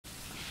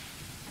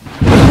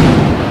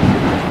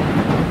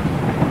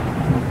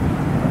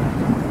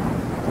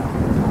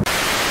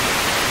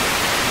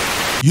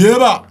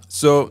Yeah,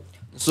 So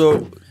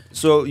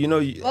you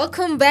know.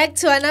 Welcome back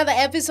to another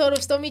episode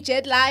of Stormy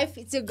Jet Live.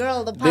 It's your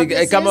girl, the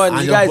publicist. Come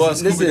on, you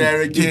guys, listen.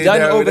 You've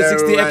done over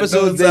 60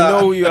 episodes. They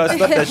know who you are.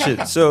 Stop that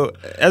shit. So,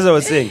 as I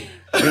was saying,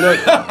 you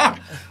know.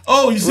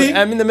 Oh, you see?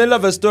 I'm in the middle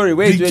of a story.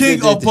 Wait, the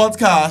king of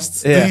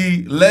podcasts,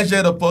 the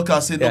legend of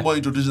podcasts, say no more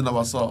introducing of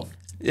ourselves.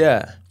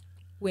 Yeah.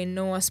 We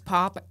know us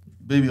pop.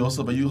 Baby,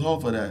 also, but you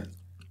home for that.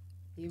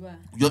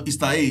 You're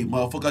Easter egg,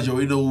 motherfuckers, you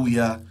already know who we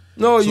are.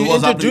 No, so you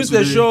introduce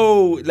the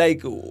show like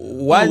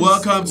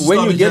once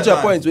when you get your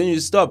points, when you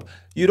stop.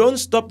 You don't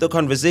stop the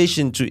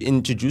conversation to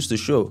introduce the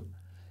show.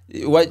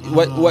 What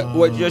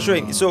you're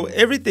showing. So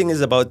everything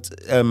is about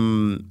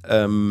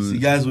See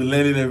guys, we're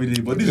learning every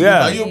day. But this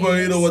is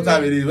you know what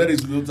time it is. Where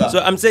is Nota? So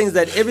I'm saying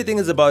that everything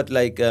is about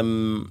like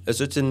a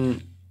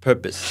certain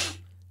purpose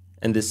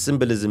and the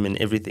symbolism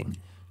in everything.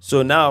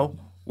 So now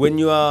when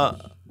you are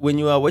when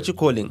you are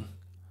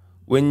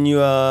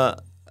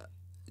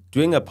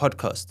doing a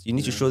podcast, you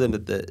need to show them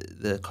that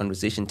the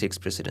conversation takes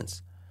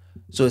precedence.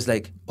 So it's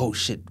like, oh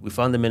shit, we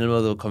found them in the middle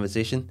of the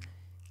conversation.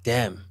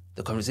 Damn,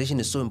 the conversation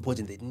is so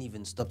important, they didn't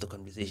even stop the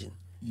conversation.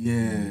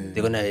 Yeah.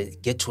 They're going to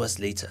get to us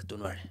later,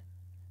 don't worry.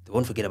 They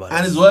won't forget about it.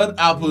 And it's what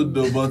happened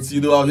though, but you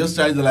know, I was just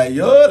trying to like,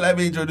 let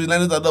me introduce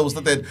Nota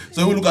started.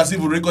 So we look as if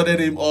we recorded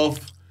him off,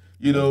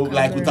 you know,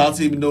 like without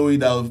him knowing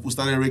that we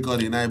started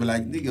recording. And I'd be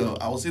like, nigga,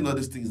 I was saying all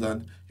these things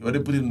and you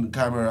already put it in the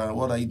camera and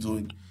what are you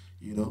doing?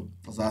 You know,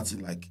 because I had to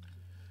like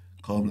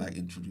come like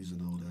introduce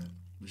and all that.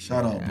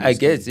 Shout out. I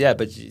guess, yeah,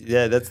 but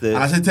that's the. And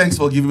I said thanks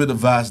for giving me the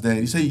verse. Then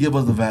you say you gave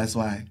us the verse.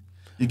 Why?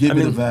 You gave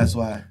me the verse.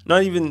 Why?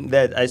 Not even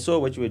that. I saw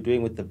what you were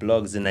doing with the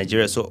blogs in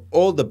Nigeria. So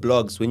all the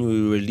blogs when you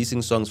were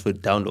releasing songs for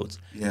downloads,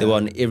 they were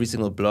on every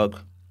single blog.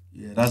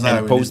 Yeah, that's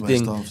how I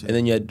posting, my stuff, and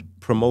then you had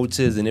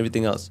promoters and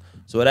everything else.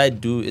 So what I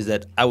do is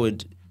that I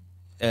would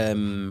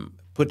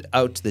put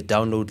out the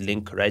download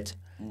link, right?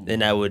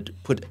 Then I would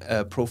put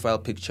a profile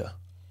picture.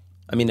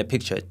 I mean a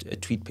picture, a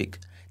tweet pic.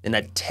 Then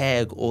I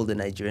tag all the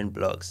Nigerian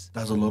blogs.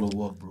 That's a lot of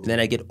work, bro. Then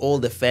I get all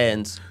the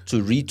fans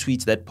to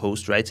retweet that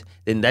post, right?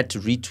 Then that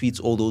retweets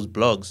all those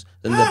blogs.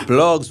 Then the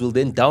blogs will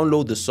then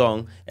download the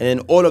song, and then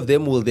all of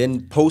them will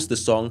then post the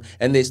song,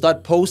 and they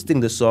start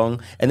posting the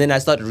song, and then I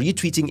start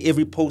retweeting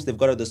every post they've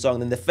got of the song.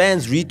 Then the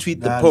fans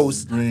retweet the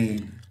post.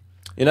 Great.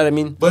 You know what I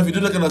mean? But if you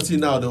do look at the team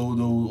now,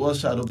 they'll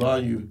shadow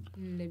ban you.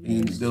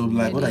 They'll be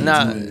like, what are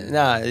you doing?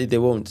 Nah, they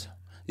won't.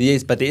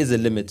 Yes, but there is a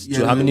limit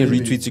to how many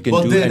retweets you can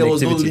do. But there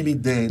was no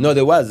limit then. No,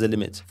 there was a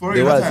limit.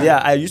 There was,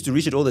 I used to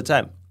reach it all the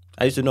time.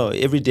 I used to know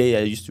every day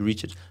I used to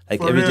reach it.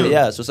 Like every day,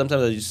 yeah. So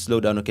sometimes I just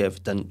slow down. Okay,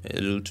 I've done a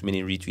little too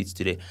many retweets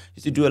today. I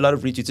used to do a lot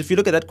of retweets. If you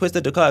look at that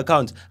Kwesta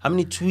account, how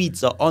many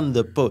tweets are on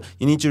the post?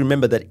 You need to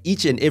remember that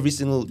each and every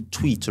single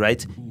tweet,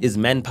 right, is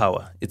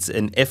manpower. It's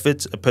an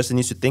effort. A person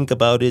needs to think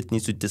about it,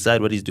 needs to decide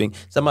what he's doing.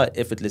 Some are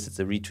effortless. It's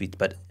a retweet.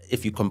 But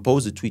if you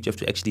compose a tweet, you have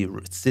to actually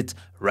sit,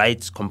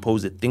 write,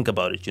 compose it, think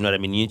about it. You know what I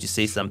mean? You need to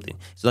say something.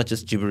 It's not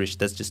just gibberish.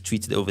 That's just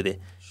tweets over there.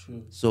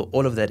 Sure. So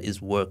all of that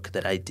is work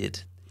that I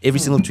did. Every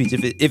single tweet.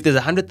 If there's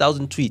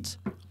 100,000 tweets,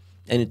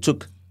 and it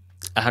took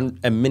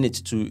a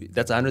minute to,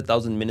 that's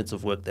 100,000 minutes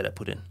of work that I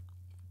put in.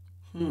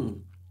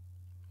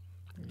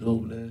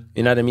 Dope, man.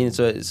 You know what I mean?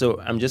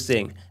 So I'm just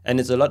saying, and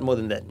it's a lot more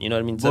than that. You know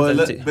what I mean?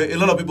 But a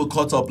lot of people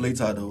caught up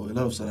later, though. A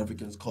lot of South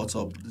Africans caught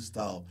up this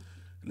style.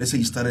 Let's say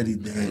you started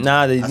it then.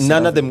 Nah,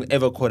 none of them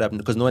ever caught up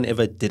because no one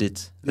ever did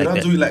it. They're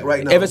not doing it like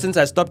right now. Ever since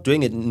I stopped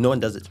doing it, no one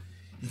does it.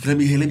 Let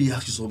me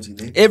ask you something.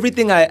 Eh?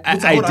 Everything I did.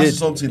 Ask you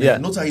something. Yeah.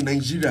 Not in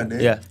Nigeria. Eh?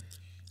 Yeah.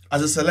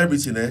 As a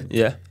celebrity, eh?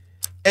 Yeah.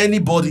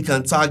 Anybody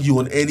can tag you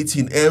on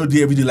anything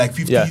every day, like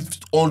 50,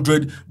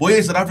 100. But here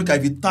in South Africa,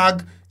 if you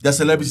tag their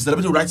celebrity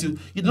will write you,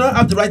 you do not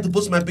have the right to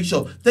post my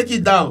picture. Take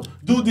it down.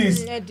 Do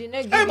this. Hey,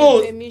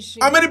 boy,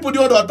 how many people do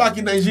you want to attack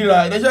in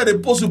Nigeria? In Nigeria, they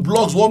post your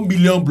blogs, 1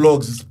 million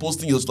blogs is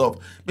posting your stuff.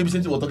 Maybe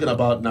something we're talking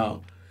about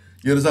now.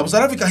 You understand? But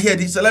South Africa here,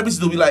 the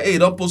celebrities will be like, hey,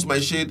 don't post my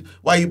shit.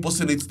 Why are you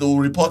posting it? They'll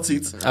report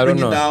it. I don't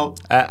know. It down.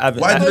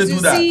 Why do they do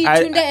that? See,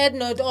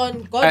 TUNDEEDNUT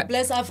on God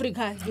Bless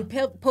Africa. You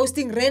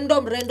posting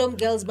random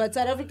girls, but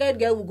South African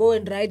girl will go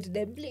and write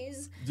them,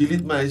 please.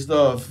 Delete my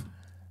stuff.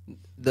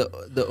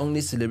 The only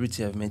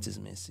celebrity I've met is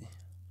Messi.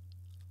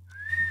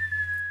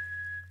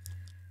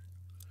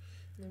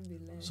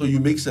 So you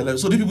make so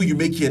the people you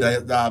make here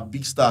that are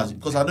big stars,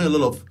 because I know a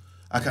lot of,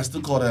 I can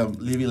still call them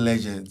living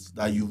legends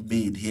that you've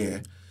made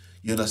here.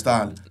 You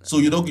understand? So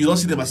you don't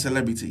see them as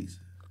celebrities.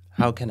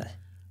 How can I?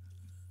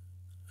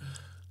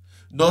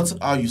 Not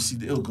how you see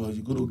them. Oh God,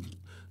 you go to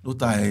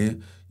Nota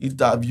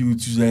interview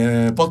to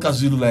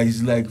podcast. You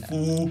like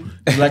fool.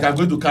 It's like I'm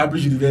going to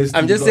Cambridge University.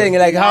 I'm just saying,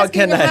 like, how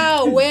can I?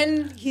 How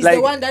when he's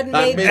the one that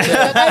made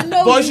them.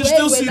 But you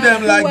still see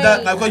them like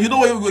that, because you know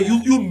what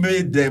you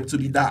made them to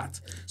be that.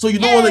 So you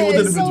know what they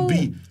wanted them to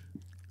be.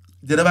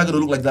 They're never gonna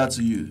look like that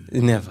to you.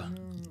 Never.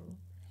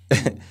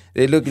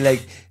 They look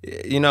like,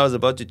 I was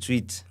about to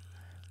tweet.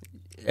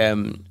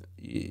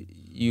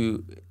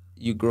 You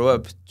grow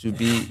up to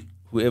be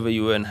whoever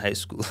you were in high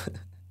school.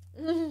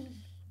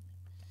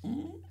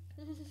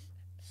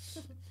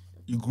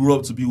 You grew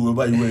up to be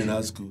whoever you were in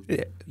high school.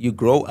 Yeah. You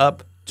grow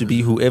up to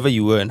be whoever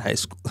you were in high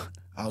school.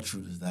 How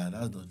true is that?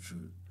 That's not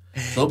true.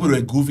 Some people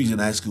are goofies in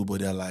high school,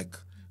 but they're like,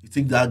 you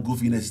think that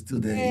goofiness is still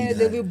there? Yeah,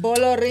 they'll be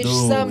baller rich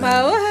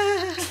somehow.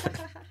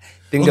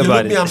 Think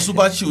about it. I'm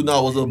super chill now.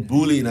 I was a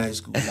bully in high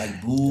school.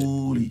 Like,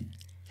 bully.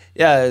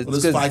 Yeah,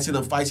 it's fighting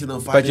and fighting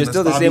and fighting. But you're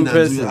still the same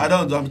person.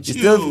 I'm chill.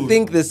 You still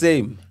think the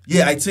same.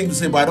 Yeah, I think the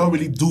same, but I don't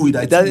really do it.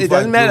 It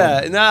doesn't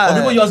matter. Nah.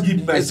 People just give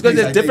me it's because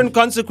there's different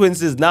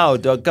consequences now,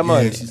 dog. Come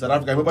on. Yes, in South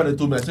Africa. I remember they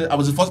told me, I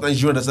was the first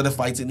Nigerian that started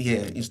fighting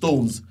here in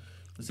Stones.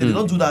 They said, they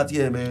don't do that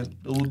here, man.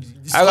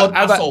 This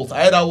assault.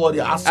 I heard that word,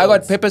 assault. I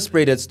got pepper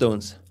sprayed at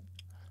Stones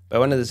by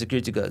one of the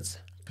security guards.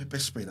 Pepper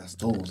sprayed at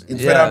Stones? In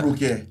Federal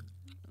yeah.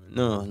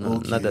 No,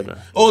 okay. Not that one.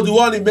 Oh, the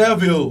one in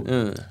Melville.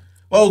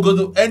 Well, we'll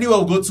go to anywhere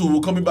we'll go to.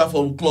 We're coming back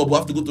from club. We'll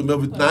have to go to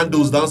Melville,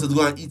 Nando's downstairs to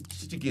go and eat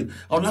chicken.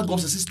 I'll not go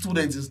to see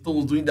students in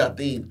Stones doing that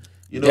thing.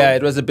 You know? Yeah,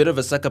 it was a bit of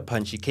a sucker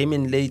punch. He came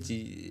in late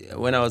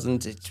when I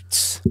wasn't.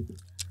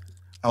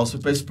 I was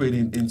pepper sprayed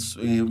in RM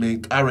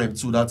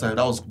too that time.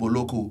 That was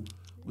Boloko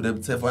with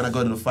them. When I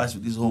got in a fight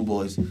with these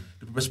homeboys,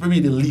 the pepper sprayed me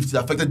in the lift. It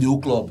affected the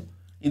whole club.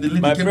 In the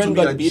lift, my friend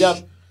got beat up.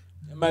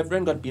 My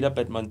friend got beat up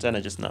at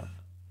Montana just now.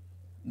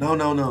 No.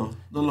 Not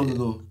long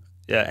ago.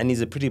 Yeah, and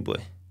he's a pretty boy.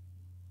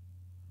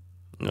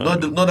 No,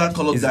 not that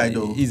colored guy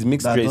though. He's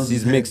mixed race.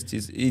 He's mixed.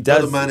 He does.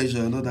 Not the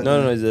manager. Not that.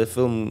 No. He's a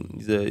film.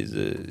 He's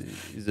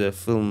a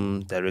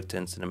film director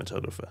and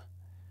cinematographer.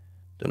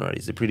 Don't worry.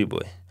 He's a pretty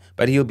boy,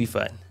 but he'll be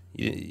fine.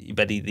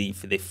 But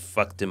they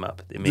fucked him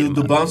up. They made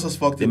the bouncers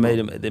fucked him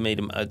up. They made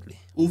him ugly.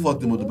 Who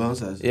fucked him with the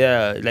bouncers?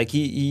 Yeah, like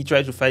he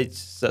tried to fight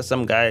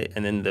some guy,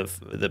 and then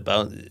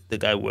the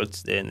guy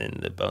worked there, and then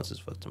the bouncers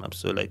fucked him up.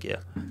 So like,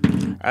 yeah,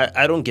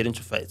 I don't get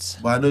into fights.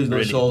 But I know he's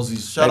not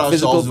Shawlzy. Shout out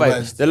Shawlzy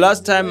West. The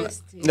last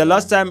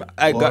time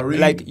I got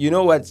like, you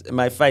know what,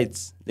 my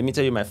fights. Let me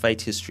tell you my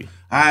fight history.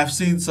 I have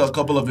seen a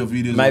couple of your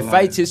videos. My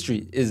fight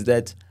history is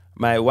that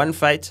my one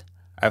fight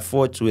I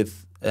fought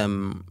with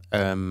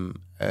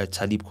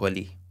Talib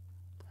Kweli,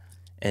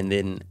 and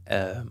then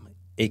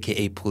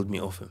AKA pulled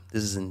me off him.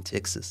 This is in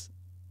Texas.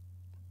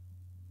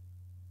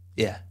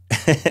 Yeah.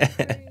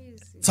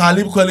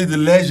 Talib Kweli, the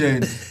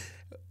legend.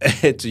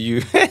 To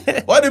you.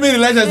 What do you mean the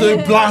legend? So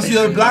he blast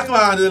you, the black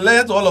man, the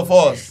legend to all of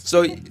us.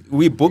 So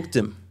we booked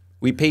him.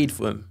 We paid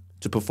for him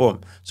to perform.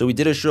 So we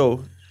did a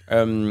show.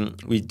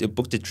 We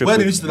booked a trip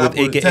with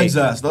AKA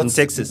Texas, in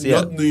Texas,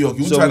 yeah. Not New York.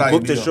 So we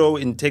booked a show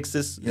in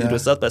Texas. Yeah. It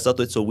was South by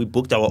Southwest. So we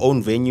booked our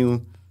own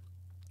venue.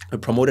 We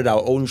promoted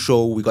our own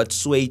show. We got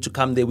Sway to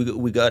come there.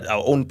 We got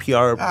our own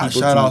PR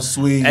people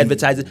to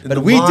advertise it. But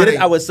we did it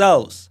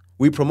ourselves.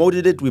 We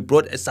promoted it. We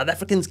brought South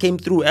Africans came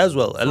through as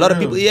well. A lot of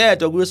people, yeah,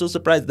 dog. We were so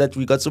surprised that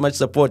we got so much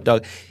support,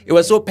 dog. It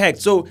was so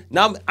packed. So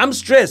now I'm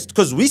stressed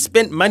because we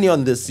spent money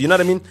on this. You know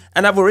what I mean?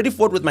 And I've already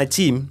fought with my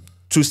team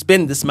to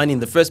spend this money in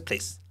the first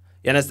place.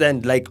 You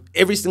understand? Like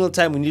every single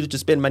time we needed to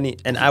spend money,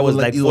 and I was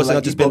like forcing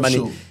out to spend money.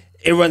 Show.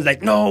 Everyone's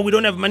like, no, we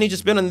don't have money to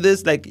spend on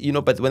this. Like, you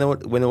know, but when I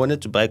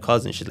wanted to buy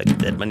cars and shit, like,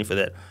 they had money for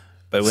that.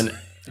 But when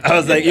I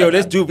was like, yo,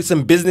 let's do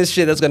some business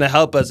shit that's going to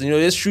help us. You know,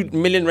 let's shoot $1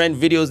 million rand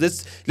videos.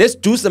 Let's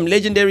do some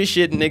legendary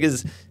shit.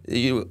 Niggas,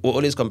 you were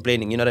always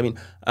complaining. You know what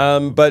I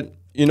mean? But,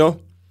 you know,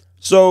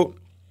 so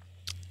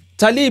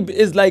Talib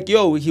is like,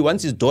 yo, he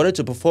wants his daughter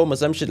to perform or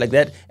some shit like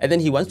that. And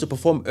then he wants to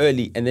perform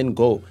early and then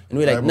go. And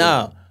we're like,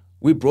 nah,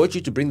 we brought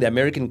you to bring the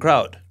American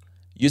crowd.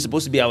 You're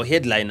supposed to be our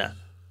headliner.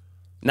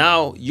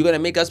 Now, you're going to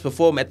make us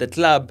perform at the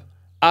club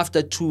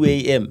after 2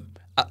 a.m.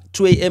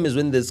 2 a.m. is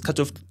when there's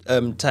cutoff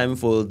time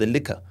for the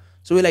liquor.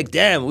 So we're like,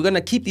 damn, we're going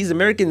to keep these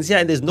Americans here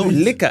and there's no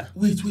liquor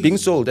being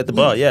sold at the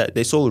bar. Yeah,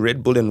 they sold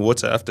Red Bull and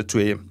water after 2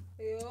 a.m.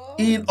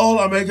 In all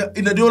America?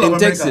 In the whole of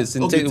America? Texas,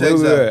 in Texas. Where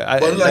we were.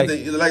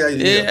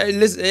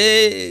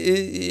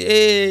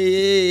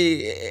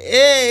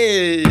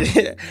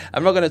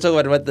 I'm not going to talk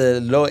about what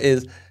the law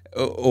is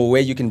or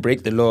where you can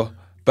break the law.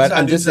 But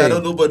I'm just saying. I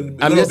don't know, but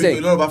a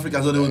lot of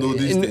Africans don't even know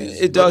these things.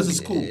 This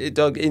is cool.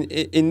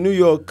 In New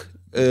York,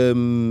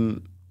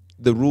 the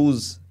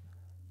rules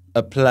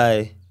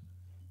apply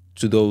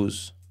to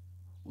those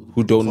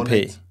who don't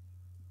pay.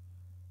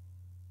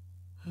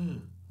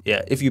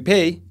 Yeah, if you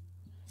pay,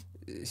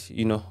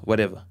 you know,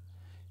 whatever.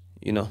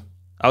 You know,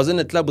 I was in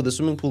a club with a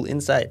swimming pool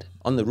inside,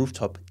 on the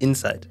rooftop,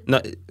 inside.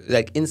 Not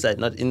like inside,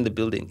 not in the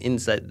building,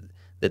 inside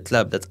the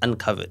club that's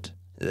uncovered.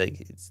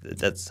 Like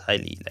that's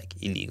highly like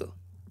illegal.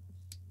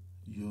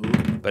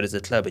 But it's a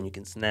club and you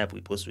can snap,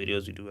 we post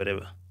videos, we do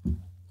whatever.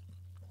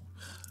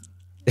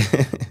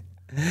 Yeah,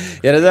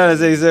 that's what I'm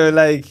saying. So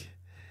like,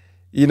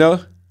 you know?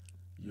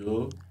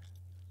 You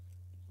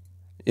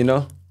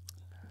know?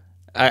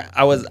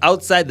 I was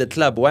outside the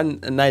club. One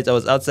night I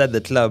was outside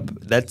the club.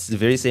 That's the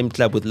very same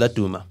club with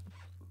LADUMA.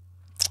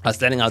 I was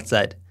standing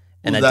outside.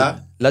 And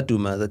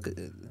LADUMA,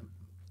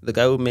 the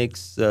guy who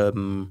makes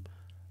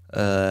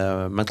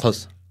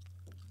Matros.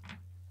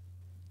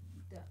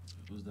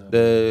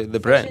 The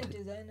brand.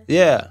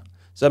 Yeah.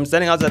 So I'm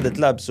standing outside the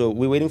club. So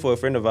we're waiting for a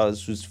friend of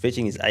ours who's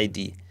fetching his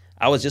ID.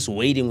 I was just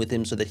waiting with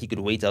him so that he could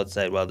wait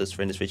outside while this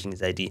friend is fetching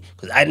his ID.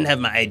 Because I didn't have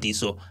my ID.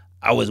 So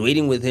I was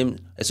waiting with him.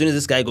 As soon as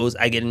this guy goes,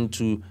 I get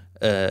into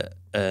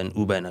an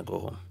Uber and I go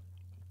home.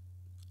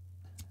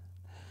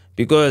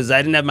 Because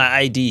I didn't have my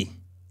ID.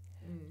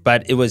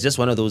 But it was just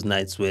one of those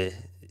nights where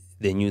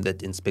they knew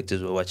that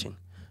inspectors were watching.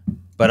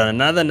 But on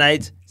another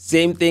night,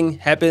 same thing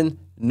happened.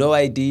 No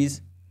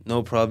IDs,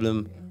 no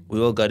problem. We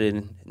all got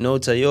in.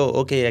 Nota, yo,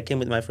 okay, I came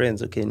with my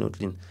friends. Okay, no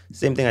clean.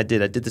 Same thing I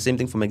did. I did the same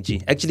thing for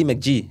MACG. Actually,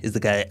 MACG is the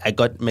guy. I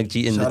got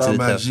MACG in Shout out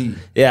MACG.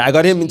 Yeah, I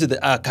got him into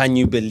the, can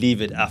you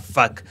believe it?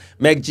 Fuck.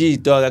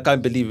 MACG, dog, I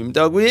can't believe him.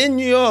 Dog, we're in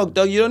New York,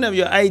 dog. You don't have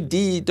your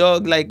ID,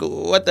 dog. Like,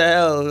 what the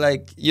hell?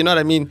 Like, you know what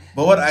I mean?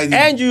 But what ID?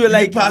 And you're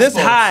like this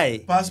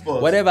high.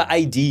 Passport. Whatever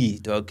ID,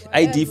 dog.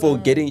 Whatever. ID for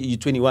getting you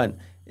 21.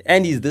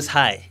 And he's this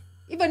high.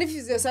 Even if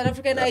it's your South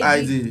African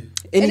ID.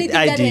 Anything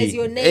ID. That has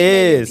your name.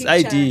 Yes,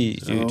 ID,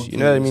 dude. Okay. You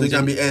know what I mean? So it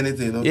can be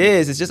anything. Okay.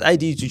 Yes, it's just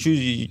ID to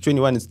choose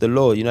 21. It's the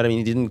law. You know what I mean?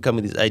 He didn't come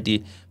with his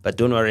ID. But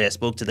don't worry, I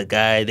spoke to the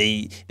guy.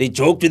 They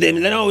joked with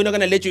him. No, we're not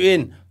going to let you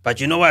in.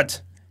 But you know what?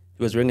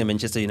 He was wearing a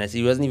Manchester United.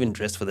 He wasn't even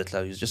dressed for the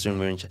club. He was just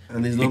wearing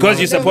because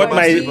you support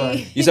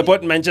you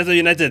support Manchester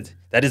United.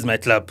 That is my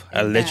club.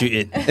 I'll let you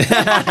in.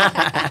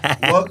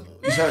 Well,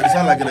 you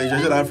sound like a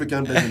Nigerian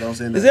African person. I was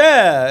saying that.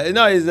 Yeah,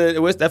 no, he's a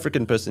West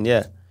African person.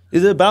 Yeah.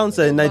 He's a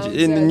bouncer in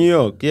New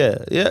York. Yeah.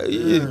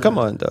 Come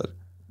on, dog.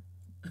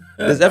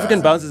 There's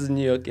African bouncers in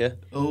New York. Yeah.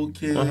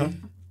 Okay.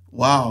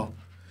 Wow.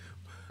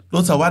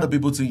 Nota, why do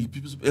people think?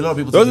 A lot of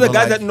people. Those are the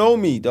guys that know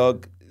me,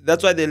 dog.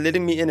 That's why they're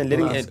letting me in and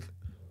letting in.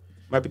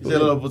 My people. A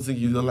lot of people think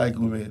you don't like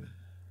women.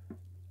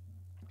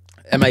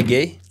 Am I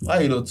gay? Why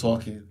are you not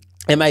talking?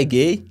 Am I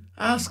gay?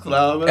 Ask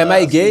loud. Am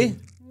I gay?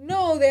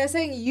 No, they are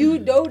saying you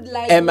don't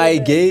like. Am I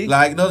gay?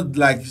 Like not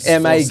like.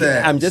 Am I?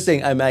 I'm just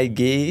saying. Am I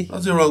gay?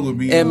 Nothing wrong with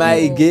me. Am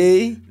I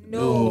gay?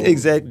 No.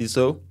 Exactly.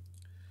 So.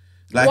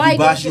 Like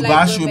why you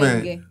bash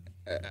women.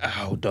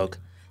 Oh, dog.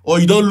 Or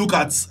you don't look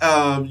at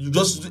you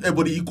just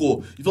everybody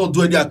equal. You don't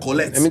do any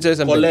collect. Let me tell you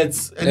something.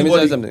 Let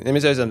me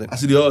tell you something. I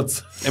see the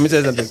odds. Let me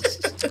tell you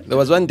something. There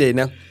was one day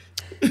now.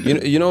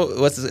 You know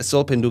what's this?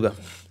 Saul PHENDUKA.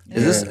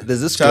 There's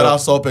this Shout girl.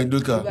 out Saul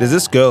PHENDUKA. There's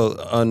this girl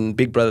on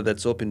Big Brother that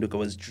Saul PHENDUKA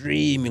was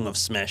dreaming of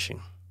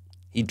smashing.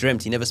 He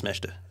dreamt. He never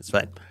smashed her. It's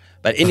fine.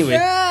 But anyway,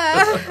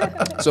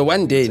 so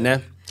one day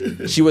now,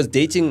 she was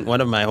dating one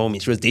of my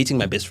homies. She was dating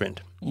my best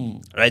friend.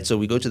 Right? So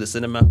we go to the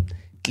cinema,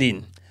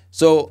 clean.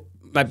 So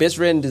my best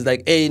friend is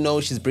like, hey, no,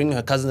 she's bringing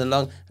her cousin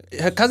along.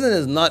 Her cousin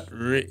is not,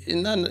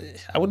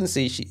 I wouldn't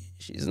say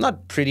she's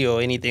not pretty or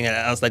anything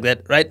else like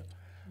that, right?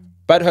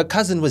 But her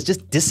cousin was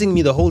just dissing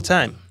me the whole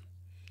time.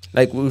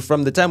 Like,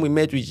 from the time we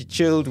met, we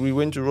chilled, we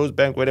went to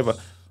Rosebank, whatever.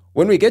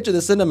 When we get to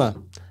the cinema,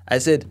 I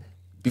said,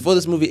 before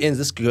this movie ends,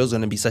 this girl's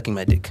going to be sucking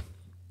my dick.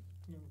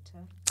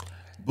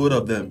 Both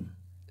of them?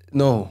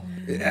 No.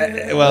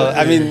 Well,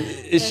 I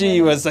mean,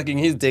 she was sucking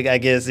his dick, I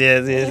guess.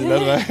 Yes.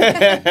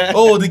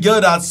 Oh, the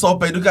girl that saw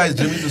PHENDUKA is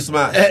dreaming to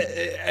smash.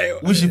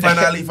 Which she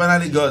finally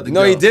got the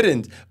girl. No, he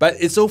didn't. But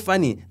it's so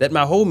funny that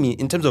my homie,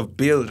 in terms of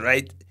build,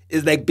 right,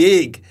 is like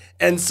big.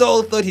 And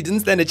Saul thought he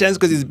didn't stand a chance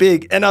because he's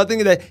big. And I was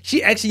thinking that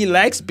she actually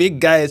likes big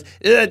guys.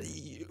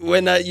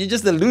 When you're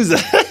just a loser.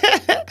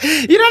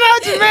 You don't know how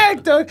to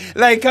make, dog.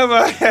 Like, come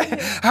on.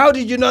 How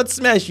did you not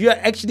smash? You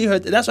actually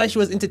hurt. That's why she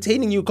was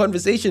entertaining you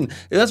conversation.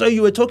 That's why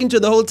you were talking to her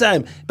the whole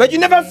time. But you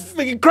never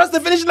crossed the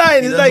finish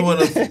line. It's like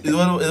it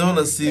don't want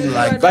to seem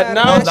like. But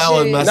now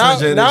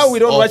we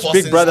don't watch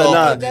Big Brother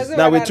now.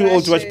 Now we're too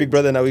old to watch Big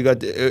Brother. Now we got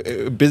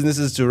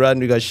businesses to run.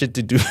 We got shit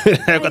to do.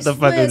 What the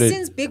fuck?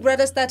 Since Big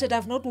Brother started,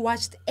 I've not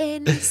watched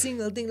any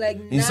single thing like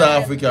in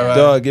South Africa, right?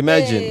 Dog,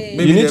 imagine.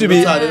 You need to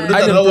be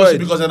unemployed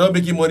because they're not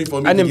making money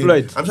from it.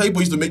 Unemployed. I'm sure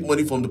people used to make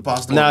money from the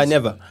past. No,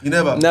 never. You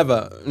never?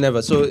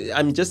 Never. So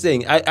I'm just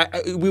saying,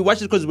 we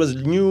watched it because it was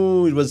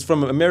new, it was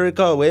from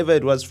America or wherever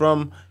it was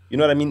from. You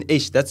know what I mean?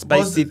 That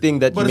spicy thing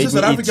that you made me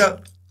South eat.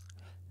 Africa,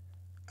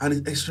 and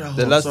it's extra hot.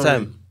 The last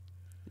time.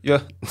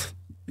 Yeah.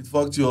 It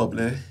fucked you up,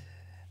 man.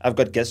 I've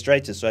got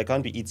gastritis, so I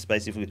can't eat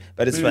spicy food.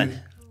 But it's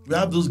fine. We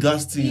have those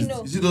gas things.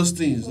 You see those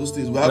things? We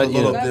have a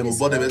lot of them. We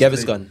bought them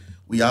Gaviscon.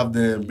 We have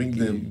them. Bring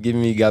them. Give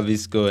me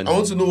Gaviscon. I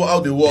want to know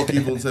how they work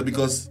even,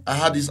 because I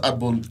had this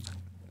heartburn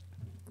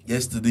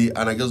yesterday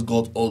and I just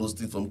got all those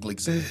things from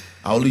Clicks.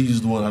 I only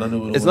used one. I don't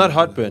know. It's not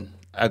heartburn.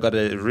 I got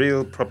a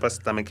real proper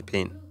stomach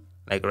pain.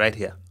 Like right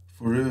here.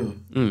 For real?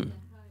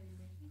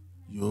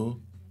 Yo.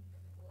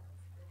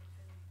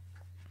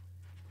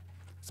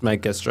 It's my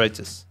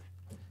gastritis.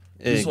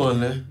 This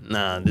one, eh?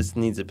 Nah, this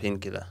needs a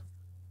painkiller.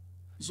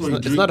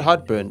 It's not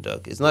heartburn,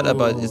 dog. It's not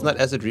it's not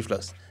acid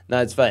reflux. Nah,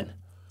 it's fine.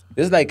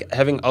 This is like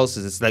having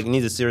ulcers. It's like it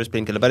needs a serious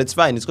painkiller. But it's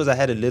fine. It's because I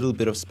had a little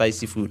bit of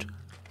spicy food.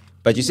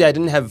 But you see, I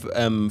didn't have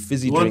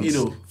fizzy drinks.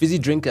 Fizzy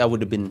drink, I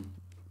would have been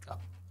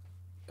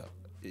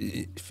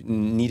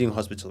needing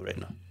hospital right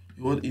now.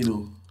 You want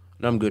Eno?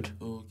 No, I'm good.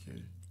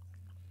 Okay.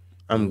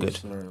 I'm good.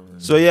 Sorry, man.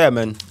 So yeah,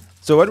 man.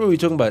 So what were we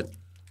talking about?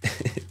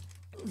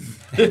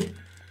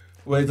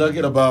 We're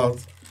talking about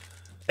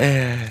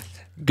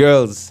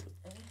girls.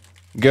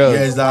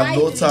 Yes, that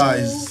no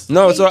ties.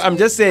 No, so I'm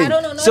just saying.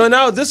 So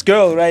now this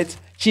girl, right?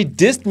 She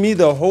dissed me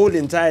the whole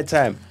entire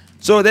time.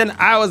 So then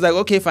I was like,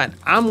 okay, fine.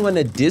 I'm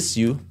gonna diss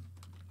you.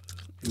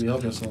 You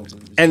help yourself.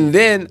 And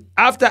then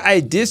after I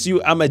diss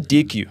you, I'ma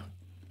dick you.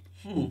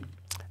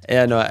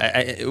 Yeah, no,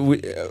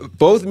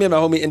 both me and my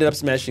homie ended up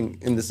smashing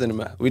in the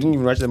cinema. We didn't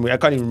even watch that movie. I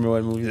can't even remember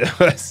what movie that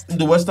was. In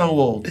the Western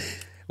world.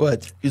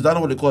 What? Is that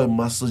what they call a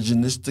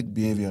misogynistic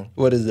behavior?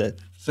 What is that?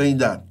 Saying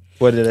that.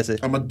 What did I say?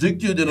 I'ma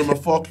dick you, then I'ma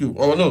fuck you.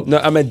 Oh, no. No,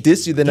 I'ma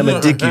diss you, then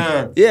I'ma dick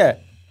you. Yeah.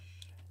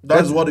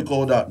 That's what they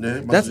call that,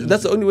 né?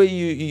 That's the only way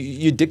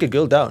you dick a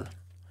girl down.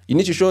 You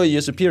need to show her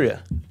you're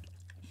superior.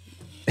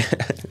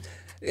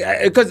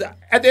 Because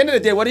at the end of the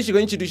day, what is she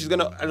going to do? She's going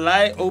to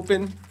lie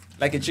open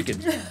like a chicken.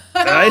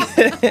 Right?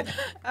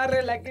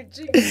 Like a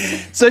chicken.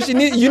 So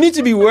you need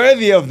to be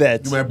worthy of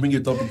that. You might bring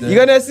it up again.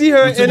 You're going to see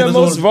her in the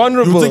most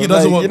vulnerable. You think he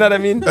doesn't want, you know what I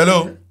mean?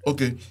 Hello?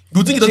 Okay.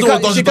 You think he doesn't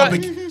want to touch the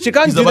topic? She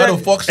can't He's do about that.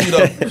 to fuck shit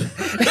up.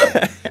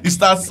 He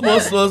starts small,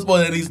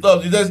 and he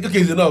stops. He says, okay,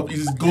 it's enough.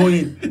 He's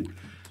going.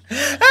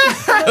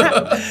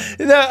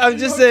 No, I'm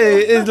just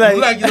saying, it's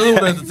like he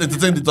doesn't want to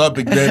entertain the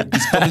topic. Then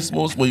he's coming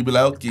small. You be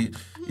like, okay,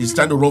 he's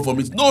trying to run from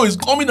it. No, he's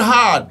coming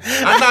hard,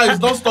 and now he's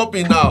not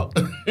stopping now.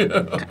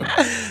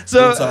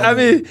 So I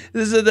mean,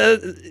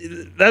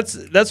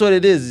 that's what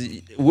it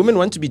is. Women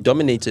want to be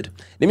dominated.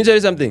 Let me tell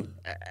you something.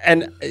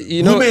 And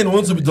women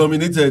want to be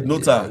dominated.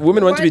 Nota.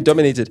 Women want to be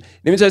dominated.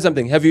 Let me tell you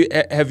something. Have you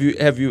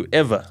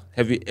ever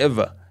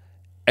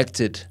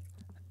acted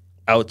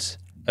out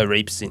a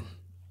rape scene?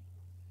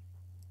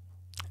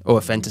 Or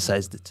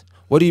fantasized it?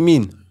 What do you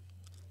mean?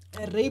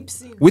 A rape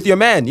scene. With your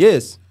man,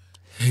 yes.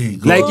 Hey,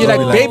 like you're like,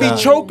 baby, that.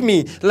 choke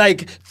me.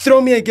 Like, throw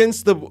me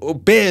against the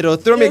bed or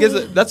throw me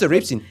against that's a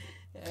rape scene.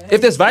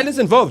 If there's violence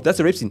involved, that's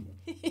a rape scene.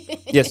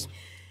 Yes.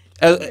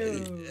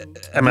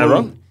 Am I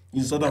wrong?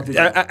 In South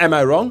Africa. Am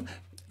I wrong?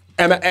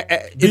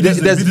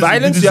 There's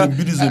violence.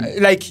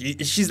 Like,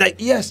 she's like,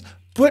 yes,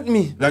 put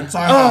me. Like,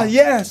 tie her.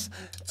 Yes.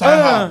 Tie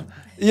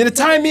her.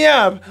 Tie me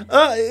up.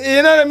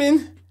 You know what I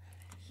mean?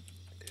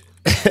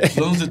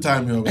 Don't say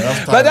time here,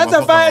 but that's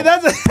a fine.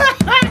 That's a.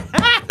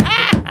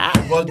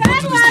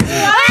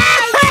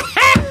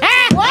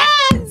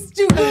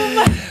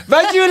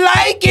 But you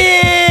like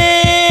it.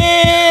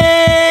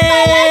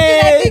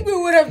 I think we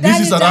would have done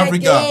This is South Africa.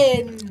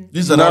 Again.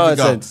 This is South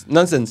Africa.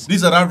 Nonsense. This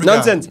is South Africa.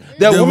 Nonsense.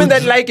 There are women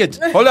that like it.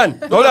 Hold on.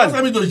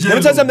 Let me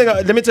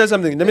tell you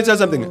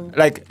something.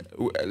 Like,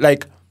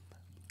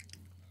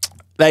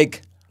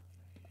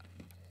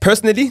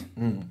 personally,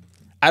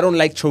 I don't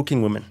like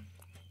choking women.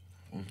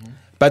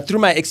 But through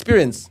my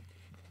experience,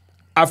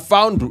 I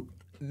found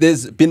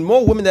there's been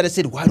more women that have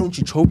said, why don't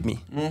you choke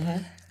me?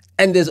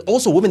 And there's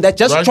also women that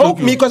just choke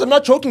me because I'm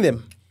not choking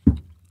them.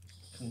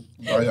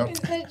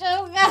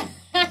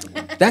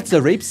 That's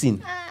a rape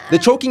scene. The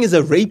choking is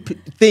a rape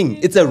thing.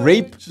 It's a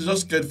rape. She's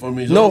just scared for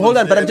me. No, hold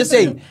on. But I'm just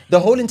saying,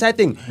 the whole entire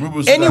thing.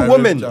 Any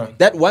woman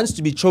that wants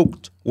to be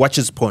choked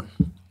watches porn.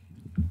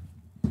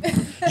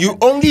 You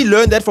only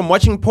learn that from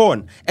watching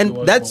porn. And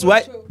that's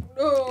why...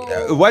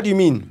 what do you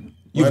mean?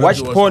 You've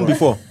watched porn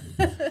before.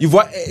 You've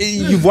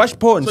watched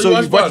porn, so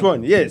you've watched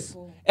porn. Yes.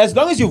 As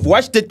long as you've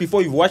watched it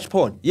before, you've watched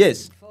porn.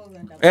 Yes.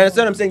 And that's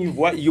what I'm saying.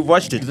 You've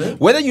watched it.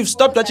 Whether you've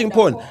stopped watching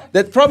porn,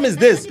 the problem is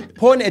this: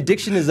 porn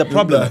addiction is a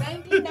problem.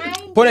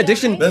 Porn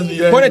addiction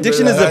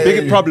is a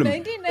big problem.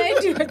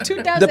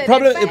 The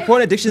problem,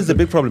 porn addiction is a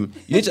big problem.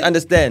 You need to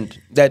understand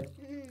that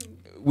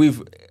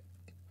we've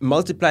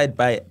multiplied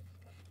by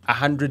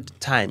 100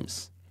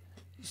 times.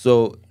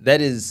 So that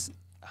is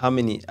how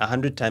many?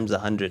 100 times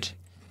 100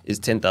 is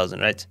 10,000,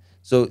 right?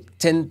 So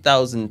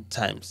 10,000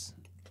 times.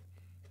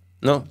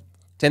 No,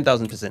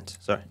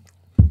 10,000%. Sorry,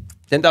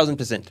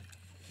 10,000%.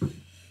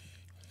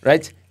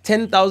 Right?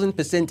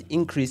 10,000%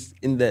 increase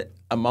in the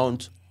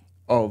amount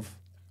of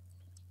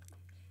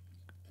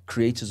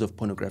creators of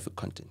pornographic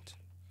content.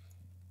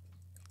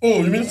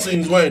 Oh, you mean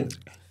since when?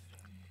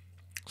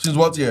 Since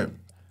what year?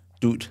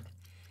 Dude,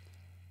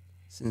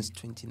 since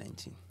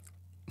 2019.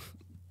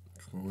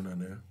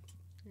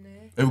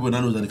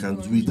 Everybody knows that they can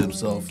do it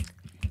themselves.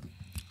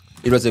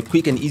 It was a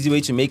quick and easy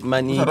way to make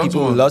money.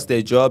 People lost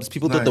their jobs.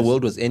 People thought the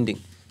world was ending.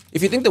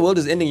 If you think the world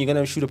is ending, you're going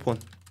to shoot a porn.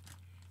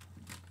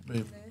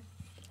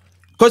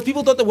 Because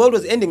people thought the world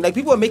was ending. Like,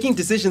 people are making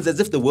decisions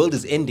as if the world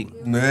is ending.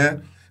 Nah.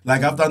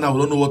 Like, after now,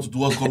 we don't know what to do,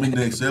 what's coming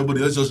next.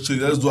 Everybody, let's just chill.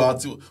 Let's do our...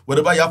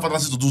 Whatever you have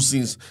fantasy to do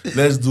since,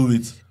 let's do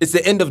it. It's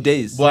the end of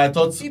days. But I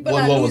thought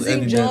what was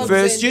ending then.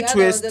 First you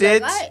twist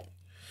it.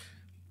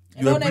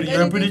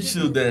 You're pretty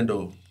chill then,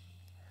 though.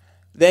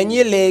 Then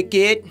you lick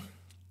it.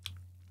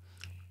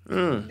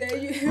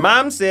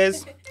 Mom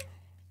says,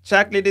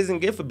 chocolate isn't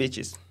good for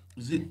bitches.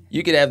 Is it?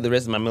 You could have the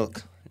rest of my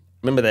milk.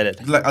 Remember that.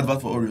 It's like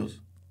advert for Oreos.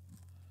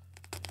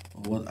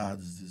 What ad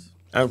is this?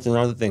 That's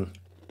another thing.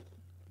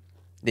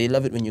 They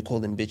love it when you call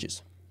them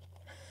bitches.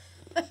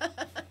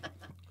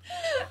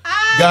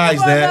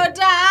 Guys,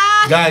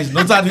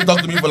 Nota didn't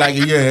talk to me for like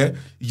a year.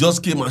 He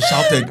just came and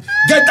shouted,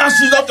 "Get that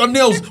shit off your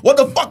nails! What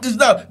the fuck is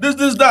that? This,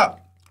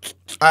 that."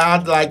 I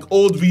had like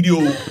old video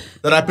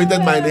that I painted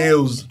my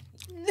nails.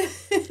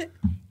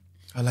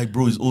 I like,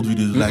 bro, it's old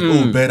videos.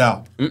 Like,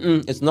 better.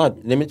 It's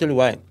not. Let me tell you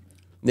why.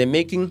 They're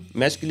making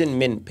masculine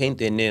men paint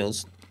their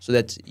nails so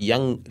that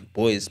young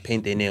boys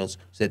paint their nails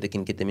so that they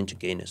can get them into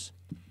gayness.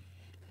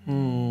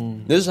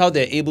 This is how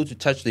they're able to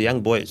touch the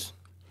young boys.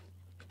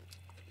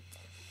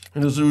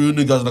 And there's real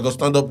niggas, like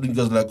stand-up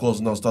niggas like us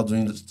now start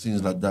doing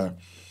things like that.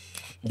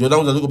 The other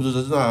ones that look up to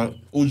say, nah,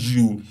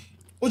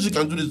 OG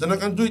can do this, and I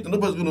can do it, and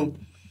nobody's gonna...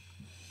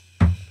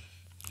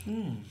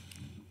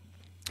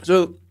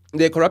 So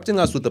they're corrupting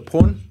us with the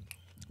porn.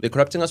 They're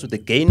corrupting us with the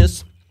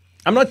gayness.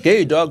 I'm not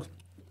gay, dog.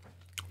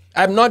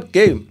 I'm not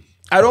gay.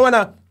 I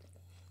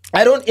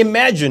don't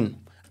imagine.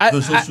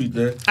 You're so sweet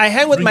there. I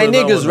hang with my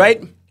niggas,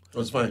 right?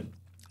 That's fine.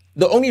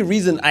 The only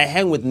reason I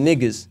hang with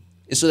niggas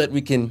is so that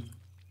we can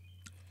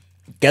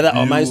gather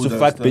our minds to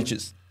fuck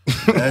bitches.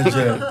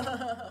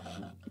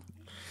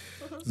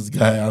 This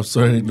guy, I'm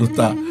sorry,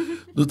 Nota.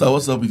 Nota,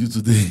 what's up with you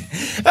today?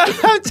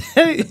 I'm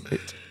telling you.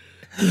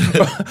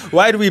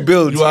 Why do we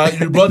build?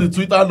 You brought the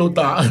Twitter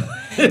Nota.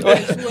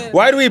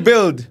 Why do we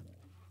build?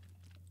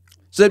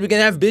 So that we can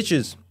have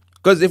bitches.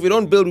 Because if we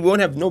don't build, we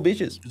won't have no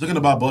bitches. You're talking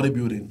about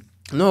bodybuilding.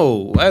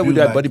 No, why would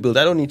I bodybuild?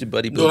 I don't need to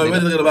bodybuild. No, I'm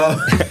talking about...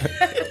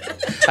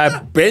 I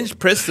bench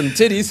press some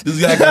titties. This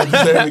guy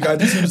can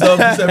do himself,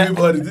 this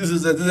everybody,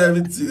 this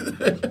everything.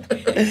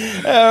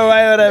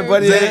 Why would I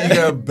body? You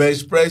can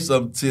bench press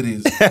some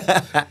titties.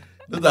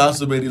 Don't have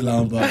so many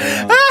lambas.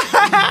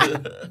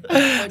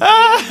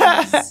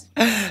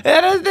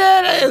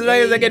 As long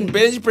as I can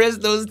bench press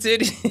those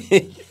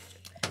titties.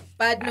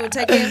 But no,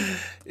 Taken.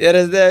 You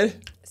understand?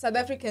 South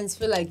Africans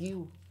feel like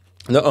you.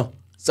 No,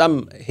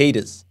 some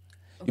haters.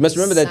 Okay, you must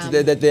remember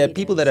that there are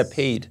people that are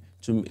paid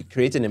to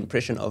create an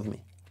impression of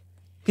me.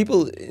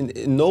 People,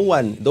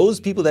 those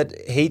people that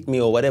hate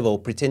me or whatever, or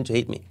pretend to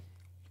hate me,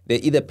 they're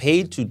either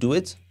paid to do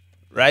it,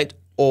 right,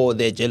 or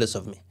they're jealous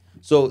of me.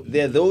 So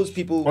there are those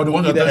people or they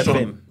want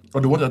attention.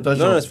 Or they want attention.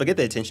 No, forget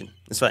the attention.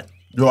 It's fine.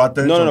 Your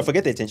attention. No,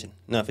 forget the attention.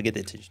 No, forget the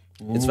attention.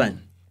 Ooh. It's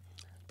fine.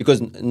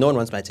 Because no one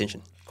wants my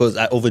attention. Because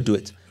I overdo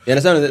it. You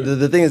understand?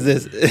 The thing is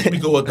this. The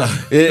thing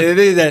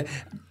is that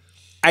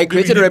I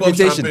created a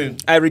reputation.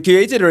 I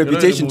created a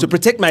reputation to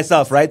protect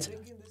myself, right?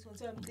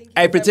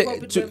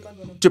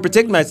 To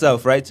protect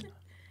myself, right?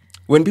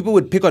 When people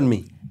would pick on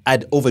me,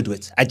 I'd overdo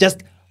it. I'd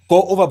just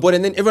go overboard,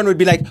 and then everyone would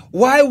be like,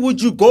 "Why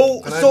would you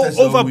go so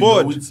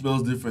overboard?" Weed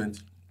smells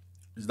different.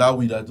 It's that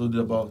weed I told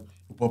you about.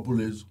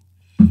 Populace.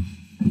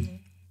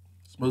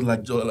 Smells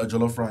like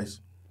jollof fries.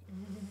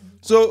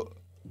 So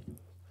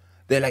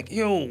they're like,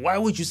 "Yo, why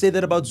would you say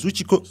that about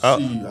Zuchiko?"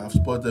 See, I've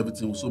spotted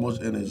everything with so much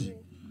energy.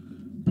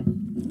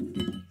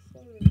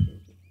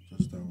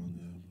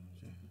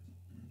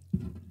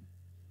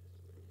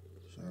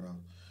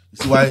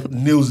 See why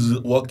nails is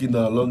walking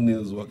down, long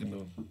nails walking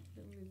down.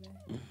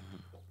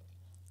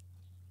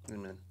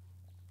 Amen.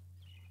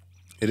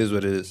 It is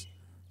what it is.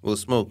 We'll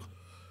smoke.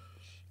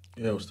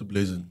 Yeah, we're still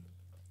blazing.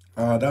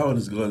 That one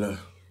is gonna.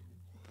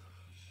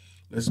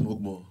 Let's smoke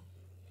more.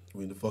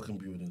 We're in the fucking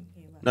building.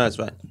 No, it's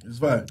fine. It's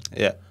fine.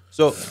 Yeah.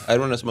 So I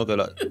don't want to smoke a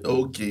lot.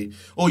 Okay.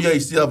 Oh yeah,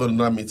 you still have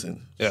another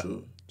meeting. Yeah.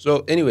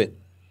 So anyway,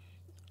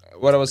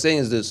 what I was saying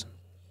is this: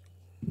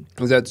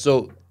 is that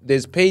so.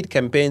 There's paid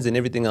campaigns and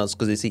everything else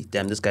because they see,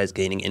 damn, this guy's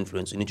gaining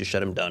influence. We need to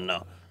shut him down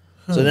now.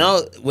 So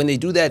now, when they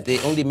do that,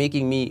 they're only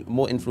making me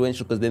more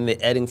influential because then they're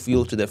adding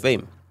fuel to their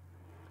fame.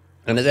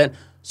 Understand?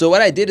 So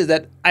what I did is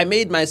that I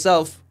made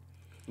myself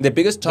the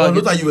biggest target.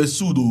 Well, not that you were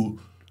pseudo.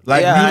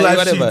 Like yeah, real life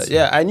whatever. shit.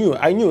 Yeah, I knew.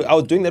 I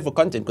was doing that for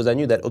content because I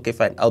knew that, okay,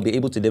 fine, I'll be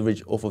able to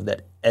leverage off of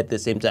that at the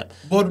same time.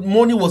 But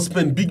money was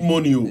spent, big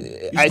money. You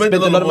I spent a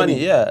lot of money.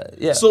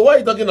 Yeah. So what are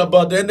you talking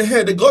about? Then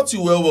they got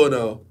you well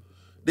now.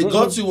 They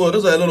got you well.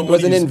 Those are a lot of money. It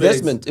was an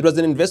investment. It was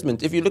an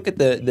investment. If you look at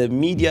the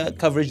media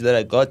coverage that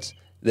I got,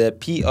 the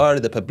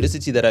PR, the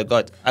publicity that I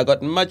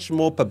got much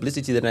more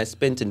publicity than I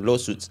spent in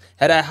lawsuits.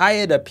 Had I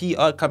hired a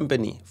PR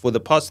company for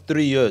the past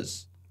 3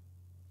 years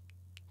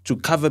to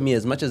cover me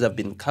as much as I've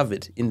been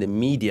covered in the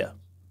media,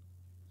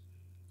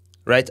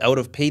 right, I would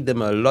have paid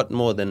them a lot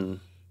more than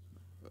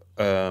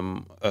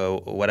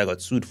what I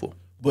got sued for.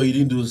 But you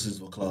didn't do this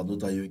for cloud, not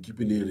that you were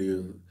keeping it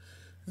real.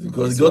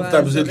 Because you got the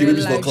time to say, maybe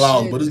it's for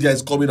cloud, but this guy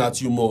is coming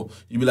at you more.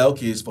 You'll be like,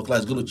 okay, it's for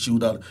cloud, it's going to chill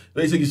down.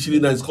 Then you say he's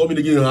chilling down, it's coming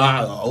again,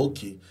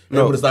 okay.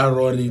 Everybody start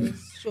running.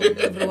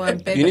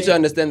 You need to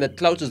understand that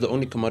clout is the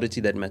only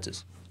commodity that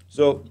matters.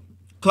 So,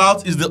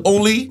 clout is the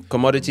only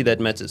commodity that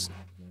matters.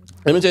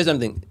 Let me tell you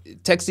something.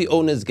 Taxi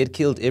owners get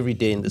killed every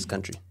day in this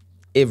country.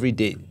 Every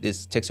day,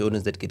 there's taxi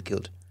owners that get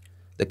killed.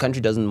 The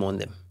country doesn't mourn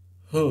them.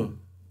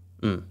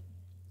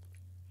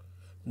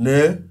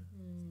 Nah.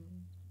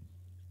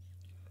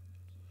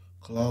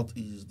 Clout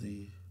is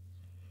the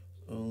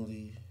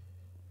only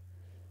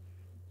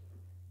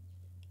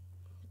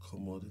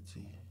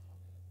commodity.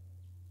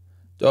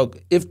 Dog,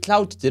 if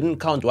clout didn't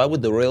count, why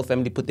would the royal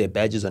family put their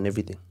badges on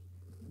everything?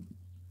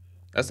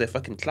 That's their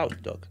fucking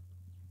clout, dog.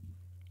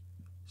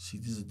 See,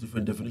 this is a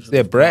different definition. It's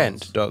their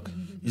brand, dog.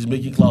 He's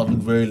making clout look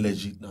very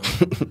legit now.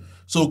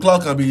 So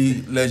clout can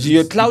be legit.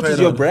 Your clout is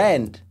your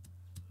brand.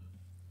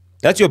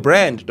 That's your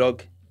brand,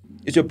 dog.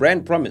 It's your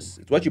brand promise.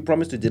 It's what you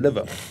promise to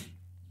deliver.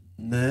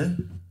 Nah.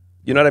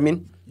 You know what I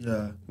mean?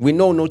 Yeah. We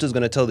know Nota's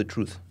going to tell the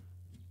truth.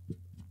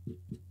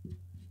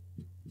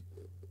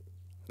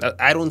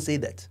 I don't say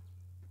that.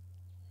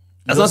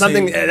 That's not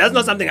something. That's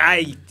not something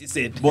I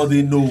said. But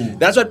they know.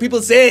 That's what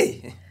people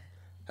say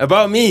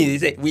about me. They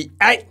say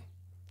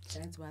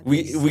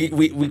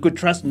we could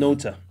trust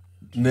Nota.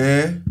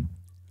 Nah.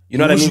 You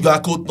know what I mean?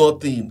 Sugarcoat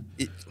nothing.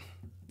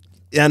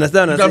 You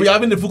understand? You can be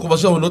having the full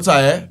conversation with Nota,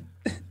 eh?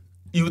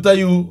 He will tell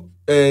you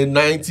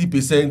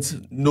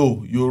 90%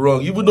 no, you're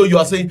wrong. Even though you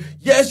are saying,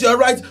 yes, you're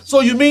right. So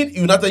you mean,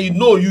 you not tell you,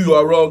 no, you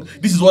are wrong.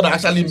 This is what I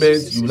actually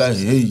meant. You like,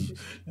 hey.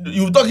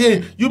 You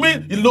talking, you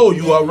mean, no,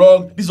 you are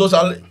wrong. This is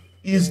what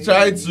he's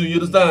trying to, you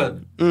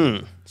understand?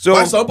 So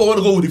why some people want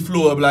to go with the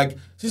flow? I'm like,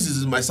 this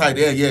is my side.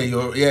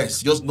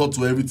 Yes, just not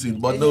to everything.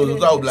 But no,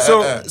 that would be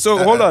like, so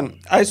hold on.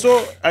 I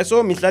saw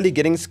MIHLALI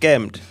getting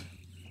scammed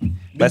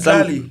by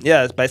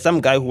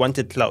some guy who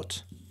wanted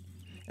clout.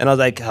 And I was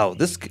like, how?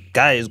 This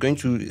guy is going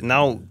to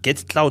now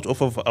get clout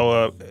off of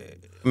our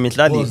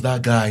MIHLALI. What's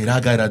that guy?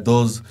 That guy that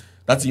does,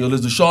 that's in your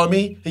list to show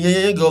me?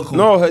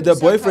 No, the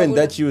boyfriend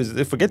that she was,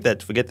 forget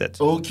that.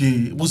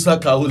 Okay, MUSA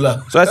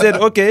KHAWULA. So I said,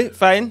 okay,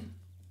 fine.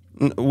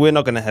 We're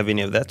not going to have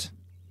any of that.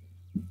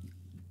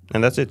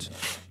 And that's it.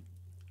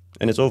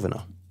 And it's over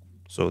now.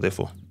 So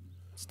therefore,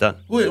 it's done.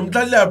 Wait,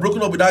 MIHLALI had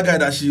broken up with that guy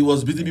that she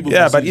was beating people.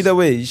 Yeah, but either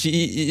way,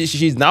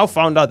 she's now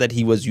found out that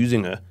he was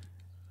using her.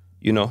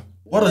 You know.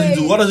 What does he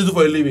do? What does he do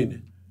for a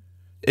living?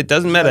 It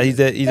doesn't matter. He's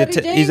a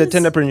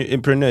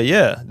tenderpreneur.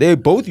 Yeah, they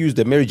both used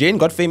it. Mary Jane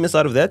got famous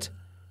out of that.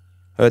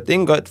 Her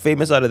thing got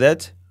famous out of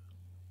that.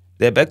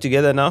 They're back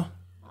together now.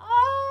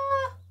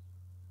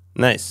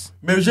 Nice.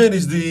 Mary Jane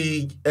is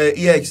the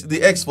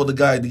ex for the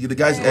guy, the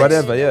guy's ex.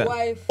 Whatever, yeah.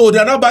 Oh,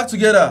 they're now back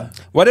together.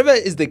 Whatever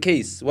the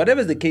case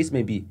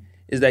may be,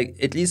 is like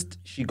at least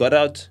she got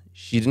out.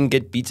 She didn't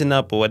get beaten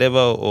up or whatever,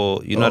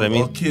 or you know what I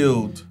mean. Or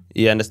killed.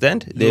 You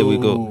understand? There we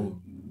go.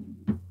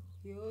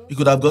 It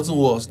could have gotten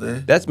worse,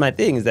 eh? That's my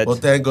thing. Is that? But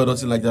thank God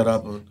nothing like that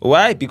happened.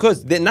 Why?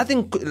 Because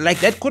nothing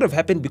like that could have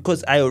happened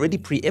because I already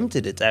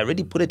preempted it. I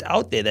already put it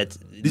out there that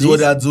this is what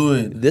they're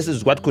doing. This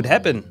is what could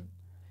happen.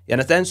 You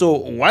understand? So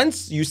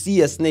once you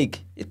see a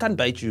snake, it can't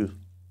bite you.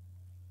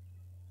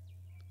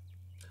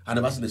 I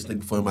never seen a snake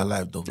before in my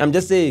life, though. I'm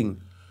just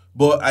saying.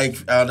 But I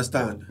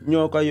understand.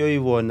 Repeat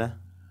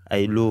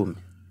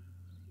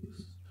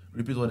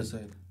what they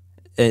said.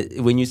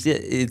 When you see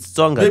it's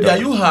stronger. Baby, are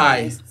you high?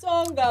 It's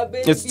stronger,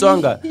 baby. It's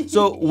stronger.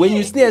 So when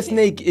you see a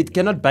snake, it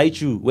cannot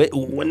bite you.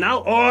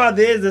 Now,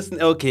 there's a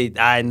snake. Okay,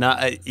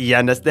 you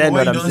understand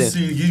what I'm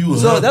saying.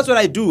 So that's what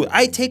I do.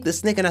 I take the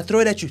snake and I throw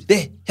it at you.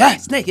 There, yeah,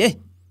 snake, yeah.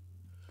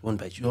 Won't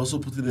bite you. You're also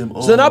putting them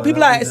on. So now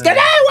people are scared.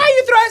 Hey, why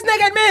you throw a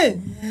snake at me?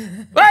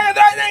 Why you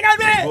throw a snake at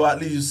me? Well, at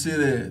least you see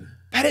it.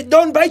 But it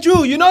don't bite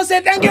you. You know,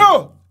 say thank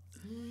you.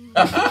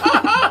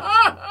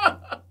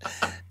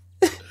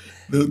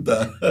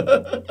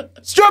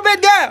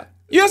 Stupid girl.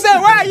 You say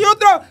why you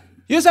throw?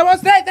 You say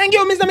what's that? Thank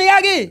you, Mr.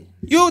 Miyagi.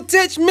 You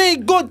teach me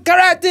good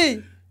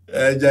karate.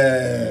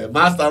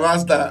 Master.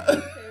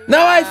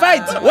 Now I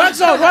fight.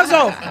 What's off?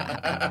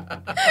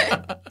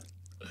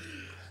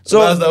 So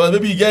master,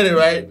 maybe you get it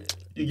right.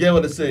 You get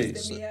what it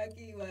says.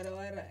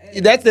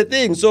 That's the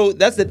thing. So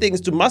that's the thing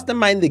is to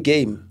mastermind the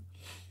game.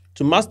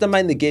 To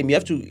mastermind the game, you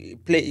have to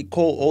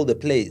call all the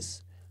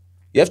plays.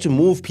 You have to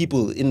move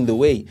people in the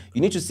way.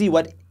 You need to see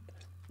what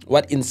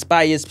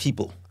inspires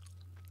people.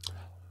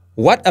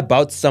 What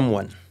about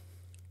someone,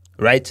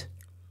 right?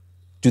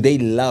 Do they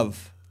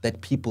love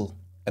that people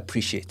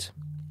appreciate?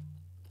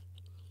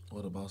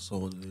 What about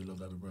someone they love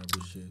that people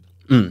appreciate?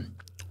 You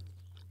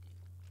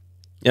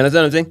understand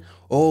what I'm saying?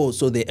 Oh,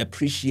 so they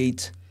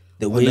appreciate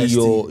the way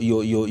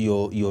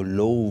your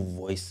low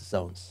voice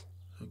sounds.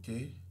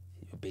 Okay.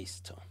 Your bass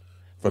tone.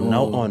 From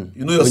now on.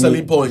 You know your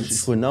selling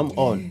points. From now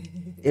on,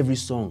 every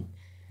song,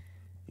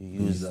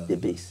 you use the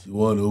bass. You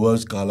want to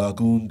watch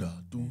Kalakunda.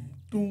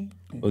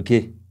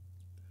 Okay.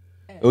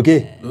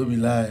 Don't be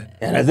lying.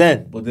 You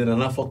understand? But then I'm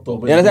not fucked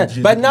up. You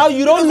understand? But now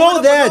you don't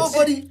know that.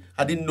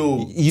 I didn't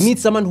know. You need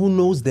someone who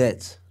knows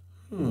that.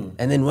 And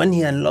then when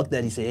he unlocked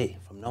that, he say, hey,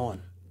 from now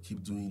on.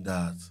 Keep doing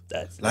that.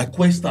 That's like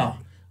Kwesta.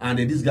 And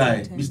then this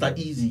guy, Mr.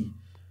 EAZI.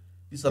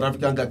 This South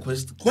African guy,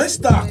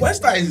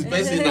 Kwesta is his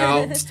best now.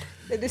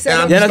 You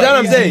understand what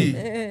I'm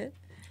saying?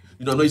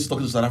 You know, I'm not used to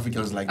talking to South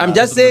Africans like that. I'm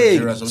just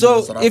saying.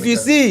 So if you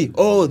see,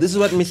 oh, this is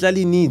what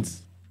MIHLALI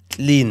needs.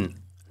 Clean.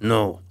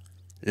 No.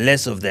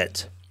 Less of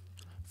that.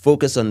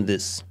 Focus on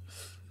this.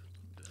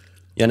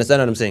 You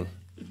understand what I'm saying?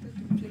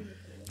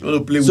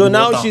 So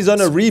now she's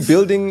on a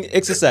rebuilding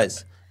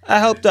exercise. I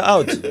helped her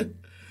out. You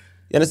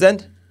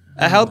understand?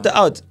 I helped her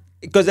out.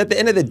 Because at the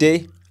end of the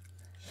day,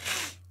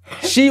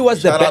 she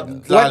was the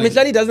bad. What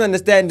MIHLALI doesn't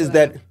understand is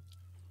that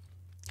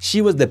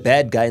she was the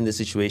bad guy in the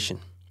situation.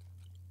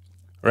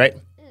 Right?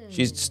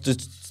 She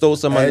stole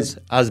someone's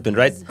husband,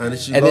 right? And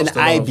then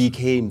I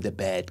became the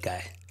bad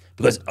guy.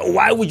 Because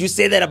why would you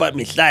say that about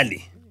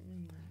MIHLALI?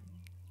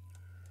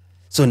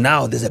 So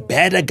now there's a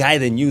badder guy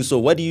than you. So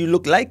what do you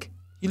look like?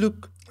 You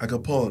look like a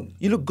pawn.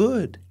 You look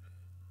good.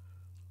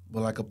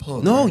 But like a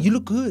pawn. No, right? You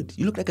look good.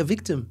 You look like a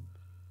victim.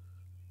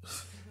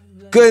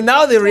 Because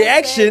now the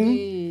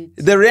reaction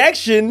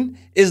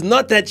is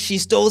not that she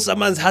stole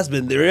someone's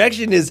husband. The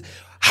reaction is,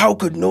 How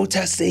could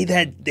Nota say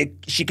that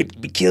she could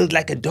be killed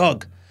like a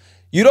dog?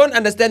 You don't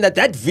understand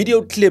that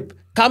video clip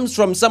comes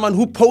from someone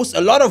who posts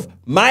a lot of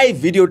my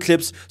video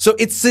clips, so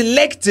it's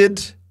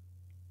selected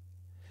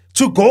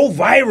to go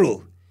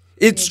viral.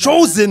 It's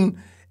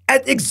chosen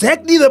at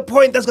exactly the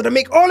point that's going to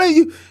make all of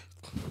you...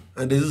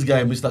 And there's this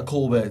guy, Mr.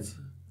 Colbert.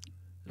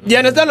 You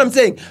understand what I'm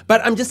saying?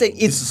 But I'm just saying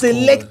it's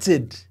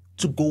selected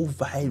to go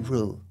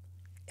viral.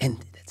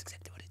 And that's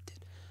exactly what it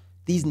did.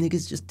 These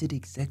niggas just did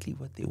exactly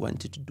what they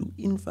wanted to do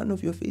in front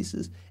of your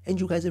faces. And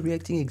you guys are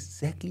reacting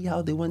exactly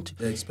how they want to.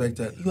 They expect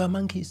that. You are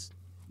monkeys.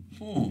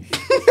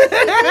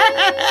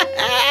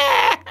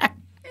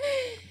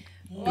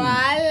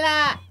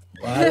 Voila.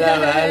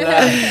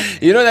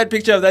 You know that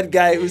picture of that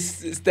guy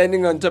who's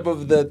standing on top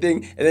of the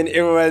thing and then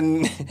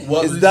everyone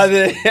is down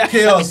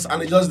chaos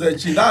and it's just there.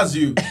 That's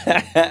you.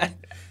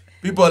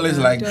 People always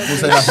like, people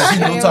say, I see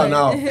Nota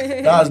now.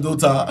 That's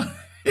Nota.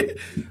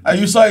 And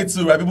you saw it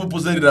too, right? People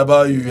posted it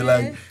about you. You're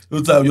like,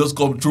 Nota just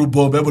come through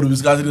bomb. Everybody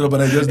was casting it up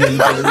and I just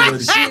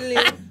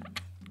did.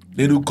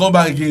 They do come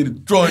back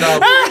again, throw it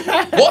out.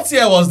 What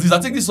year was this? I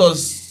think this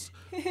was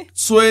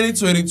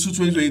 2022,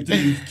 2023.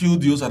 You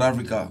killed you South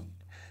Africa.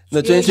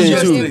 No,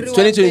 2022,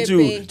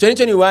 2022,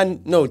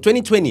 2021, no,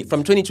 2020,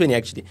 from 2020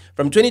 actually.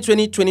 From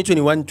 2020,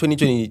 2021,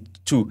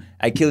 2022,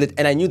 I killed it.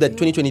 And I knew that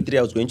 2023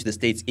 I was going to the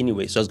States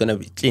anyway, so I was going to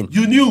be clean.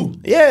 You knew?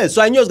 Yeah,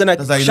 so I knew I was going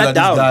to shut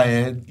down. This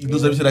guy, he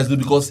knows everything that's doing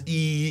because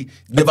he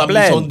never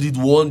mentioned it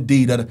one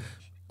day that...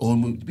 Oh,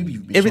 maybe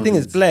you everything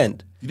is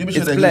planned. You didn't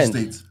mention that you go to the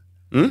States?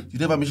 You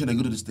never mentioned that you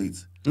go to the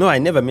States? No, I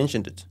never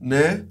mentioned it.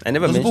 Nah? I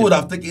never mentioned it. People would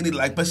have taken it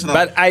like personal.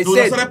 But I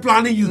said... started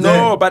planning you there.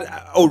 No, but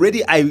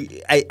already I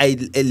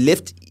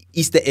left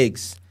Easter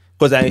eggs.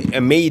 Because I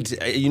made,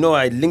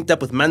 I linked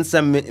up with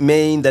MANSA,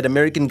 MAYNE, that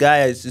American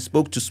guy. I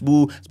spoke to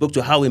Spoo, spoke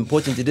to how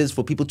important it is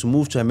for people to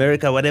move to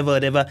America,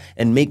 whatever,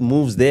 and make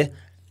moves there.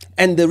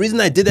 And the reason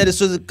I did that is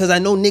because I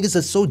know niggas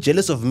are so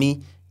jealous of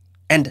me.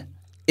 And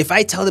if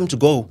I tell them to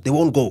go, they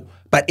won't go.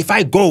 But if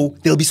I go,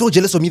 they'll be so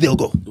jealous of me, they'll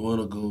go. They want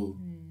to go.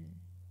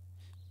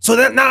 So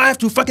that now I have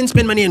to fucking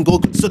spend money and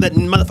go so that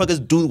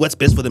motherfuckers do what's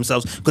best for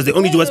themselves. Because they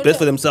only do what's best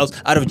for themselves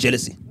out of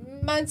jealousy.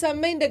 MANSA,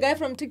 MAYNE, the guy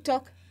from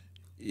TikTok.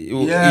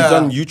 Yeah. He's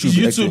on YouTube.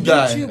 YouTube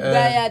guy. He's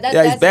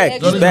back.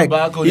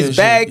 He's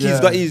back.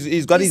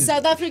 He's got his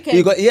South African.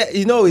 He's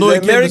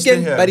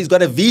American, but he's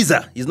got a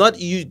visa. He's not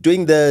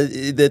doing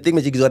the thing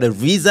magic. He's got a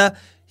visa.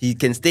 He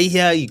can stay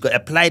here. He got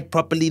applied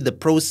properly. The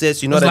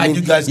process, you know what I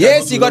mean?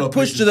 Yes, he got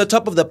pushed to the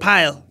top of the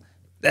pile.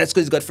 That's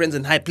because he's got friends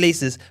in high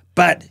places.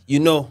 But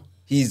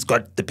he's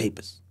got the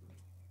papers.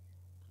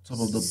 Top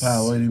of the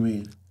pile. What do you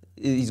mean?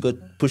 He's got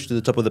pushed to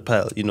the top of the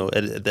pile,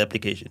 at the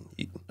application.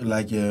 He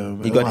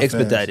got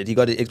expedited. He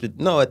got it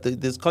expedited. No, at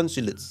there's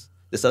consulates.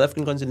 The South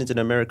African consulates in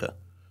America.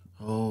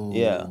 Oh.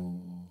 Yeah.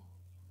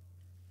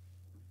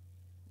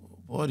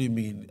 What do you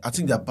mean? I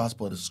think their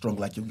passport is strong.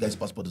 Like, you guys'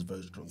 passport is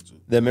very strong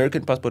too. The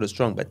American passport is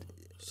strong, but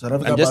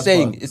I'm just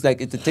saying, it's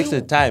like it takes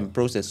a time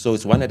process, so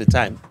it's one at a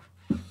time.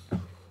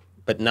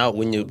 But now,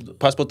 when your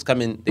passports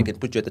come in, they can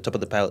put you at the top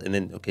of the pile, and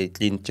then, okay,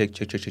 clean, check.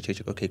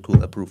 Okay,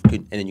 cool, approve,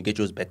 clean, and then you get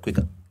yours back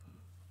quicker.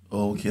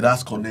 Okay,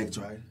 that's connect,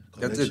 right?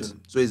 Connection. That's it.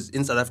 So he's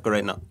in South Africa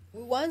right now.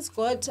 We once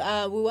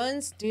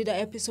did an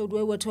episode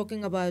where we're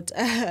talking about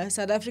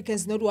South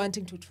Africans not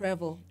wanting to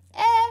travel.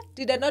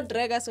 Did I not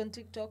drag us on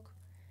TikTok?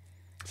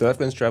 South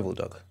Africans travel,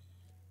 dog.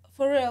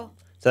 For real?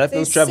 South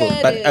Africans travel,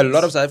 but a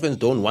lot of South Africans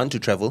don't want to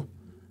travel,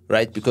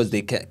 right? Because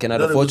they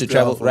cannot afford to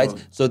travel, right?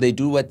 So they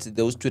do what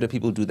those Twitter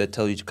people do that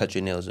tell you to cut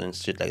your nails and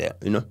shit like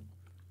that, They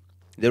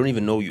don't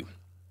even know you,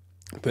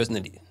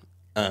 personally.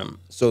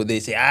 So they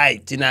say,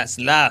 "Aye, Tina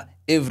Sla."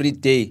 Every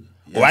day.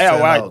 Why?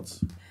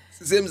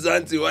 Same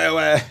Zanti, why?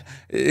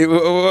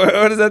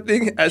 What is that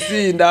thing? I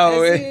see it now.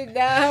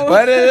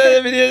 What is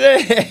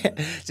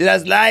that? She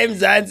has lime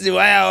Zanti,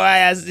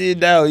 why? I see it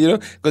now,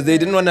 Because they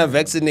didn't want to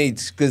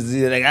vaccinate. Because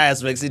they're like, I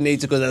was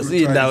vaccinated because I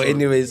see it now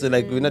anyway. So,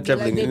 we're not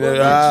traveling.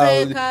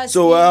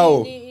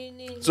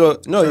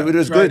 So, no, it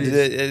was good.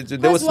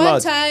 They were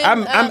smart.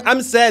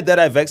 I'm sad that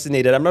I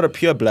vaccinated. I'm not a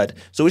pure blood.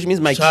 So, which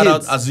means my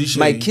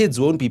kids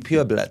won't be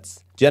pure bloods.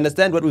 Do you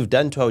understand what we've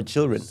done to our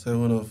children?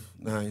 7 of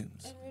 9.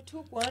 And we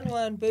took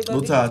one, baby.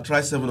 Nota,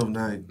 try 7 of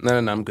 9. No,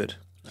 I'm good.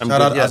 Shout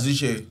out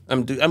Azishe.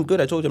 I'm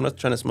good. I told you I'm not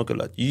trying to smoke a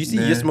lot. You see,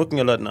 you're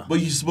smoking a lot now. But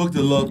you smoked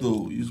a lot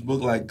though. You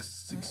smoked like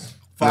 5.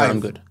 No, I'm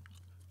good.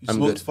 You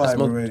smoked 5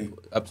 already.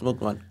 I've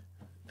smoked 1.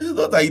 It's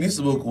not that you need to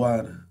smoke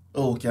 1.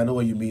 Oh, okay, I know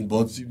what you mean.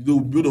 But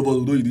both of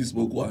us know you need to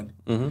smoke 1.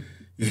 Mm-hmm.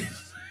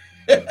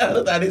 I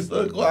know that I need to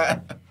smoke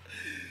 1.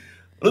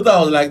 Nota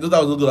was not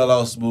going to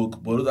allow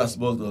smoke, but Nota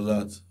smoked a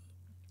lot.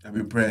 I'm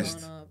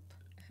impressed.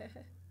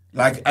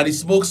 And he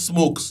smokes.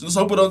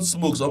 Some people don't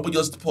smoke, some people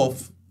just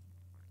puff.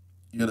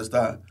 You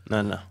understand?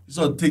 No. This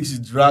one takes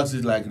it, drags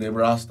it like the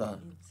Rasta.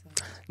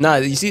 Nah,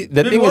 you see,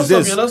 the thing is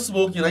this. You're not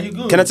smoking, are you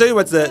good? Can I tell you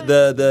what's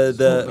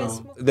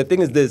the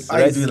thing is this,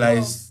 right? I do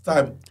like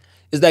time.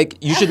 It's like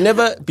you should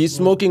never be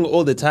smoking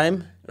all the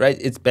time, right?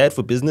 It's bad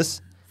for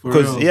business.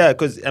 Because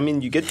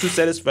you get too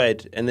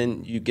satisfied and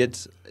then you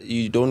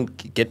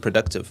don't get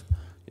productive.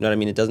 You know what I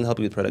mean? It doesn't help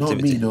you with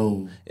productivity. Not me,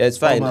 no. Yeah, it's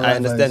fine. I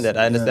understand that.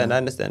 I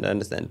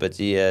understand. But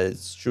yeah,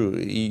 it's true.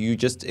 You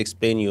just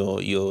explain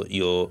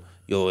your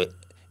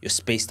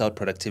spaced out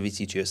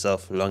productivity to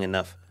yourself long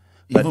enough.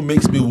 It even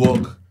makes me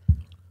walk.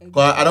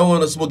 I don't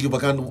want to smoke if I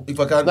can't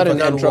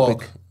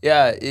walk.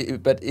 Yeah,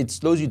 but it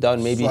slows you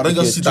down maybe. So I don't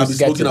just sit and be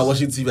smoking and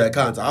watching TV. I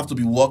can't. I have to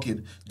be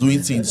walking,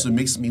 doing things. So it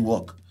makes me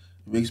walk.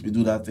 It makes me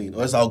do that thing.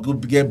 Or else I'll go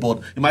get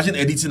bored. Imagine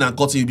editing and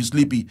cutting, you'll be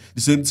sleepy.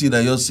 The same thing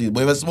that you're seeing.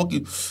 But if I smoke,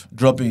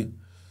 dropping.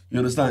 You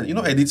understand? You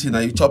know editing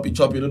and you chop, you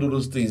don't do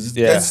those things.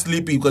 You get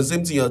sleepy because the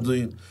same thing you're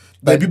doing.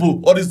 Like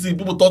people, all these things,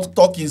 people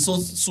talking so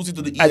suited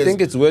to the ears. I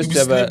think it's worse to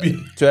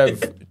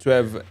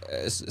have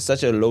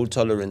such a low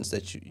tolerance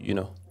that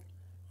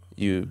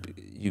you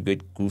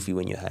get goofy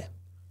when you're high.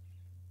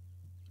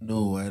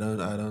 No, I don't.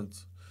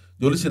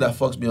 The only thing that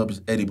fucks me up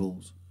is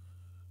edibles.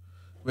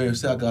 Where you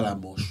say I got like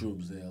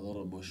mushrooms there, a lot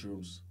of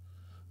mushrooms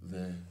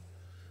there.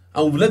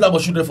 And we've let that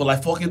mushroom there for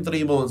like fucking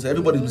 3 months.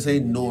 Everybody's been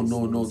saying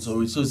no.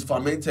 So it's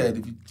fermented.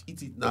 If you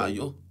eat it now,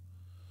 it's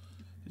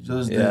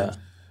just there.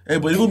 Hey,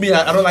 but even me,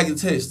 I don't like the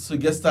taste. So it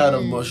gets tired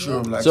of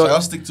mushroom. Like, so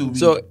I'll stick to weed.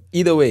 So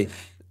either way,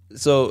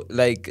 so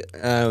like,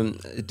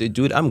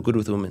 dude, I'm good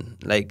with women.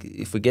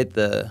 Like, forget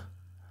the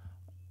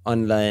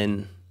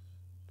online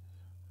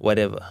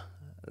whatever.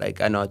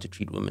 Like, I know how to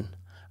treat women.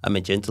 I'm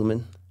a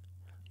gentleman.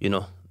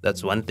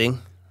 That's one thing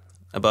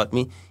about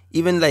me.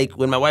 Even like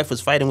when my wife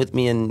was fighting with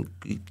me and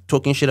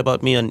talking shit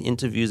about me on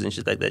interviews and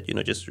shit like that,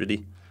 just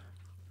really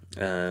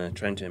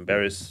trying to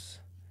embarrass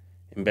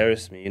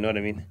me, you know what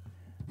I mean?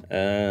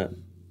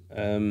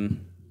 The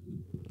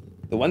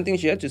one thing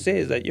she had to say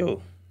is that,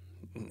 yo,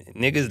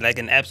 nigga's like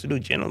an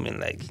absolute gentleman,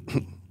 like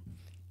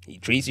he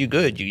treats you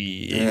good.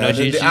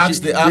 They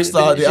asked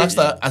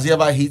her, has he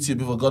ever hit you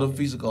before, gotten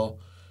physical?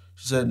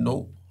 She said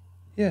no.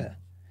 Yeah.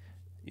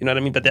 You know what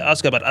I mean? But they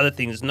ask her about other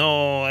things.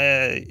 No,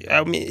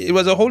 I mean, it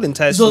was a whole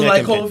entire... So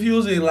like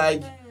confusing,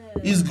 like,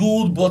 he's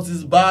good, but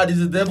he's bad.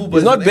 He's a devil, but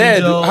he's not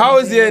bad. How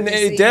is he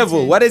a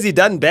devil? What has he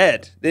done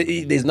bad?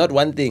 There's not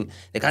one thing.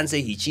 They can't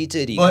say he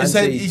cheated.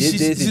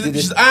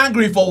 She's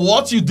angry for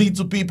what you did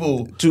to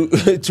people. To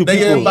people.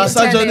 They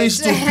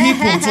misogynist to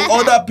people, to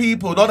other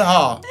people, not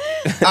her.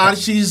 And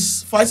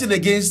she's fighting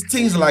against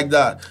things like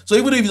that. So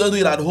even if you don't do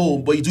it at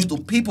home, but you do it to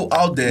people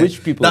out there.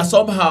 Which people? That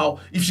somehow,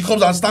 if she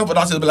comes and stand for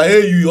that, she'll be like,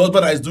 hey, your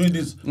husband is doing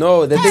this.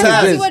 No, the thing is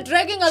this. You were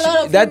dragging a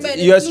lot of women.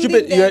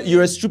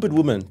 You're a stupid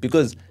woman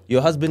because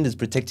your husband is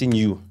protecting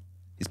you.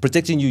 He's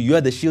protecting you. You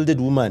are the shielded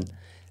woman.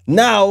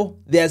 Now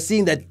they are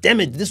seeing that,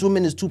 damn it, this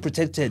woman is too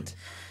protected.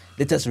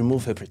 Let us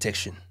remove her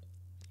protection.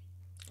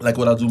 Like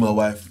what I do my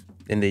wife.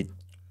 And they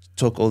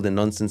talk all the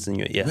nonsense in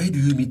your ear. Where do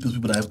you meet those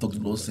people that have talked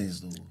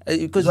nonsense though?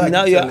 Because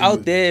now you're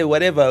out there,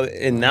 whatever,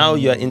 and now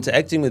you're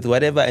interacting with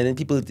whatever, and then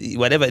people,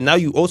 whatever. Now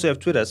you also have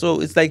Twitter.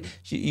 So it's like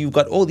you've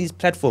got all these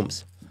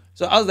platforms.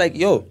 So I was like,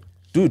 yo,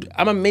 dude,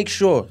 I'm going to make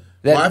sure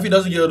that... Well, if he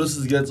doesn't get all those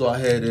get to her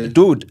head,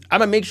 Dude, I'm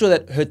going to make sure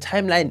that her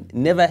timeline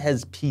never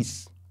has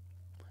peace.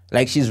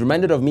 Like, she's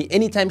reminded of me.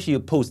 Anytime she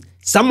posts,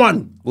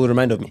 someone will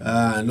remind of me.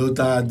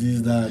 Nota,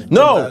 this, that.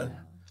 No! Nota.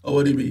 Oh,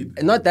 what do you mean?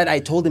 Not that I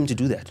told him to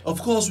do that. Of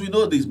course, we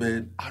know this,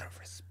 man. Out of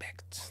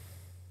respect.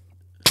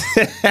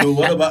 So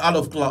what about out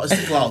of clout?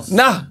 It's clout.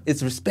 Nah,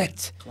 it's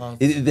respect.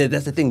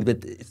 That's the thing.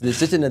 But there's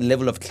certain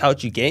level of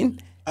clout you gain.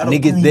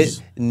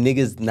 Niggas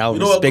now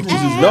respect you.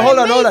 No, hold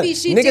on.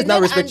 Niggas now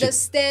respect you.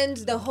 Understand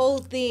the whole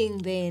thing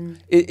then.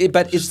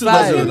 But it's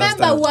fine.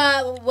 Remember,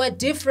 we're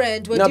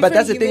different. No, but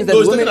that's the thing. That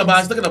women,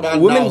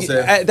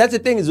 that's the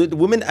thing is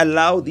women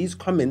allow these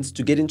comments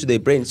to get into their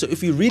brain. So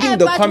if you're reading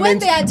the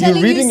comments,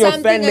 you're reading your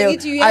fan mail.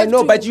 I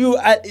know, but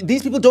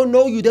these people don't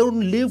know you. They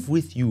don't live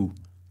with you.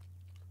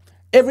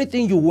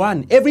 Everything you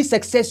won, every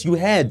success you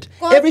had,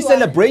 every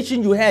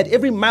celebration you had,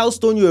 every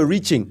milestone you were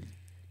reaching,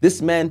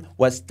 this man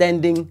was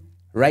standing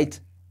right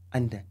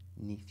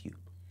underneath you.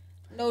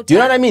 No, do you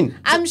know what I mean?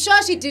 I'm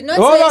sure she did not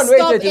wait.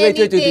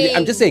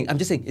 I'm just saying.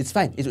 It's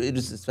fine.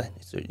 It's fine.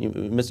 You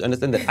must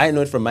understand that I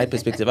know it from my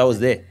perspective. I was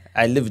there.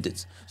 I lived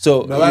it.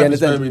 So you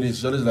understand? I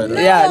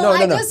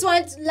just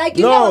want, like,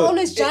 you never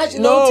always judge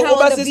Nota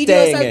on the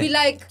videos. I'll be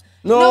like,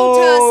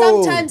 Nota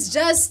sometimes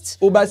just...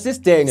 Hold on,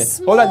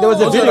 there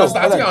was a video. Hold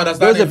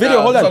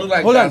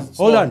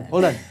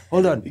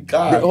on.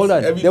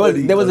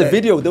 There was a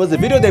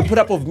video they put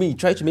up of me,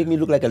 tried to make me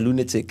look like a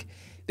lunatic.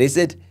 They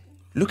said,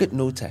 look at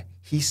Nota.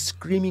 He's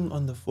screaming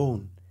on the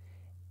phone.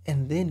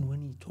 And then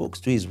when he talks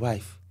to his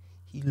wife,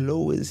 he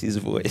lowers his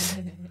voice.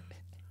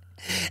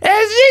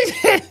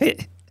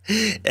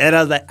 And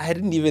I was like,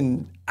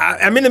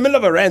 I'm in the middle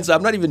of a rant, so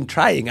I'm not even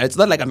trying. It's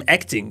not like I'm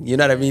acting, you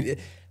know what I mean?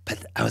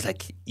 But I was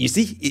like, you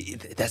see,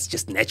 that's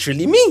just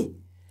naturally me.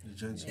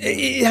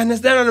 You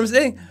understand what I'm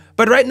saying?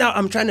 But right now,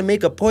 I'm trying to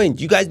make a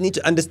point. You guys need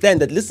to understand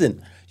that,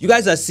 listen, you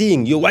guys are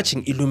you're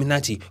watching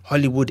Illuminati,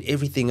 Hollywood,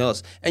 everything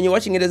else. And you're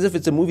watching it as if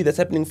it's a movie that's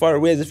happening far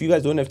away, as if you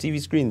guys don't have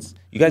TV screens.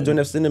 You guys don't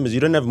have cinemas.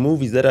 You don't have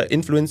movies that are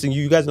influencing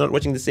you. You guys are not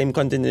watching the same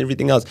content and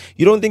everything else.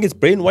 You don't think it's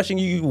brainwashing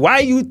you. Why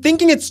are you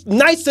thinking it's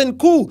nice and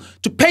cool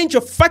to paint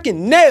your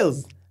fucking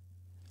nails?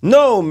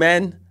 No,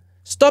 man.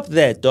 Stop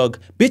that, dog.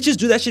 Bitches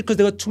do that shit because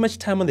they got too much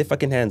time on their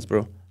fucking hands,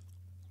 bro.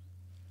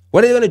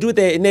 What are they gonna do with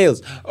their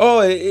nails?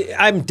 Oh,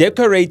 I'm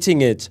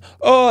decorating it.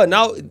 Oh,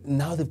 now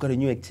they've got a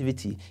new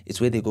activity. It's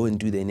where they go and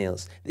do their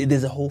nails.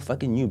 There's a whole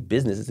fucking new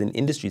business. It's an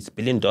industry. It's $1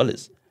 billion.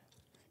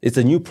 It's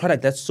a new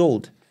product that's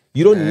sold.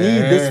 You don't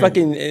need this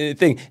fucking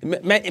thing.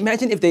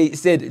 Imagine if they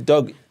said,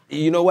 dog,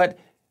 you know what?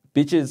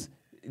 Bitches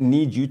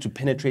need you to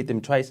penetrate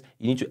them twice.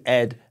 You need to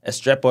add a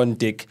strap-on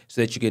dick so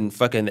that you can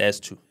fuck in the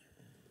ass too.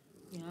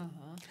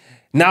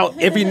 Now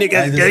every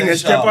nigga is getting a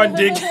strap-on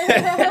dick.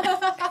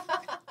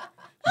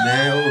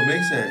 No,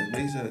 makes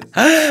sense.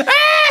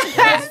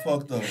 That's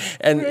fucked up.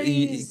 And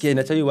can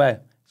I tell you why?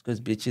 It's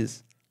because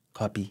bitches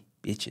copy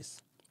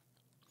bitches.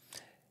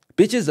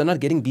 Bitches are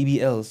not getting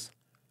BBLs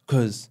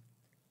because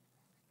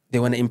they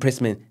want to impress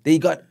men.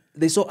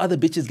 They saw other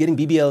bitches getting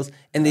BBLs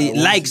and their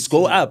likes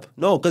go up.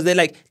 No, because they're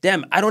like,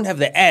 damn, I don't have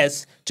the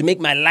ass to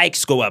make my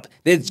likes go up.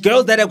 There's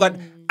girls that have got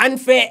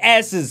unfair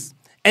asses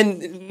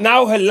and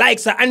now her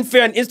likes are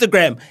unfair on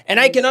Instagram and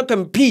I cannot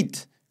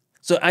compete.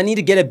 So I need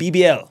to get a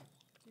BBL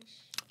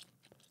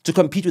to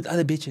compete with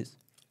other bitches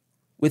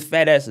with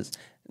fat asses.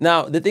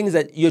 Now, the thing is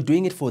that you're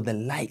doing it for the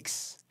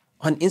likes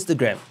on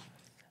Instagram.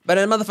 But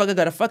a motherfucker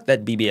gotta fuck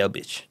that BBL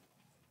bitch.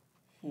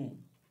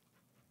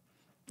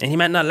 And he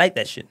might not like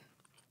that shit.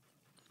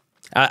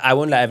 I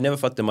won't lie, I've never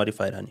fucked a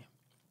modified honey.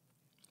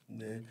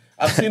 Nah.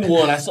 I've seen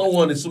one. I saw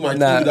one in my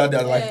TV that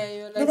they're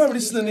like, never really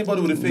seen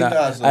anybody with a fake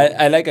ass. So.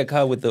 I like a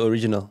car with the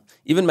original.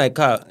 Even my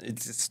car,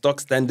 it's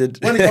stock standard.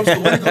 When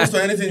it comes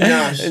to anything,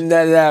 Nash,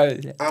 no.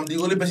 I'm the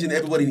only person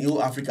everybody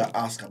in Africa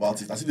ask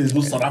about it. I see there's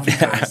no South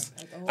Africans.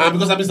 And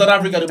because I'm in South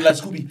Africa, they'll be like,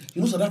 Scooby,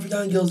 you know South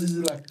African girls, this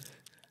is like...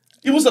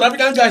 Even South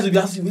African guys will be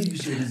asking, where do you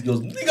share these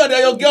girls? Nigga,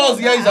 they're your girls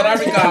here in South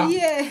Africa.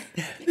 Yeah.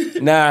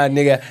 Nah,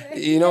 nigga.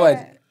 You know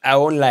what? I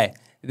won't lie.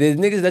 There's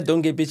niggas that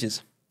don't get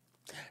bitches.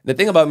 The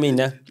thing about me,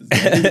 nah.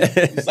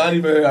 It's not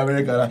even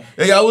America.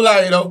 Hey,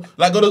 KHAWULA, you know,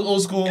 like go to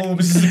old school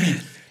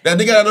Mississippi. That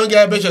nigga that don't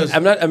get bitches.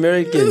 I'm not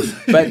American,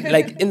 but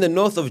like in the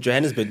north of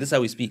Johannesburg, this is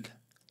how we speak.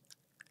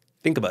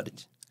 Think about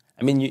it.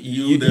 I mean,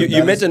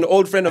 you met an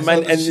old friend of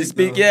mine and you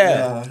speak,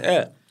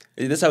 yeah.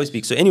 That's how we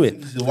speak. So anyway,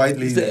 the white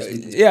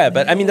lady. Yeah,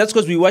 but I mean that's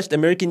because we watched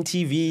American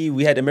TV.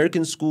 We had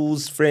American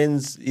schools,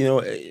 friends. You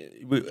know,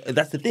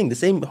 that's the thing. The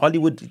same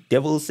Hollywood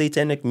devil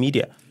satanic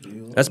media.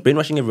 That's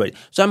brainwashing everybody.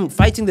 So I'm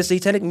fighting the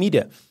satanic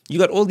media. You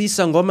got all these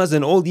sangomas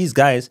and all these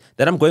guys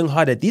that I'm going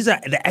hard at. These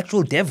are the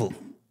actual devil.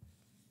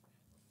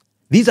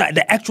 These are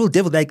the actual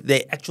devil, like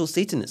the actual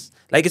Satanists.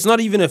 Like it's not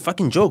even a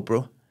fucking joke,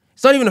 bro.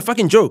 It's not even a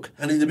fucking joke.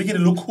 And they make it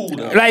look cool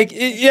now. Like,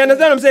 you understand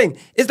what I'm saying?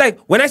 It's like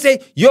when I say,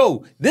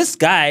 yo, this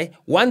guy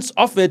once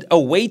offered a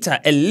waiter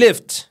a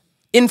lift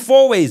in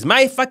 4 ways,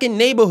 my fucking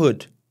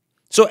neighborhood.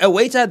 So a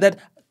waiter that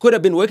could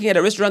have been working at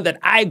a restaurant that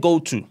I go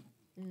to.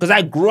 Because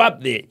I grew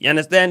up there, you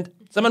understand?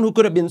 Someone who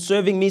could have been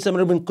serving me,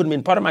 someone who could have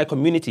been part of my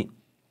community.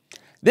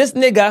 This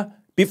nigga,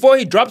 before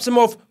he drops him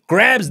off,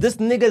 grabs this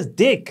nigga's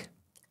dick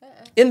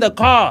in the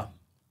car.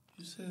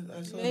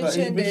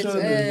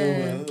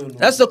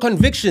 That's the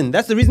conviction.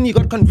 That's the reason he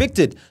got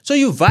convicted. So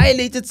you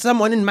violated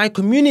someone in my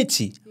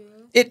community. Yeah.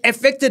 It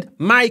affected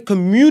my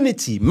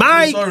community.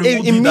 My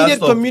immediate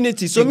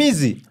community.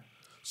 Somizi.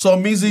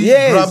 Somizi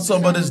grabbed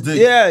somebody's dick.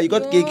 Yeah, he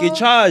got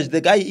charged.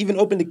 The guy even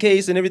opened the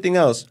case and everything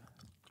else.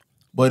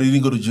 But he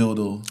didn't go to jail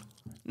though.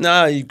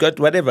 Nah, he got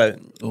whatever.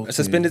 Okay. A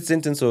suspended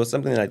sentence or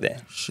something like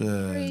that.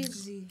 Sure.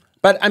 Crazy.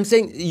 But I'm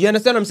saying, you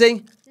understand what I'm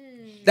saying?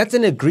 That's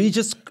an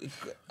egregious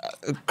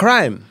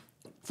crime.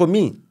 For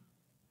me.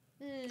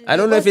 I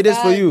don't know if it is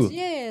for you.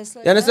 Yes,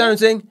 like you understand what I'm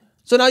saying?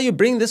 So now you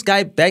bring this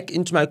guy back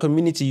into my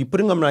community, you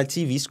put him on my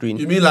TV screen.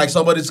 You mean like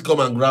somebody's come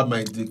and grab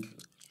my dick?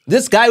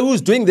 This guy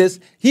who's doing this,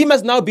 he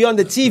must now be on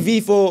the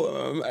TV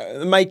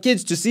for my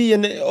kids to see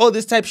and all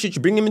this type of shit.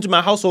 You bring him into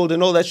my household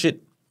and all that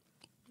shit.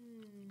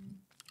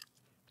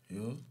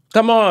 Yeah.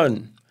 Come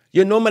on.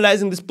 You're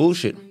normalizing this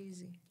bullshit.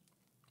 Crazy.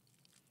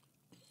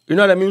 You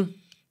know what I mean?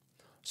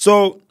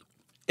 So,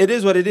 it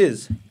is what it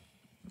is.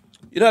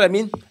 You know what I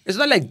mean? It's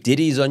not like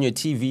Diddy's on your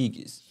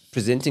TV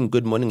presenting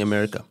Good Morning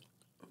America.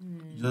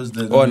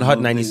 Or on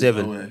Hot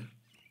 97.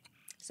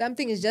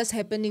 Something is just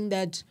happening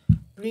that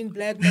bring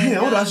black men down.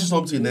 I want to ask you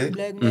something, eh?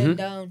 Black men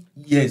down.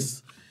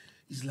 Yes.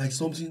 It's like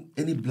something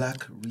any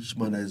black rich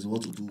man that is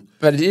what to do.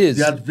 But it is.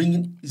 They are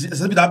bringing...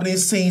 Has it been happening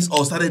since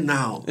or started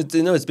now?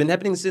 It's been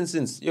happening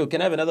since. Yo,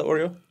 can I have another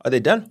Oreo? Are they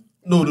done?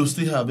 No, they'll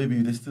still have,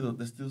 baby. There's still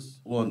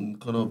one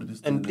corner of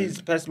this. And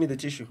please pass me the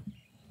tissue.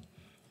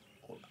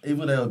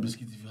 Even that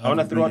biscuit, if you have, I want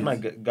to throw out my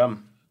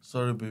gum.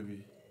 Sorry,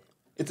 baby.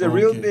 It's a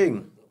real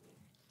thing.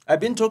 I've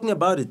been talking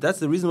about it. That's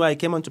the reason why I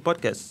came onto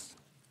podcasts.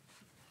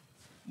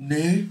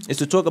 Nay. It's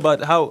to talk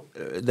about how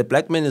the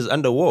black man is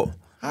under war.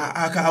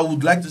 I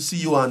would like to see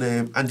you on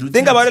Andrew Tate.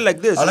 Think about it like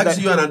this. I'd like to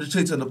see you on Andrew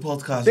Tate on the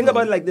podcast. Think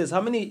about it like this.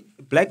 How many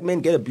black men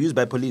get abused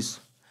by police?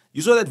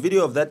 You saw that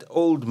video of that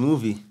old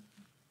movie.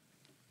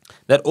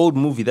 That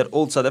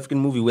old South African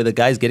movie where the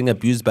guy's getting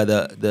abused by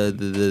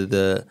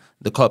the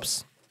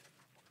cops.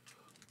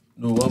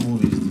 No, what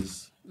movie is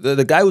this?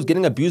 The guy who's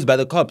getting abused by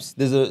the cops.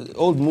 There's an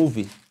old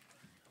movie.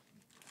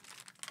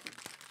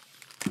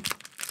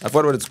 I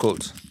forgot what it's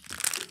called.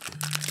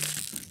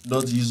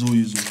 Not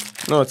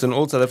Yuzu. No, it's an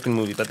old South African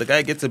movie. But the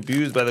guy gets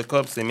abused by the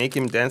cops. They make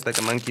him dance like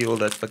a monkey, all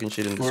that fucking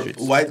shit in the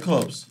streets. White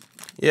cops?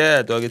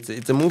 Yeah, dog.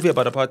 It's a movie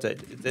about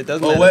apartheid. It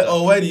doesn't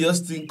matter. When you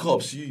just think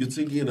cops, you're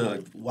thinking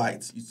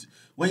white.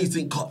 When you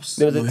think cops,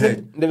 what do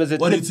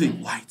you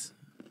think? White.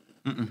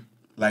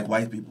 Like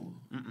white people.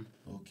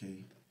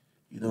 Okay.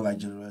 You don't like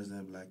generalize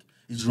them like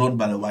it's run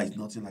by the whites,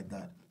 nothing like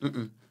that.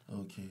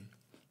 Okay.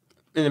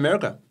 In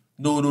America?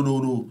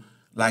 No.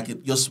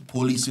 Like just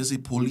police. You say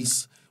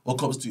police. What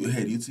comes to your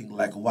head? You think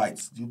like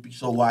whites. Do you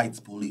picture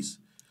white police?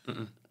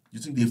 You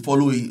think they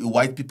follow a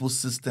white people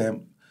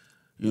system?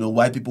 You know,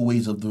 white people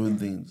ways of doing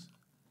things.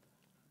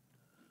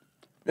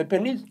 The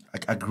police?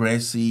 Like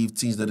aggressive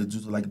things that they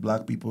do to like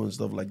black people and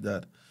stuff like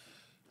that.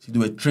 See, they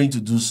were trained to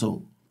do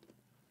so.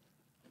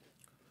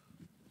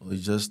 Or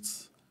it's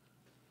just...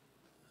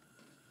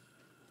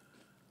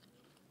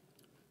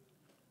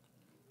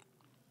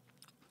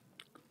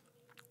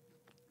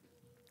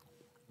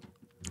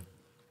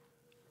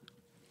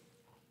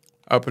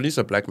 Our police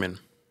are black men.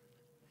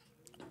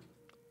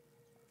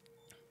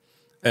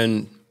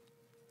 And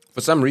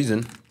for some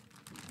reason,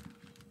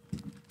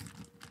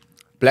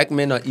 black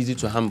men are easy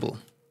to humble.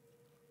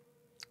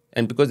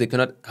 And because they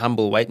cannot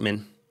humble white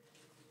men,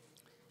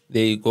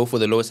 they go for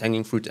the lowest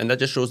hanging fruit. And that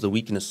just shows the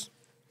weakness,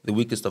 the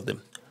weakest of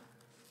them.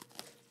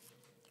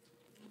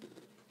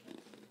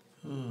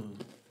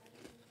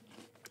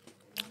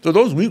 So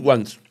those weak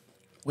ones.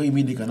 What do you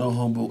mean they cannot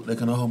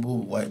humble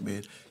white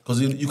men? Because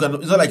you can.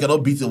 It's not like you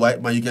cannot beat a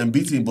white man. You can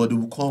beat him, but they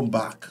will come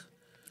back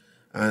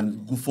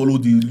and go follow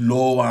the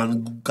law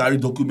and carry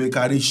document,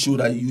 carry show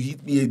that you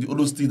hit me. All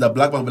those things that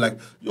black man be like,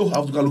 yo, I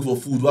have to go look for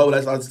food. Why would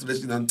I start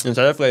stressing? And in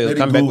South Africa, he'll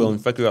come back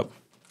and fuck you up.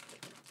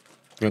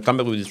 He'll come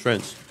back with his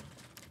friends.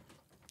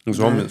 He's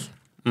homeless.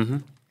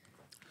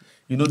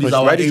 You know, this is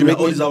our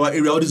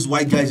area. All these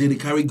white guys, they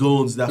carry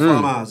guns. They're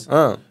farmers.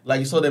 Like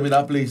you saw them in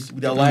that place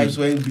with their wives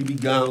wearing baby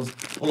gowns.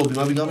 All of them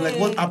having gowns. Like,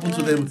 what happened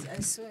to them?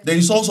 Then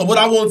you saw some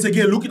other ones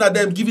again looking at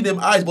them, giving them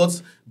eyes.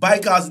 But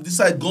bikers, this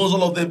side, guns,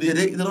 all of them,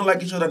 they don't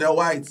like each other. They're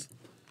white.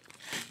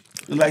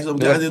 They're like some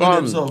guys, they know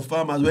themselves.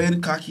 Farmers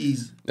wearing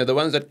khakis. They're the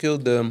ones that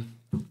killed the...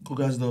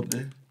 Cougars up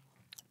there.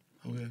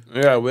 Okay.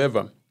 Yeah,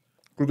 wherever.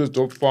 Kruger's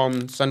Dog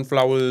Farm,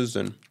 Sunflowers,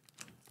 and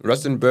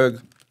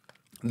Rustenburg.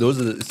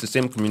 It's the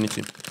same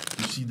community.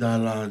 You see that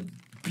land,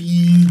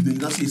 big. They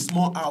not say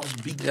small house,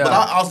 big. Yeah. But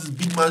that house is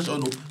big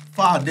mansion,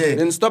 far there.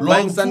 Then stop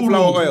buying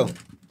sunflower oil,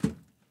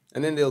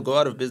 and then they'll go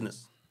out of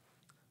business.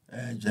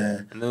 And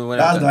then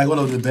that's like one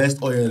of the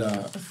best oil.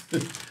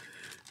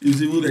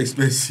 It's even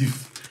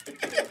expensive.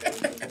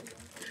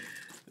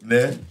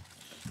 There,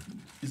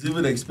 it's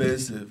even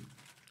expensive.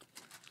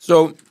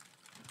 So,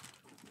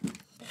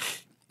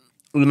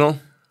 you know,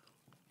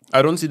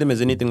 I don't see them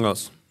as anything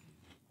else.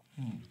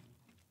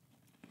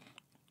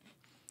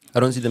 I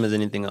don't see them as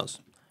anything else.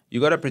 You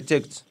gotta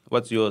protect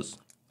what's yours.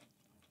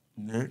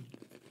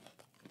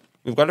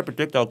 We've gotta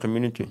protect our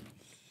community.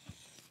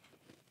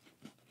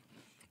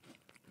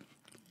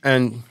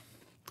 And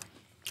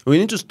we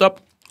need to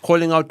stop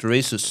calling out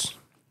racists.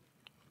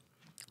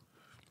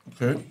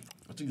 Okay.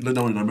 I think you learned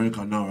that one in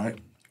America now, right?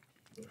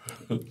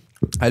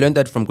 I learned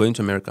that from going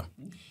to America.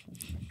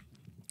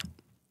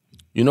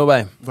 You know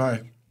why?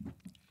 Why?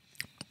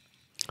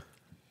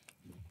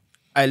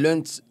 I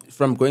learned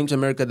from going to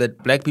America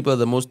that black people are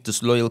the most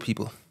disloyal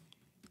people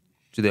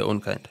to their own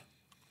kind.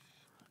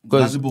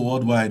 Black people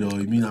worldwide, or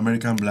you mean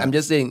American blacks? I'm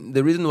just saying,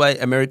 the reason why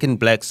American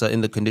blacks are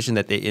in the condition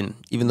that they're in,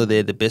 even though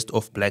they're the best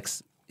of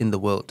blacks in the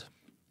world.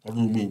 What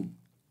do you mean?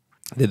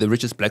 They're the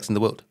richest blacks in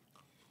the world.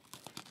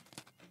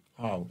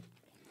 How?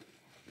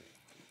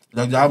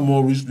 Like they have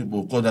more rich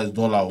people because there's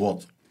dollar or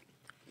what?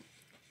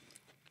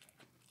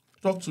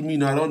 Talk to me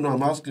now, I don't know,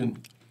 I'm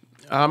asking.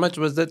 How much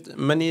was that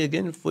money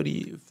again?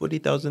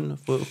 40,000,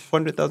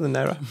 400,000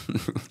 naira?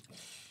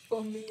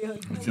 4 million.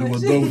 Okay, we're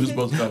done with this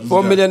podcast.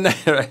 4 million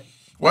naira.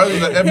 Why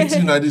is like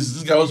everything like this?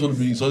 This guy was going to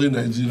be insulting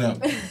Nigeria.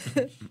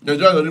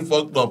 Nigeria already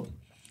fucked up.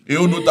 He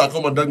will Nota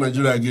come and drag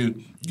Nigeria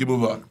again. Give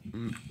over.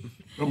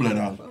 Something like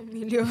that. 4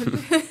 million.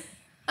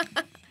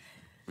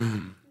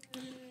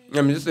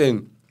 I'm just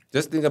saying,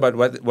 just think about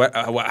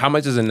how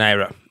much is a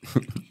naira.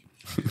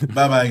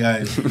 Bye-bye,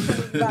 guys.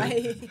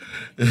 Bye.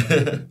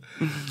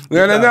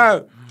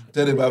 No.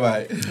 Tell them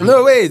bye-bye.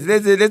 No, wait.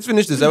 Let's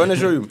finish this. I want to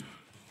show you.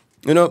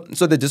 You know,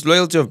 so the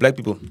disloyalty of black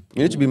people.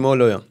 You need to be more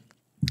loyal.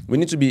 We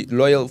need to be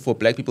loyal for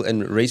black people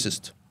and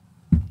racist.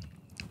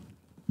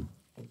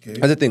 Okay.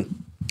 That's the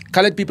thing.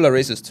 Colored people are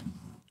racist.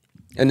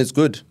 And it's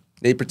good.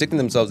 They're protecting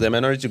themselves. They're a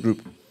minority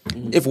group.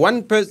 If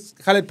one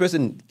colored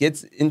person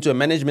gets into a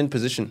management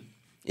position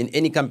in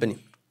any company,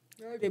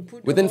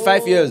 within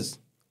 5 years,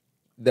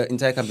 the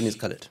entire company is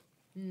colored.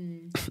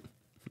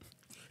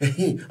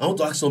 Hey, I want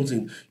to ask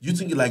something. You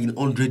think like in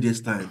 100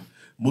 years' time,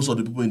 most of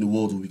the people in the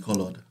world will be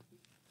colored?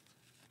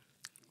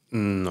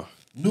 No.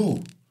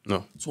 No.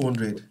 No.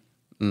 200.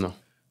 No.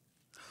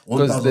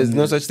 Because there's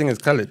no such thing as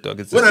colored, dog.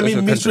 It's when I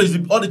mean mixed race,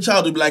 all the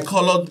child will be like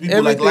colored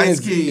people, like light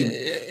skin.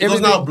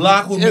 Because now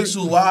black will mix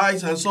with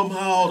white, and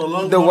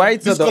somehow the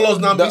whites are colors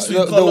now mix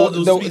with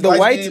colors.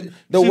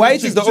 The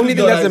white is the only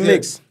thing that's a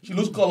mix. She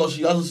loses color.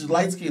 She's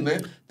light skin,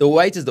 man. The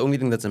white is the only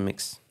thing that's a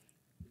mix.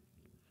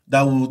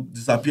 That will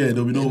disappear.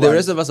 There'll be no white. The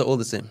rest of us are all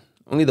the same.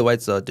 Only the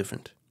whites are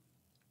different.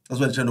 That's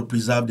why they're trying to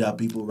preserve their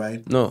people,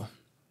 right? No.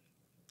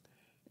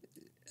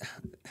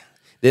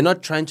 They're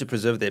not trying to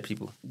preserve their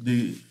people.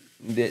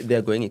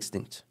 They're going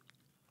extinct.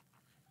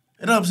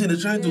 You know what I'm saying? They're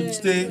trying to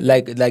stay...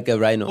 Like a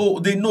rhino. Oh,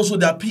 they know, so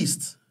they're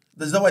pissed.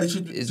 Is that why they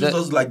treat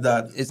us like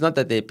that? It's not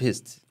that they're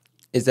pissed.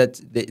 It's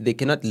that they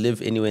cannot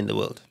live anywhere in the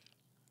world.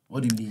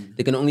 What do you mean?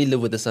 They can only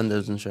live where the sun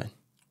doesn't shine.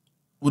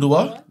 With the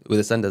what? Where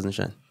the sun doesn't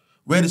shine.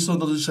 Where the sun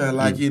doesn't shine,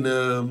 like in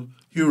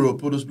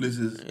Europe, all those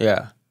places.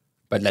 Yeah.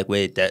 But like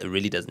where it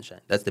really doesn't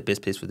shine. That's the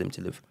best place for them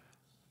to live.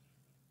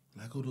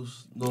 Like all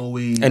those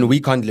Norway. And we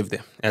can't live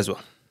there as well.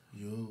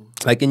 Yo.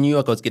 Like in New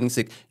York, I was getting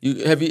sick.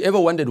 Have you ever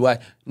wondered why?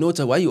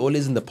 Nota, why are you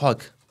always in the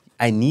park?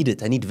 I need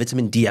it. I need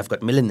vitamin D. I've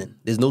got melanin.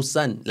 There's no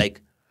sun.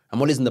 Like, I'm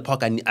always in the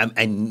park.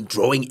 I'm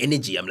drawing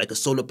energy. I'm like a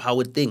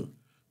solar-powered thing.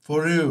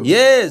 For real?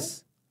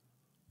 Yes.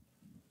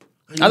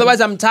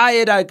 Otherwise, I'm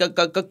tired. I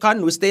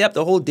can't stay up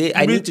the whole day.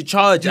 I need to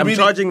charge. I'm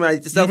charging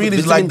myself. You mean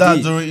it's like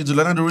that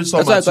during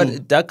summer That's why I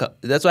got darker.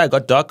 That's why I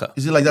got darker.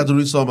 Is it like that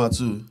during summer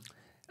too?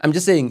 I'm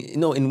just saying,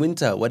 in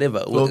winter, whatever.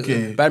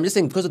 Okay. But I'm just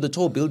saying, because of the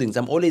tall buildings,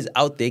 I'm always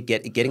out there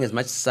getting as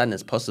much sun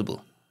as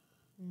possible.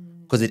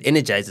 Because it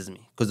energizes me.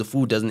 Because the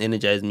food doesn't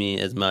energize me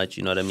as much,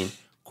 you know what I mean?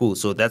 Cool.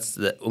 So that's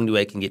the only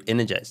way I can get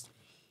energized.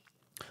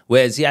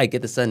 Whereas here, I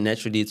get the sun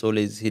naturally. It's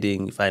always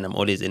hitting fine. I'm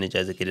always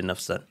energized. I get enough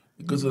sun.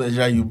 Because of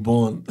Nigeria, you're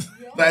born.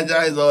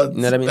 Nigeria is hot.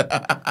 You know what I mean?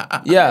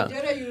 Yeah.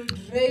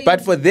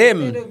 But for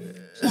them,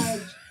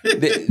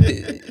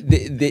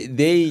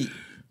 they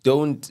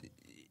don't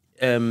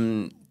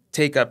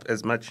take up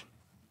as much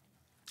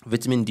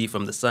vitamin D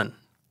from the sun.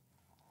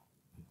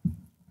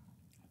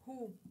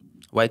 Who?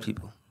 White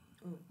people.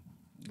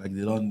 Like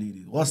they don't need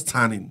it. What's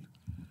tanning?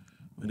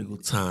 When they go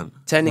tan.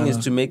 Tanning is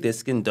to make their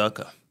skin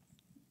darker.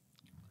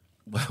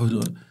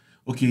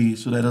 Okay,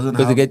 so that doesn't have...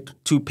 Because they get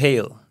too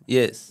pale.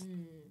 Yes.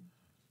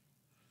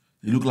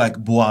 They look like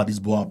these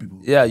boa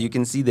people. Yeah, you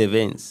can see their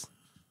veins.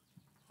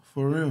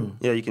 For real?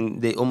 Yeah,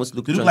 they almost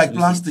look They look like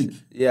plastic.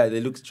 Yeah,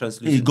 they look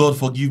translucent. Hey, God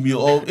forgive me.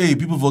 Hey,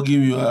 people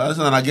forgive me.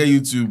 I get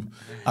YouTube.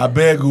 I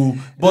beg you.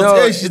 But no,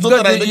 hey, she's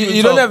not that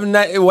you don't have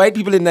white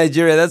people in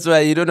Nigeria. That's why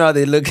you don't know how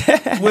they look.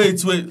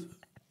 Wait.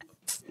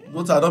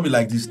 Nota, don't be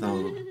like this now.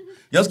 You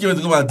just came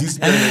to come and diss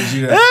me in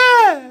Nigeria.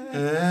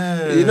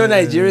 You know,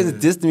 Nigerians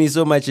dissed me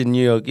so much in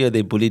New York. Yeah,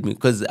 they bullied me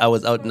because I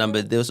was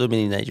outnumbered. There were so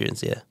many Nigerians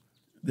here.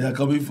 They are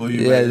coming for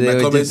you, yeah, in my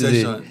comment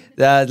section.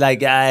 They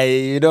like,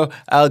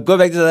 I'll go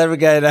back to South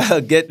Africa and I'll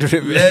get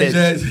revenge.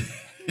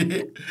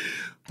 Legend.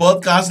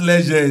 Podcast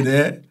legend,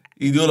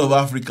 in the whole of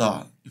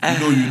Africa. If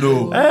you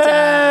know.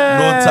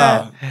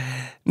 Nota.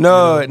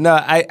 No,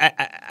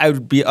 I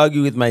would be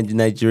arguing with my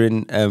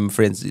Nigerian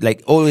friends.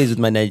 Like always with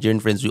my Nigerian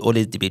friends, we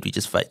always debate, we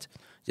just fight,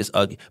 just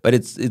argue. But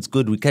it's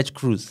good, we catch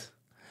crews.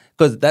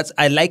 Because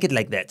I like it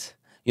like that.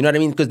 You know what I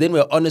mean? Because then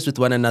we're honest with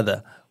one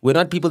another. We're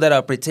not people that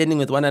are pretending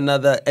with one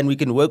another and we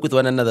can work with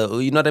one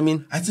another. You know what I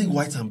mean? I think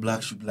whites and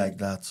blacks should be like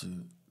that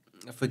too.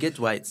 Forget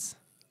whites.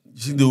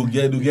 You think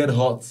they'll get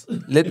hot?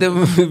 Let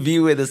them be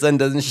where the sun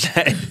doesn't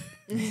shine.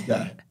 This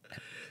guy.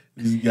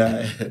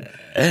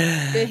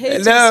 They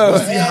hate no.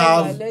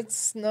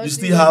 You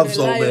still have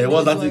some, man.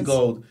 What's that thing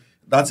called?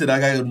 That's it, that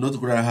guy not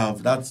going to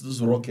have. That's this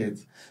rocket.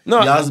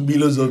 No. He has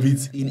millions of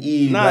it in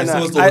him. I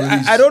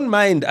don't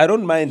mind. I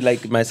don't mind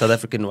like my South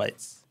African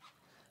whites.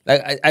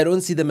 Like I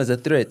don't see them as a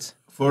threat.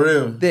 For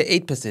real? They're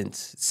 8%,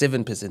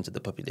 7% of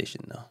the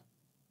population now.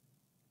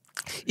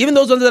 Even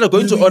those ones that are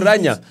going to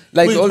Orania.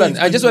 Like, hold on.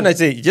 I just want to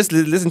say, just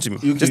listen to me.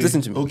 Okay. Just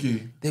listen to me.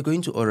 Okay. They're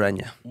going to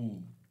Orania.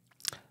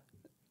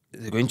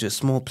 They're going to a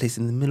small place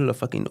in the middle of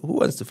fucking... Who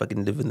wants to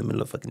fucking live in the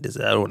middle of fucking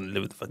desert? I don't want to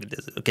live in the fucking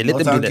desert. Okay,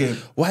 let them do that.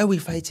 Why are we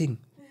fighting?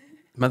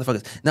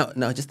 Motherfuckers.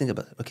 Now, just think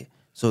about it. Okay,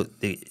 so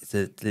it's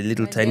a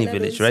little tiny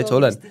village, right?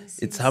 Hold on.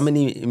 It's how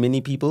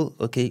many people?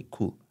 Okay,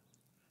 cool.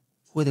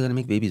 Who are they going to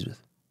make babies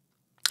with?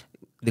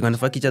 They're going to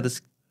fuck each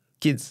other's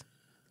kids.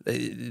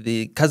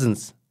 The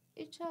cousins.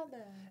 Each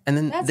other. And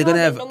then they're going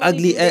to have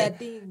ugly... and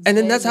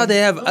then that's how they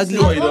have ugly...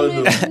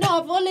 I've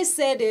always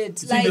said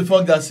it. Like, they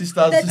fuck their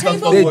sisters. They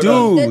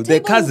do.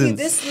 They're cousins. Will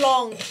be this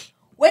long.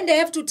 When they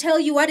have to tell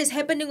you what is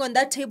happening on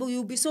that table,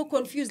 you'll be so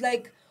confused.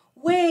 Like,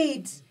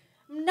 wait...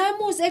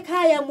 Namus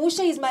Ekaya,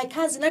 Musha is my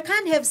cousin. I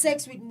can't have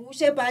sex with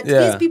Musha, but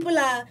these people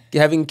are...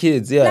 having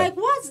kids, yeah. Like,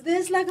 what's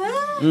this? Like,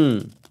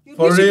 You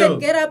wish you can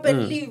get up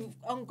and leave.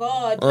 Oh,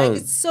 God. Like,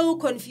 it's so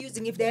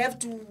confusing if they have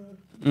to...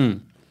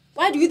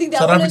 Why do you think they're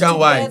South always African together?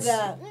 whites.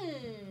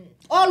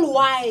 All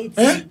whites.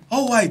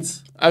 All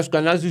whites.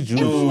 Ashkenazi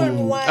Jews.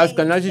 Everyone white.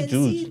 Ashkenazi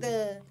Jews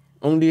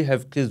only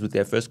have kids with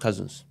their first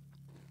cousins.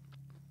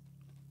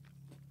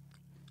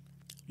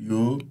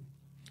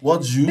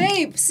 What Jew?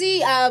 Babe,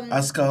 see,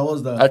 Aska,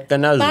 what's that?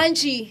 Ashkenazi.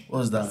 Banshee.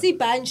 What's that? See,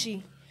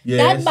 Banshee.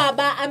 That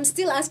Baba, I'm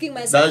still asking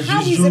myself,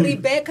 how is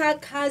Rebecca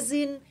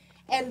cousin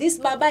and this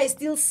Baba is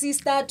still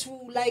sister to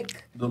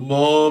like the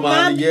mom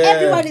and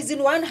everyone is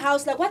in one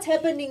house. Like, what's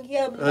happening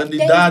here? And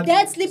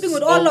dad sleeping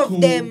with all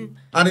of them.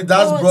 And the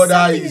dad's brother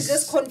something is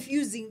just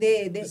confusing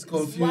there. It's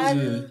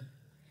confusing.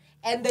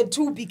 And the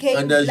two became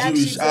and they're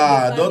Jewish.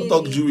 Don't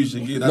talk Jewish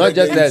again. Not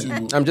just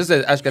that. I'm just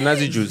saying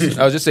Ashkenazi Jews.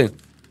 I was just saying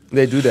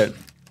they do that.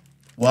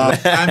 Wow.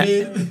 I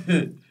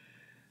mean,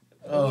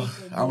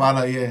 I'm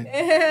out of here.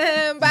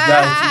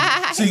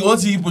 Bye. See, one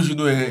thing people should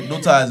know,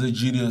 Nota is a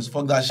genius.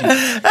 Fuck that shit.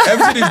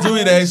 Everything he's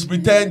doing, he's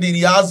pretending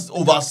he has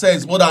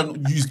oversense more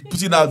than he's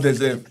putting out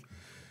there.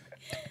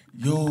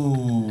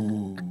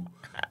 Yo.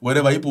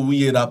 Whenever people will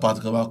hear that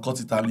part, I'll cut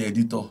it and the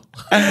editor.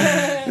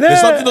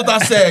 There's something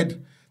Nota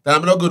said that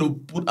I'm not going to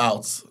put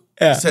out.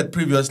 Said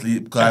previously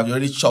because I've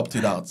already chopped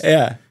it out.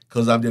 Yeah.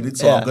 Because I'm the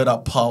editor, I've got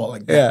that power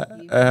like that.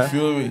 You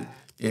feel me?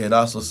 Yeah,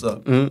 that's what's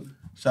up.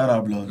 Shout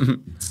out, blood.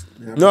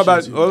 Yeah, no,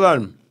 but hold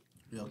on.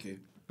 Yeah, okay.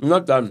 I'm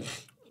not done.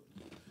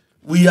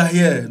 We are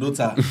here,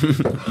 Nota.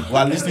 We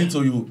are listening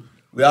to you.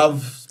 We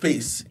have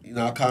space in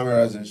our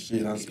cameras and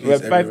shit. And space we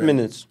have 5 everywhere.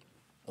 minutes.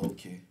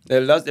 Okay.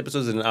 The last episode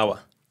is an hour.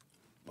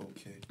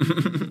 Okay.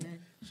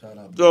 Shout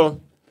out.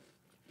 So,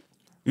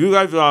 you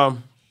guys are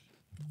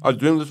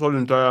doing this whole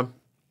entire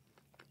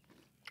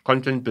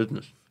content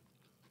business.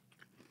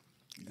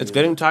 It's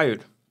getting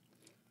tired.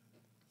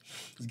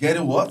 It's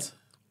getting what?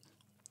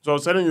 So I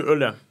was telling you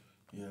earlier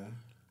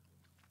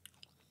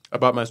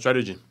about my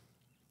strategy.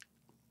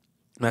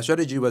 My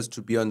strategy was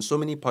to be on so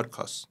many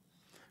podcasts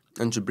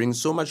and to bring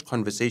so much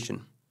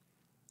conversation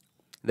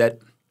that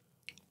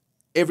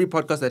every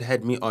podcast that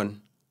had me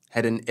on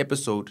had an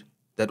episode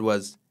that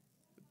was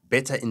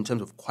better in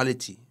terms of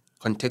quality,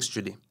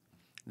 contextually,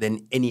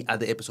 than any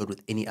other episode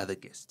with any other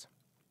guest.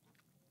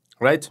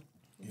 Right?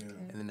 Yeah.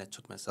 And then I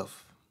took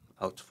myself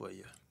out for a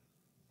year.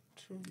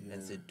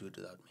 And said, do it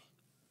without me.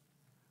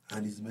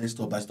 And it's messed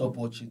up. I stopped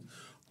watching.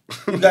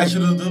 You guys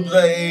shouldn't do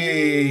that.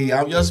 Hey,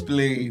 I'm just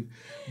playing.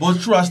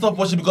 But true, I stopped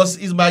watching because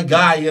he's my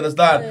guy, you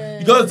understand?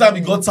 Because the time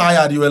you got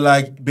tired, you were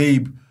like,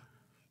 babe.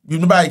 You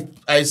remember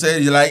I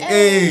said, you're like,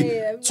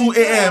 hey 2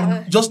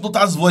 a.m., just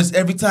Nota's voice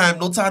every time.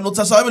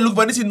 Nota. So I will look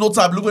for anything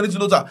Nota,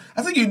 Nota.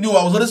 I think you knew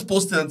I was always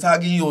posting and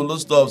tagging you on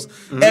those stuffs.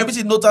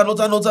 Everything Nota. You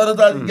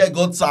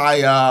got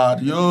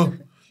tired, yo.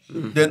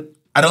 Then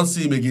I don't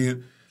see him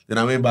again. Then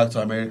I went back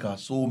to America.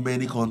 So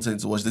many content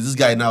to watch. There's this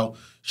guy now,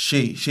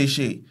 Shay.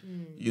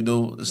 You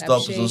know, the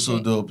stuff is also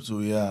dope. So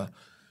yeah,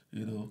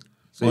 you know.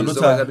 So you saw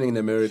what's happening in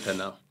America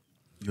now.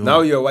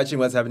 Now you're watching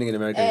what's happening in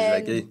America. It's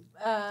like, hey.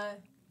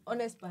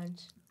 Honest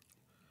Bunch.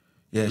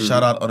 Yeah,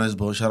 shout out Honest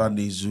Bunch, shout out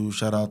Nizu,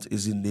 shout out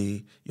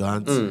Izine, your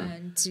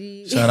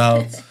auntie. Shout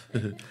out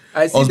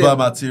Osbar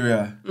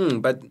Material.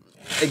 But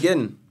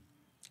again,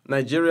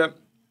 Nigeria,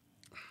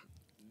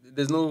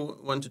 there's no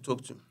one to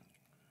talk to.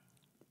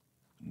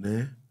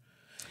 Nah.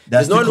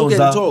 There's no one who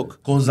can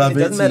talk. Conservative.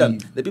 It doesn't matter.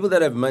 The people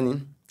that have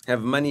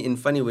money in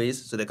funny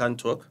ways, so they can't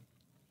talk.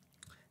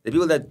 The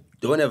people that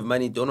don't have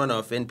money don't want to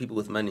offend people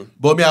with money.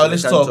 But me, I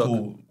always talk.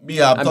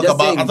 I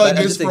thought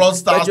against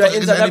fraudsters, you're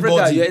in South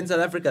Africa. You're in South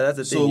Africa. That's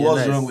the thing. So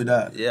what's wrong with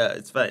that? Yeah,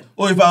 it's fine.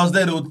 Oh, if I was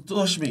there, they would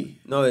touch me.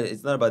 No,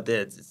 it's not about that.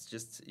 It's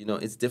just,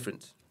 it's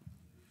different.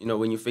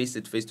 When you face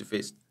it face to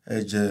face.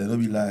 Hey, Jay,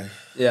 don't be lie.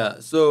 Yeah.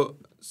 So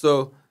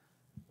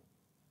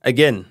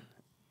again,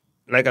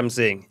 like I'm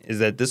saying, is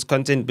that this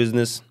content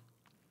business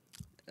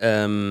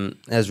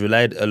has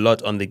relied a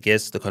lot on the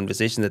guests, the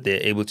conversation that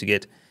they're able to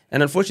get.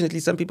 And unfortunately,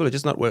 some people are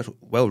just not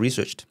well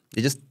researched.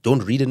 They just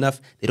don't read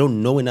enough. They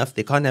don't know enough.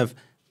 They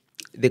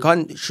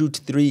can't shoot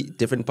 3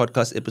 different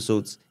podcast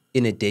episodes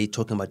in a day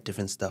talking about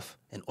different stuff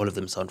and all of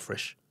them sound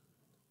fresh.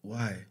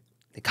 Why?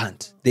 They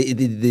can't.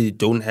 They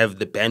don't have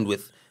the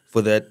bandwidth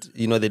for that.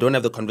 They don't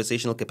have the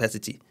conversational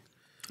capacity.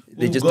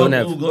 They just don't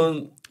have. We've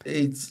gone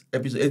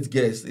 8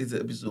 guests, 8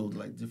 episodes,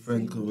 like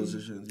different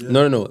conversations. Yeah.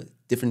 No,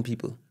 different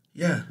people.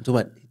 Yeah. So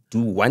what? Do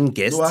one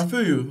guest. No, I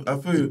feel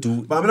you.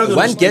 Do but I'm not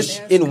one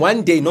guest in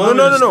one day.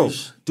 No.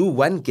 Do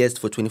one guest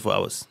for 24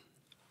 hours.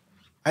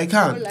 I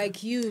can't.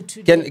 Like you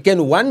today.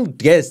 Can one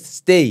guest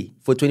stay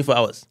for 24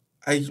 hours?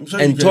 I'm sure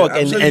and talk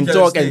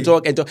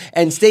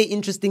and say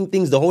interesting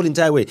things the whole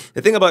entire way.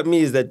 The thing about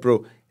me is that,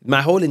 bro,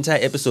 my whole entire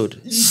episode,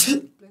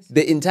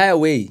 the entire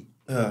way,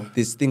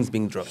 there's things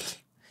being dropped.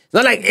 It's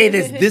not like, hey,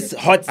 there's this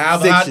hot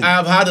section.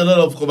 I've had a lot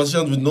of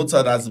conversations with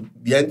Nota that's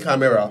behind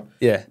camera.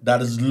 Yeah.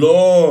 That is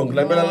long.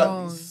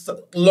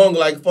 Long,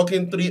 like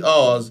fucking 3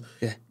 hours.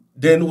 Yeah.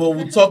 Then when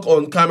we talk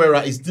on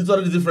camera, it's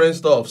totally different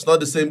stuff. It's not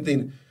the same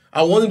thing.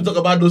 I want him to talk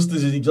about those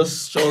things and he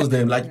just shows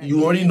them. Like,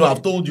 you already know,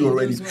 I've told you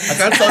already. I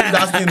can't tell you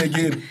that thing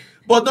again.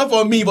 But not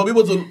for me, for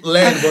people to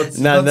learn, but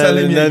not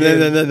telling me again.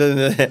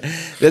 No.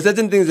 There's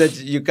certain things that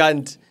you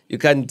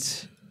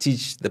can't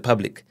teach the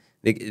public.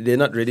 They're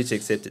not ready to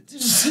accept it.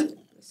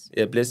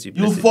 Yeah, bless you.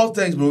 You force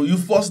things, bro. You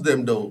force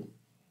them, though.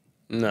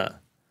 Nah.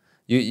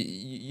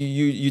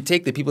 You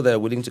take the people that are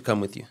willing to come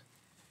with you.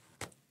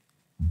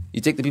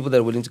 You take the people that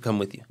are willing to come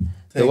with you.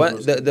 The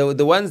ones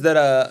that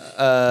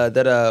are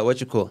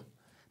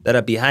that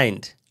are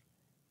behind.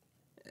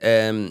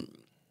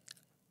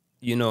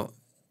 you know,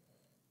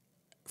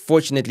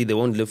 fortunately, they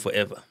won't live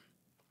forever.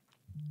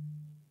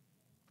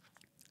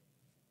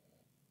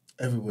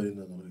 Everybody's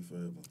not gonna live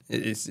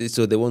forever.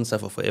 So they won't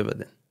suffer forever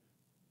then.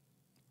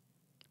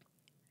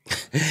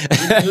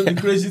 The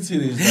crazy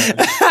thing is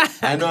that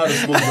I know how to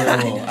smoke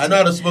very well. I know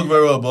how to smoke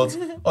very well, but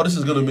all this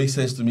is gonna make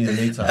sense to me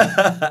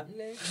later.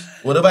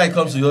 Whenever it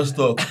comes to your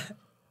stuff,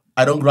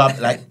 I don't grab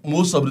like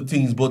most of the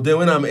things, but then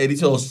when I'm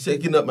editing or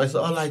checking up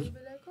myself, I'm like,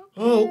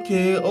 oh,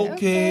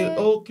 okay.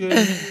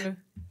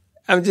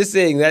 I'm just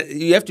saying that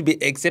you have to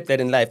accept that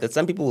in life that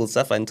some people will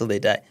suffer until they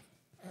die,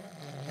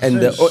 and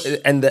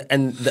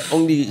the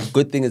only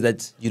good thing is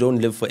that you don't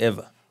live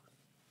forever,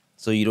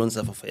 so you don't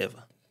suffer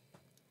forever.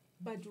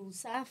 But you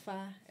suffer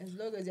as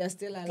long as you're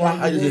still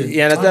alive.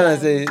 You understand what I'm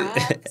saying?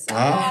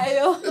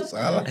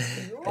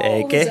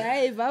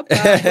 Okay. But me,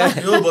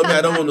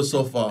 I don't want to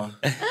suffer.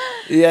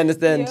 You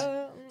understand?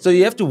 Yeah. So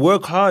you have to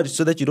work hard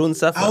so that you don't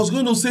suffer. I was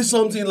going to say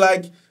something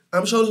like,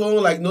 I'm sure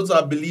someone like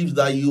Nota believes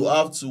that you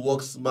have to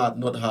work smart,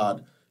 not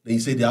hard. Then you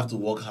say they have to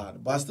work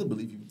hard, but I still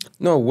believe you.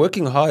 No,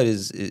 working hard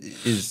is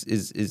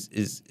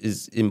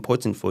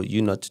important for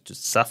you not to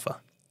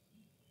suffer.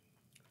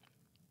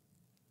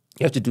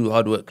 You have to do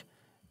hard work.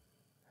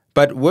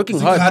 But working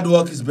hard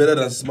work is better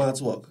than smart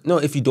work. No,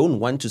 if you don't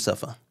want to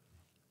suffer.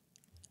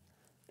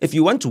 If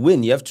you want to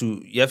win, you have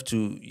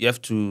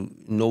to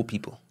know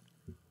people.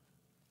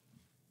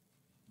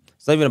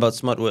 It's not even about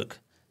smart work.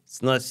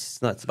 It's not.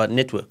 It's about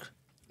network.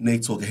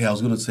 Network. Hey, I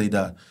was gonna say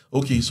that.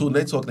 Okay, so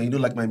network. Now you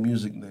don't like my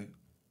music now.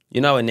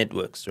 You know how it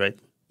networks, right?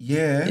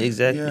 Yeah.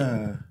 Exactly.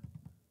 Yeah.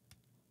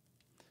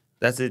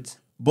 That's it.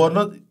 But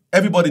not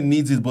everybody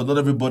needs it. But not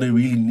everybody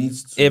really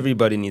needs to.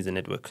 Everybody needs a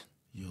network.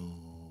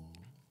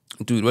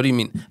 Dude, what do you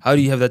mean? How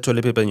do you have that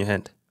toilet paper in your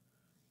hand?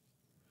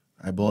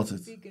 I bought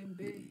it.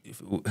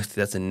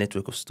 That's a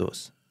network of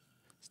stores.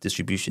 It's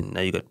distribution.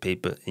 Now you got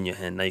paper in your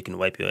hand. Now you can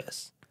wipe your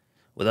ass.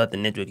 Without the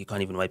network, you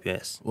can't even wipe your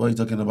ass. What are you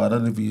talking about? I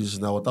don't know if you use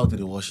now without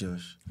the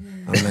washers.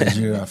 I'm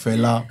Nigeria.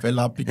 Fella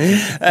pick.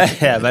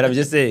 Yeah, but I'm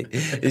just saying.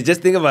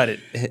 Just think about it.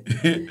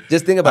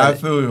 Just think about it. I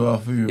feel you.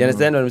 You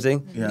understand what I'm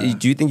saying? Yeah.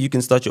 Do you think you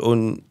can start your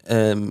own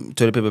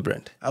toilet paper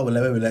brand? I will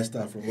never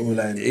start from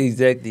online.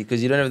 Exactly,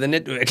 because you don't have the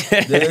network.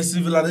 The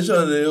civilization,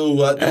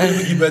 don't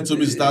even give it to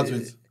me start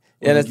with.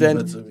 You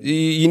understand?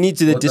 You need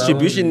the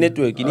distribution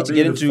network. You need to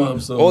get into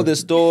all the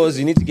stores.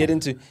 You need to get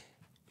into...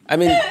 I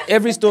mean,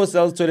 every store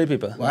sells toilet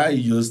paper. Why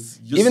you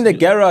just even the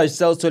garage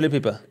sells toilet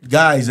paper.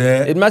 Guys,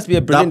 it must be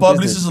a brilliant that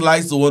publicist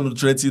likes to want to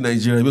threaten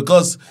Nigeria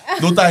because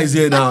Nota is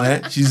here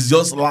now. She's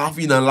just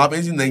laughing and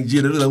laughing in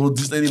Nigeria. They don't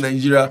this in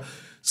Nigeria.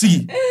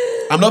 See,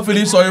 I'm not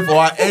feeling sorry for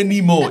her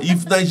anymore.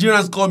 If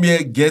Nigerians come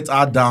here, get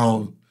her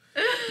down.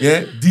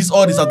 Yeah,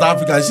 all the South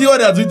Africans. See what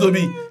they are doing to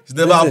me? It's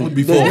never happened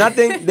before.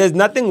 There's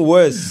nothing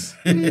worse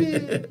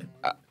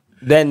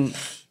than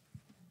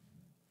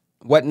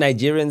what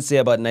Nigerians say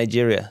about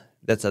Nigeria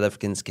that South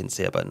Africans can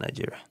say about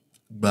Nigeria.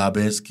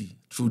 Babeski,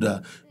 true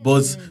that.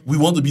 But we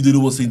want to be the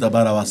ones saying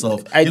about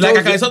ourselves. I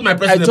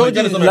told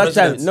you the last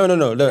time. No.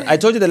 I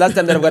told you the last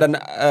time that I've got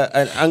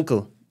an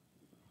uncle.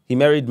 He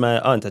married my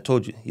aunt. I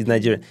told you. He's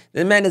Nigerian.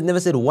 The man has never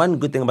said one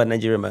good thing about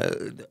Nigeria.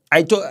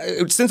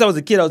 Since I was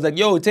a kid, I was like,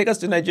 yo, take us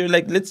to Nigeria.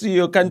 Like, let's see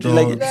your country.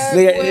 Like, it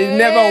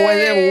never was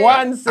there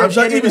once. I'm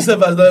sure even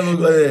himself has never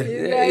gone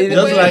there.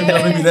 Just like,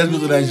 maybe let's go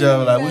to Nigeria.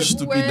 I'm like, we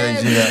stupid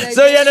Nigeria.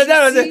 So, you understand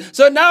what I'm saying?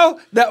 So now,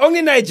 the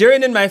only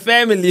Nigerian in my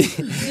family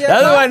doesn't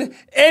want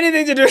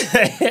anything to do with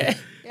it.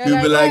 You'll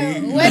be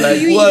like,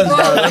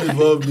 what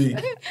involve me?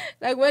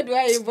 Like, where do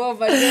I involve?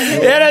 So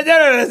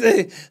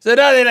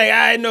now they're like,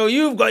 I know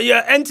you're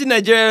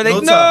anti-Nigeria.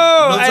 Like, Nota,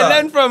 I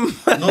learned from.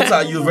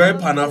 Nota, you're very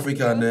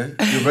Pan-African, eh?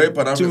 You're very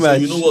Pan-African. Too much.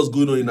 So you know what's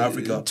going on in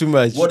Africa. Too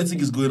much. What do you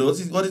think is going on?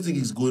 What do you think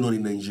is going on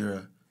in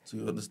Nigeria? So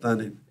you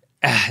understand it?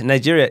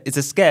 Nigeria, it's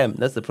a scam.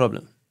 That's the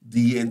problem.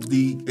 The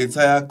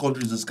entire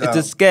country is a scam.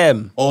 It's a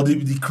scam. Or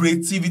the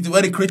creativity,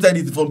 where they created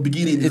it from the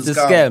beginning, it's a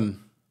scam.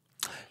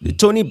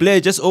 Tony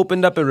Blair just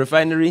opened up a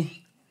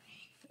refinery,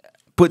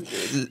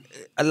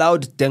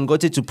 allowed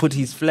Dangote to put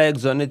his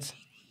flags on it.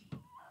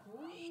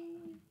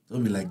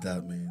 Don't be like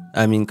that, man.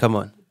 I mean, come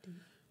on.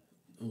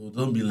 Oh,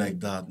 don't be like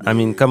that, man. I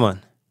mean, come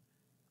on.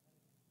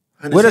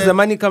 Where does the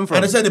money come from?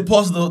 And they said they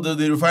paused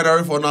the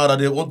refinery for now that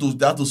they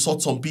have to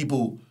sort some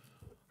people.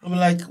 I'm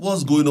like,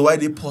 what's going on? Why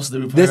they pause the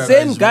refinery? The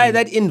same guy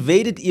that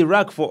invaded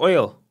Iraq for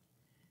oil.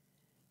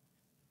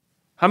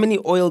 How many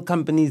oil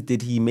companies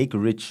did he make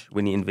rich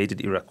when he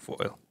invaded Iraq for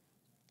oil?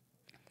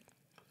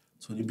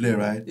 Tony Blair,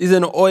 right? He's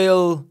an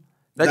oil...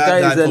 That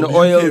guy is an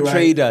oil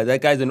trader. Right?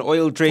 That guy's an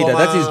oil trader.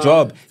 That's his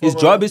job. His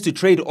job is to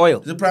trade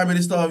oil. The Prime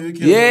Minister of UK.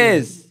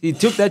 Yes. He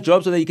took that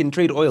job so that he can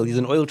trade oil. He's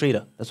an oil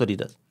trader. That's what he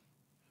does.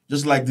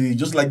 Just like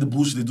the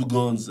Bush, they do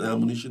guns,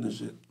 ammunition and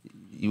shit.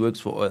 He works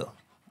for oil.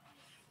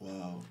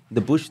 Wow.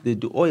 The Bush, they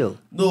do oil.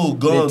 No,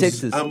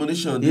 guns,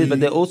 ammunition. Yes, but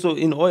they're also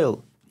in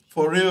oil.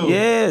 For real?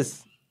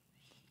 Yes.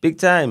 Big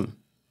time.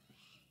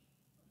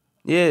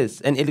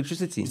 Yes, and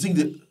electricity. You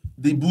think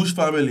the Bush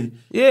family?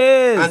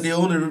 Yes. And they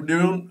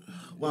own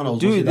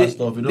Dude,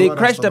 they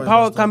crashed the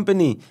power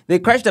company. They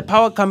crashed the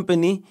power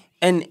company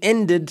and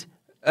ended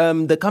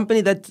the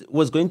company that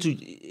was going to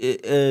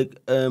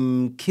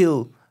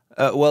kill.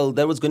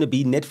 That was going to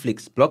be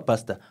Netflix,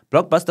 Blockbuster.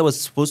 Blockbuster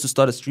was supposed to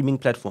start a streaming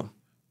platform.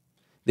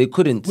 They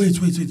couldn't. Wait.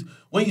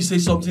 When you say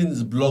something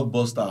is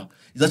Blockbuster,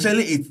 it's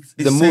actually it's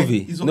the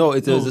movie.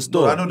 It was a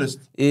store. No, I know this.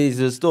 It's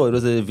a store. It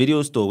was a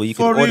video store where you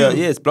could order. Real?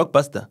 Yes,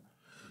 Blockbuster.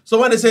 So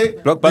when they say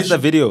Blockbuster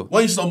video,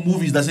 when you saw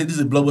movies that say this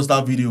is a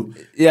Blockbuster video,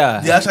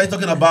 they're actually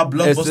talking about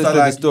Blockbuster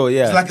like store,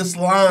 it's like a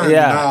slang.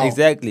 Yeah,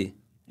 exactly.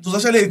 It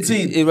was actually a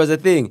thing. It was a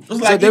thing. So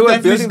like they were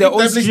building their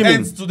own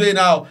streaming. Today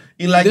now,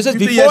 in like this was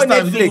 50 before years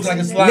time, Netflix. Like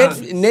a slang.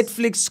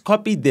 Netflix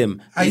copied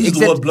them. I use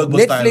the word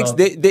Blockbuster.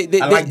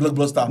 Netflix, I like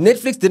Blockbuster.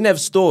 Netflix didn't have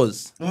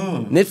stores.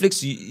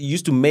 Netflix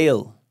used to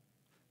mail.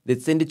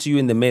 They'd send it to you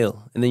in the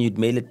mail, and then you'd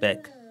mail it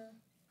back.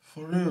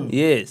 For real?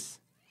 Yes.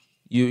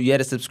 You had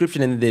a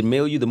subscription, and they'd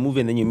mail you the movie,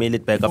 and then you mail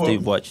it back after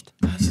you've watched.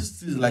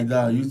 It's just like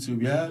that on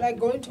YouTube, yeah? Like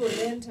going to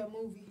rent a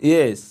movie.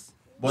 Yes.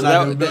 But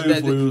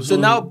so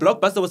now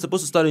Blockbuster was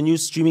supposed to start a new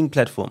streaming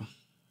platform.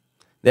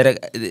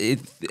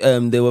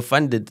 They were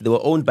funded. They were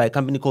owned by a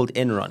company called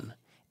Enron.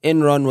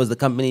 Enron was the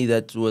company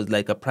that was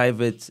like a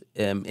private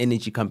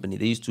energy company.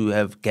 They used to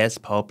have gas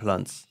power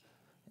plants,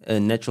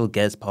 natural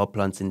gas power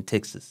plants in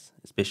Texas,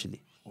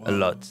 especially. Wow. A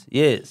lot.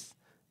 Yes.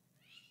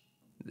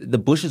 The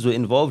Bushes were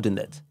involved in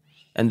that.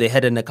 And they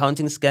had an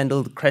accounting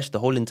scandal that crashed the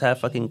whole entire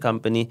fucking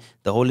company.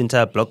 The whole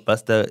entire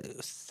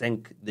Blockbuster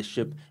sank the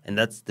ship. And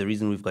that's the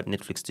reason we've got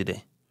Netflix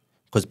today.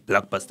 Because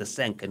Blockbuster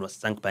sank and was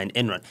sunk by an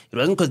Enron. It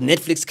wasn't because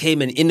Netflix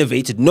came and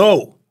innovated.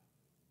 No.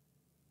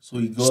 So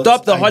you got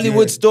Stop the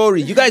Hollywood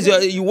story. You guys,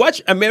 you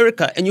watch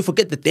America and you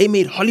forget that they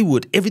made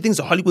Hollywood. Everything's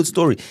a Hollywood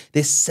story.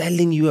 They're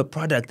selling you a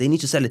product. They need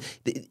to sell it.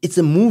 It's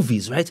a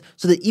movies, right?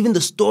 So that even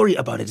the story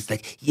about it is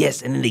like,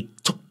 yes, and then they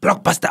took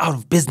Blockbuster out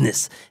of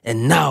business.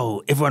 And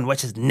now everyone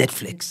watches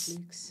Netflix.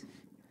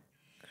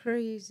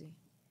 Crazy.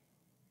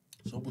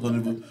 Some people don't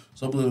even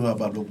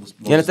about Blockbuster.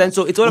 You understand?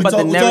 So it's all about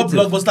the narrative.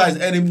 Blockbuster is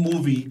any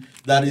movie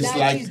that is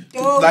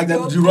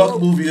the Rock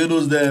movie, you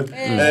know, the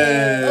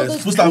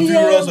Fast and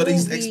Furious or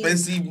this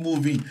expensive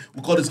movie.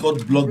 We call it called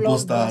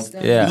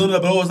Blockbuster. Yeah. You know,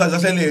 the Blockbuster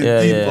is actually a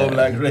thing from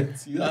like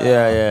rent.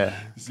 Yeah.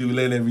 See, we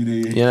learn every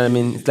day. You know what I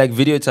mean? It's like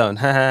Video Town.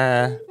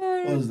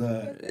 What's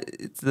that?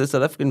 It's the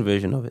South African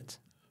version of it.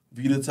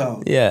 Video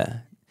Town? Yeah.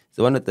 It's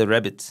the one with the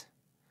rabbit.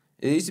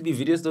 It used to be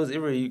video stores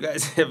everywhere. You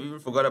guys have even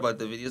forgot about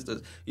the video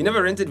stores. You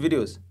never rented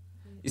videos.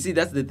 You see,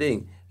 that's the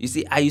thing. You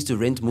see, I used to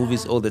rent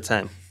movies all the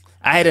time.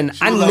 I had an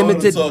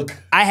unlimited.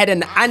 I had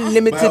an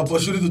unlimited.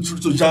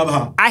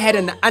 I had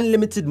an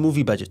unlimited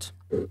movie budget.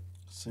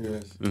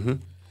 Serious. Mm-hmm.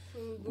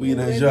 We in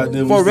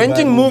Nigeria for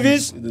renting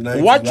movies,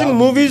 watching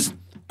movies,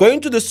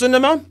 going to the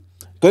cinema,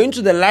 going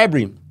to the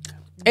library.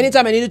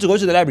 Anytime I needed to go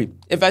to the library,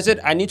 if I said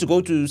I need to go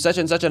to such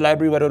and such a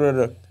library,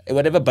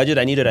 whatever budget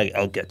I needed,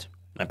 I'll get.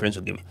 My parents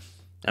will give me.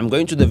 I'm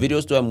going to the video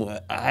store, I'm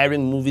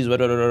hiring movies,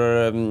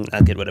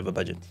 I'll get whatever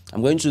budget.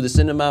 I'm going to the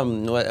cinema,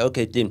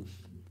 okay, then.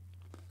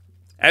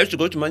 I used to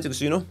go to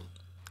MACG,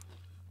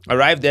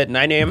 arrive there at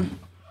 9 a.m.,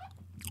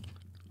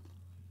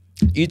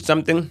 eat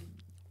something,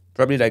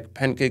 probably like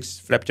pancakes,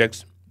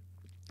 flapjacks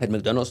at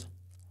McDonald's.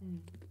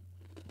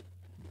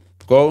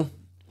 Go,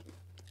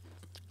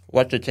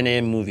 watch a 10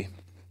 a.m. movie.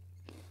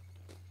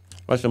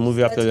 Watch the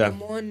movie after that.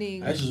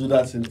 Morning. I used to do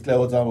that since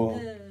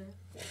Clearwater.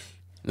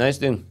 Nice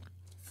thing.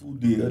 Full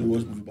day, I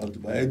watch movie back to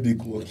my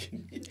headache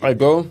working. I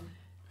go,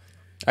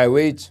 I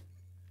wait,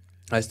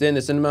 I stay in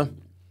the cinema,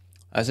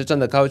 I sit on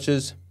the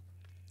couches,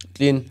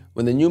 clean.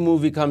 When the new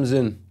movie comes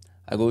in,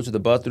 I go to the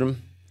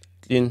bathroom,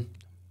 clean.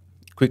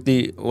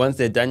 Quickly, once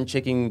they're done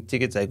checking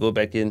tickets, I go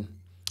back in.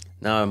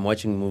 Now I'm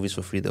watching movies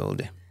for free the whole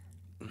day.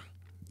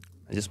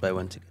 I just buy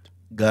one ticket.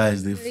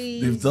 Guys,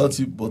 they've taught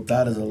you, but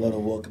that is a lot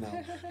of work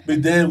now.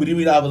 But then we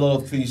didn't even have a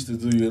lot of things to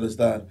do, you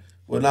understand?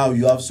 But now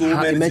you have so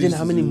many. Imagine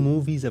how many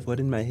movies I've got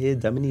in my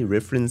head, how many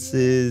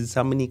references,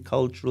 how many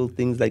cultural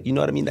things. Like, you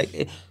know what I mean?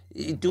 Like,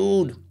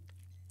 dude.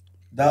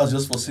 That was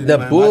just for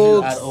cinema. The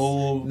books, at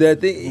home, the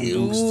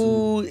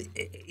thing.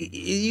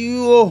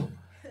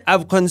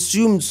 I've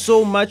consumed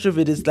so much of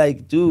it. It's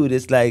like, dude,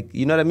 it's like,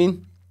 you know what I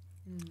mean?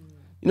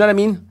 You know what I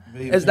mean?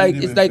 It's like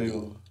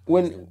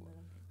when.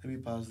 Let me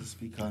pass the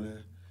speaker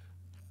there.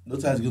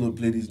 Nota is going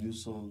to play this new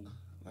song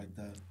like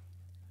that.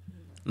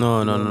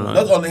 No. Not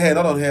on here.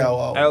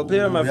 I'll play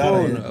it on my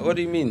phone. What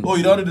do you mean? Oh,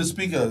 you don't need the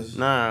speakers?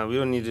 Nah, we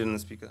don't need it on the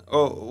speaker.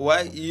 Oh,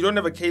 why? You don't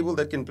have a cable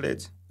that can play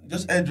it?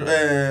 Just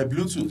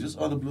Bluetooth. Just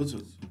on the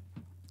Bluetooth.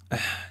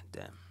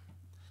 Damn.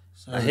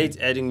 Sorry. I hate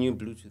adding new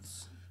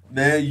Bluetooths.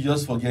 Nah, you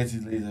just forget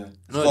it later.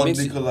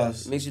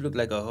 It makes you look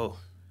like a hoe.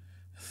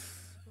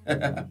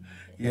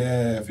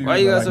 Yeah. Why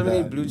you got so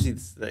many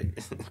Bluetooths? Like,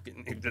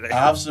 I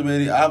have so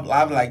many. I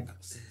have like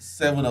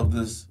 7 of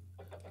this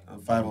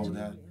and 5 of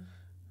that.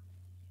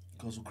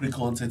 Because we create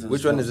content.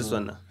 Which one is this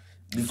one now?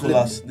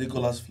 Nicholas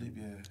Flip,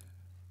 yeah.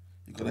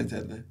 You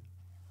connected there?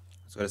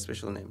 It's got a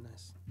special name,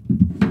 nice.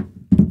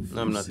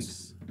 No, I'm not.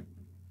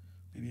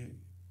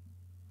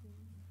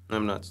 No,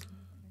 I'm not.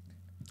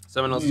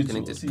 Someone else is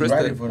connected. See,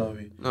 right in front of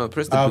me. No,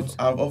 press the button.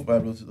 I've off my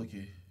Bluetooth.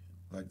 Okay,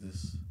 like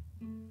this.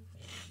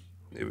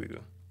 There we go.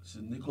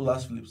 So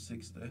Nicholas Flip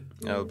 6 there.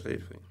 Yeah, I'll play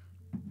it for you.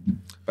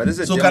 But this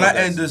is so can I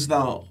end this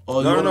now?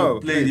 Or No.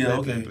 Play.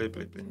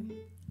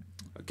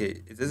 Okay,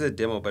 it is a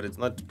demo, but it's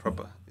not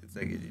proper. It's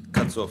like it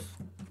cuts off.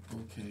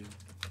 Okay.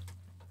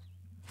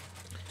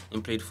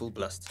 And played full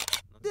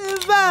blast.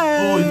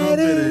 Oh, you don't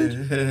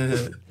play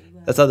it.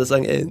 That's how the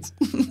song ends.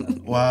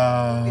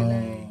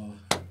 Wow.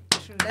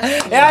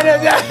 Yeah,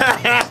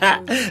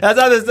 that's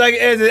how the song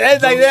ends. It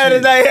ends like that.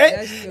 It's like,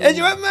 hey, and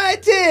you want my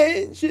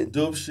attention.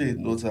 Dope shit,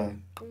 Nota.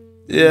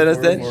 You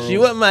understand? She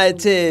want my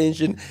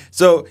attention.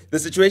 So the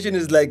situation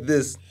is like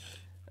this.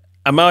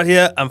 I'm out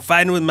here. I'm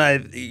fighting with my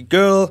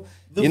girl.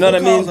 The you know what I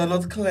mean? vocals are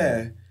not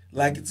clear.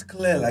 Like it's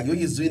clear. Like when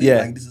you're doing it,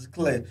 like this is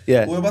clear.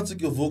 Yeah. What about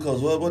your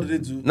vocals? What did they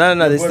do? No.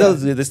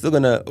 They're still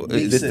gonna.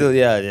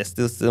 They're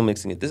still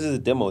mixing it. This is a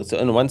demo. It's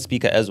on one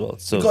speaker as well.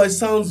 So because it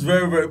sounds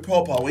very, very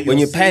proper when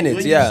you pan it.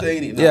 When you're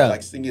saying it now,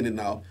 like singing it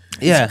now.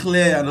 It's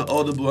clear and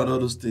audible and all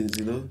those things.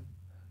 You know.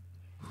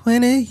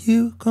 When are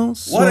you gonna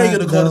what are you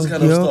gonna call this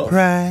kind of stuff?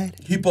 Pride.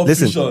 Hip hop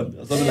fusion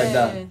or something like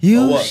that.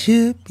 You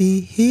should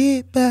be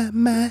here by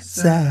my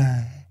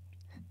side.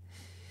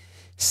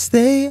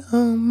 Stay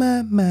on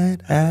my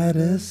mind, out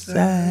of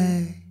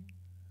sight.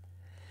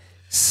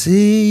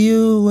 See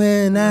you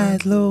when I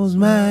close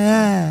my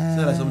eyes.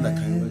 Sound like something that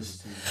Kanye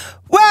West.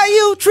 Why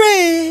you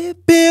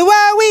tripping?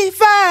 Why we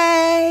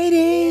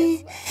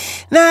fighting?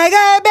 Now I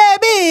got a bad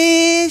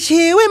bitch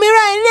here with me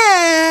right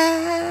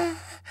now.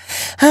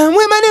 I'm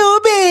with my new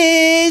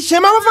bitch,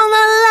 I'm on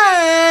the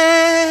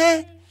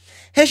line,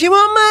 and she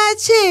want my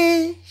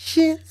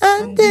attention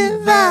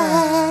undivided.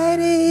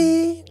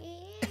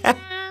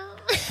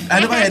 I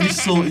never heard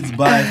this song. It's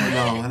by for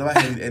now. I never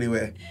heard it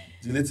anywhere.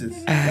 Delete it.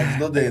 Like it's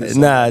not there in the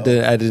song. Nah, I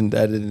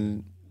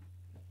didn't.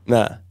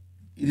 Nah.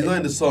 It is not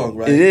in the song,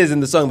 right? It is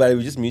in the song, but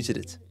we just muted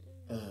it.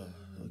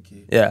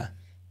 Okay. Yeah.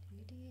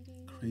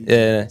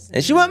 Yeah,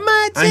 and she want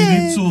my attention.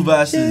 And you did 2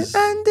 verses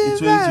in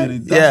 2020.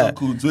 That's so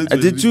cool. I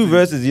did 2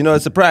 verses. You know, a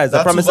surprise.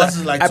 I promised.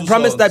 I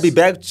promised I'd be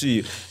back to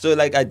you. So,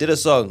 like, I did a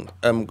song.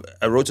 I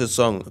co-wrote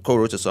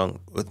a song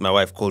with my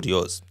wife called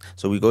Yours.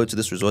 So we go to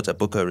this resort. I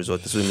book her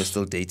resort. This is when we're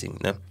still dating.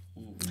 No?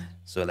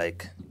 So,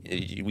 like,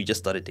 we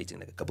just started dating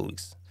like a couple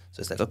weeks.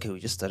 So it's like, okay,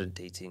 we just started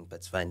dating, but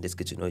it's fine. Let's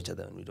get to know each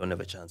other, and we don't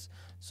have a chance.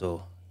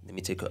 So let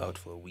me take her out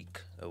for a week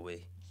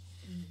away.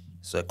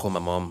 So I call my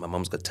mom. My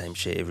mom's got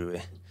timeshare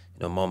everywhere.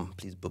 You know, Mom,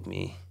 please book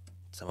me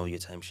some of your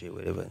timeshare,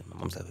 whatever. My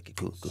mom's like, okay,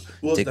 cool.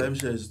 What's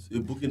timeshare?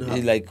 You're booking her?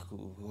 Like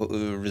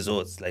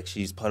resorts, like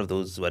she's part of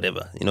those,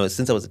 whatever. You know,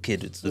 since I was a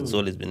kid, it's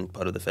always been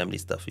part of the family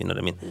stuff. You know what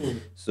I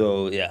mean?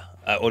 So yeah,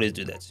 I always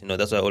do that. You know,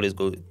 that's why I always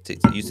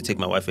used to take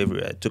my wife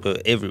everywhere. I took her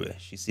everywhere.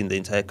 She's seen the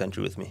entire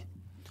country with me.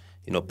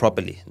 You know,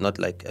 properly, not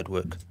like at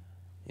work.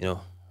 You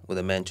know, with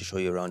a man to show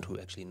you around who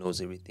actually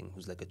knows everything,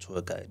 who's like a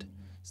tour guide.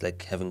 It's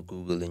like having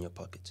Google in your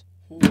pocket.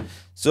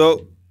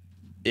 So.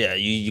 Yeah,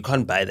 you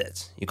can't buy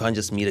that. You can't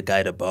just meet a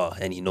guy at a bar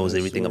and he knows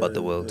everything about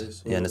the world.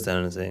 You understand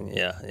what I'm saying?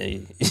 Yeah.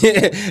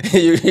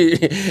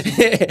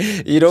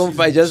 You don't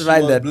just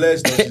find that.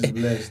 Blessed, she's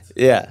blessed.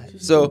 Yeah.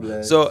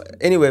 So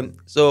anyway,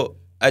 so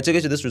I took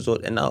her to this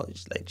resort and now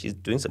she's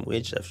doing some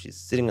weird stuff. She's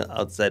sitting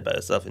outside by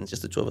herself and it's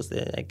just the 2 of us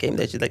there. I came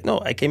there. She's like, no,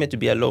 I came here to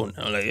be alone.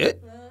 I'm like, eh?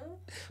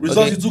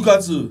 Resort you took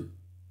her to?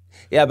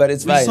 Yeah, but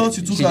it's fine.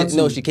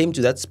 She came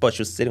to that spot.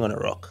 She was sitting on a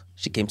rock.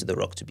 She came to the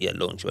rock to be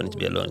alone. She wanted to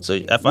be alone. So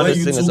I found when her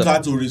you took her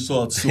to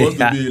resort, she wants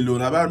to be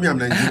alone. About me, I'm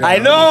Nigerian. I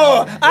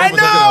know.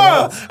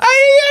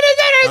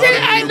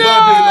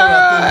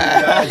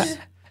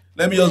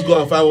 Let me just go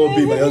and find one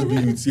babe and just be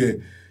with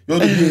you. You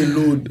want to be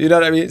alone. You know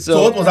what I mean?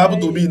 So what must happen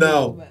to me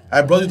now?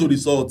 I brought you to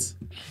resort.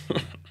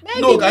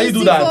 Maybe no, can you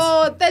do that?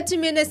 For 30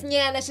 minutes,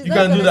 yeah, she's not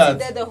going to sit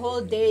there the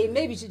whole day.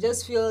 Maybe she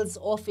just feels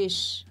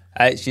offish.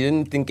 She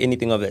didn't think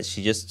anything of that.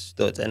 She just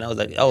thought, and I was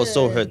like, I was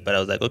so hurt, but I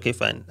was like, okay,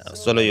 fine. I'll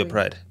swallow your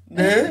pride.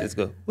 Let's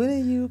go. When are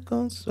you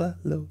gonna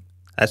swallow?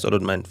 I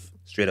swallowed mine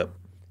straight up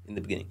in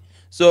the beginning.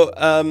 So,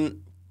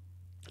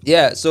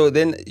 yeah. So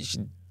then she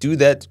do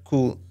that.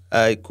 Cool.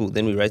 Cool.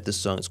 Then we write this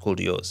song. It's called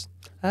Yours.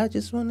 I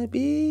just wanna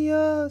be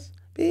yours,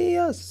 be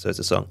yours. So it's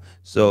a song.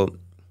 So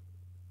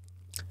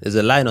there's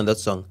a line on that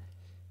song.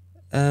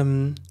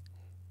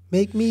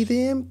 Make me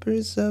the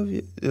empress of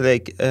you.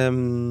 Like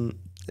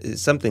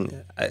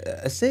something.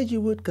 I said you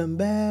would come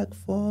back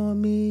for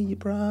me, you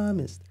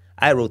promised.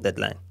 I wrote that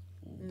line.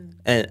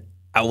 And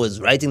I was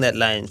writing that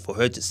line for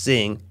her to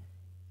sing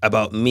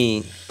about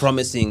me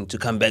promising to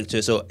come back to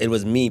her. So it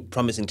was me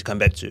promising to come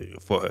back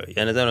for her. You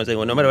understand what I'm saying?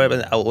 Well, no matter what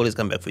happens, I'll always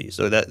come back for you.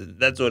 So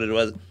that's what it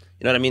was.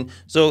 You know what I mean?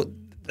 So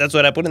that's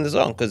what I put in the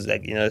song because,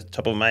 like, you know,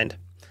 top of mind.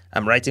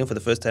 I'm writing for the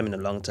first time in a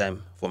long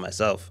time for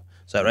myself.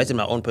 So I write in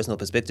my own personal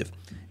perspective.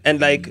 And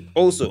like,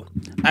 also,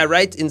 I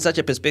write in such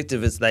a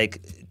perspective. It's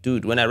like,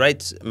 dude, when I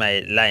write my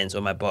lines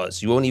or my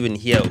bars, you won't even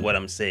hear what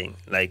I'm saying.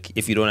 Like,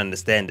 if you don't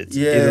understand it,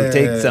 it'll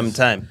take some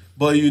time.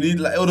 But you need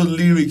like all the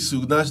lyrics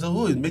to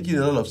national. It's making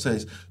a lot of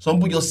sense. Some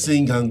people just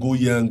sing and go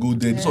here and go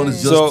there. This one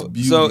is just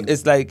beauty. So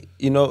it's like,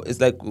 you know,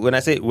 it's like when I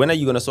say, when are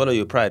you gonna swallow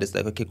your pride? It's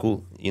like, okay,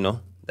 cool. You know,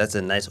 that's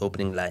a nice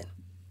opening line.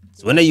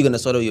 So when are you gonna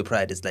swallow your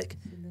pride? It's like,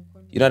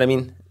 you know what I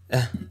mean?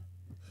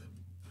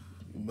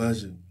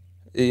 Imagine.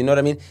 You know what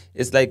I mean?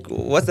 It's like,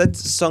 what's that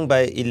song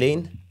by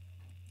Elaine?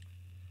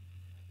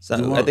 So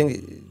I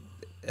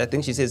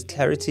think she says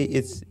clarity.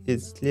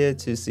 It's clear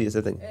to see or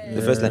something.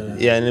 The first line,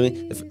 yeah. You know what I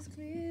mean?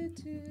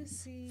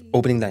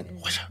 Opening line.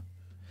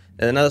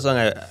 And another song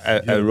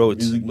I wrote.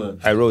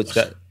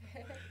 That.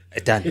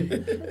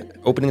 Done.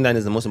 Opening line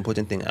is the most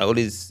important thing. I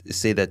always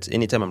say that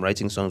anytime I'm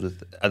writing songs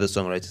with other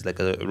songwriters, like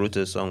I wrote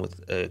a song with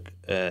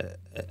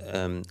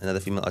another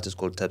female artist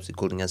called THABSIE,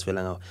 called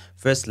Ngasfelangao.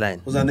 First line.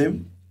 What's her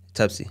name?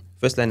 THABSIE.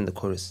 First line in the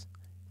chorus.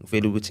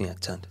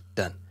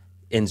 Done.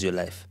 Ends your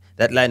life.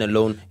 That line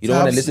alone, you don't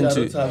want to listen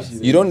to.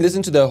 You don't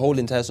listen to the whole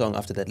entire song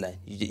after that line.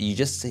 You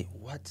just say,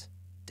 what?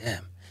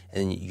 Damn.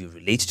 And you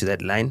relate to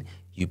that line.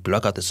 You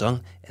block out the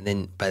song, and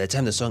then by the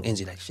time the song ends,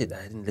 you're like, shit,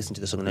 I didn't listen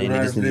to the song. Now you need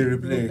to listen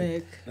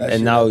replay.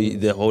 And now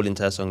the whole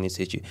entire song needs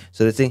to hit you.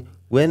 So the thing,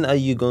 when are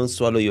you going to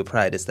swallow your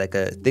pride? It's like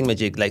a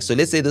thingamajig. Like, so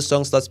let's say the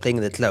song starts playing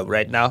in the club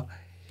right now.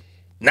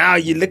 Now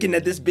you're looking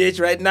at this bitch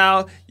right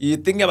now. You're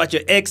thinking about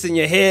your ex in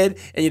your head,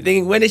 and you're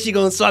thinking, when is she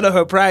gonna swallow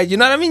her pride? You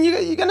know what I mean?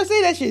 You're gonna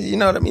say that shit. You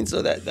know what I mean?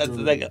 So that's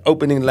like an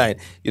opening line.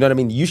 You know what I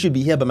mean? You should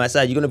be here by my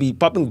side. You're gonna be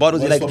popping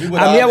bottles. You're like,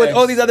 I'm here with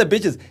all these other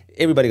bitches.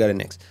 Everybody got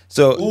an ex.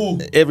 So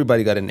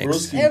everybody got an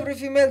ex. Every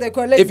female they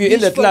collect. If you're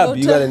in the club,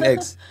 you got an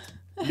ex.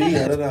 Me,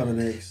 I don't have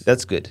an ex.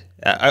 That's good.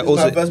 I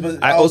also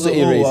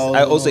erase. No,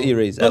 I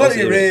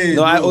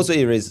also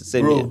erase.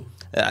 Same here.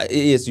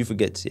 Yes, you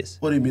forget. Yes.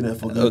 What do you mean I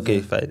forget?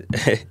 Okay, fine.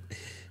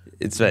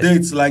 It's fine.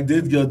 Dates, like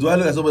date girl. Do I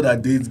look like somebody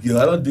that dates girl?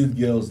 I don't date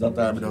girls that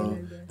time now.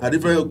 I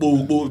different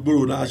bro.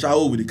 Now I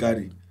shower with the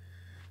carry.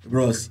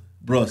 Bros.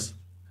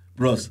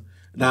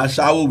 Now I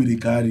shower with the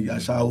carry. I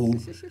shower.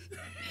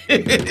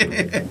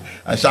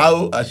 I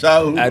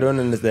shower. I don't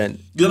understand.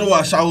 You know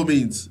what a shower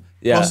means?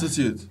 Yeah.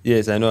 Prostitute.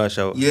 Yes, I know a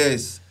shower.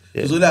 Yes.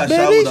 Yeah. It's only a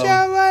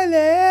shower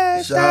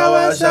now.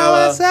 Shower.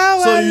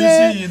 So you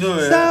see, you know,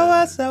 a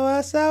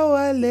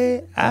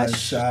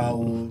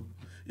shower.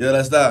 You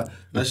understand?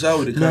 I shower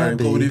with the carry.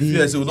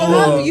 So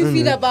how do you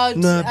feel about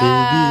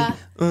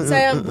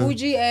Sayam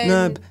Bougie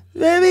and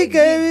baby,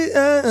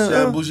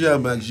 Sayam Bougie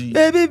and MACG?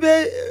 Baby,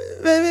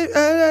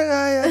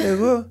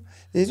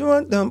 this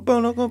one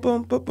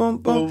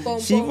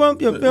she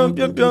want your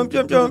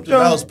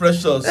That was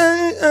Precious.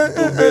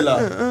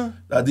 Bella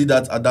that did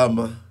that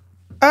Adama.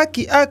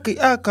 Aki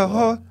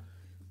alcohol.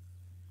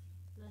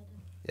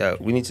 Yeah,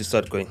 we need to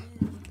start going.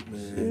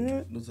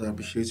 Man, Nota, I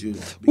appreciate you.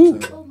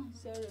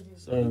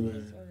 Sorry,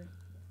 man.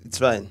 It's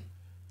fine.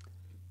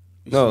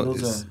 No,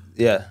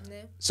 yeah.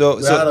 So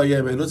out of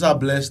here, man. Nota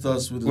blessed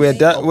us with. We're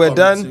done. We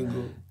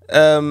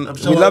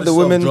love the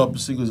women. Drop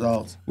singles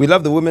out. We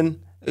love the women.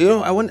 You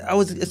know, I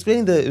was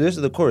explaining the rest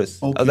of the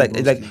chorus. Okay, I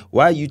was like,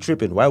 why are you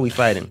tripping? Why are we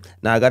fighting?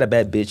 Now I got a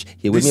bad bitch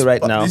here with me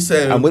right now.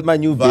 I'm with my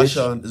new bitch.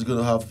 Is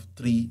gonna have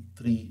three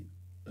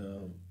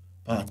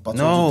parts.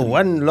 No,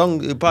 one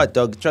long part,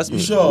 dog. Trust me.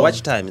 Sure?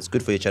 Watch time. It's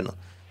good for your channel.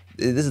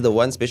 This is the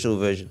one special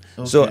version.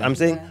 Okay. So I'm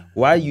saying,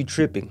 why are you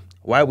tripping?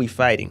 Why are we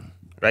fighting?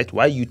 Right?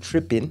 Why are you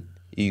tripping?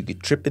 You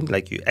get tripping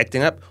like you're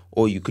acting up,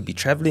 or you could be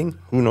traveling.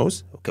 Who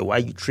knows? Okay, why are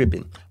you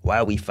tripping? Why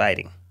are we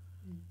fighting?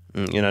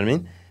 You know what I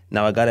mean?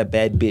 Now I got a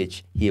bad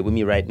bitch here with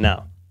me right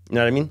now. You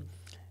know what I mean?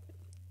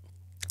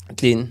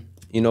 Clean.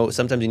 You know,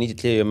 sometimes you need to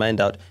clear your mind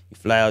out. You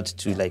fly out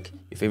to like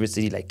your favorite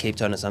city, like Cape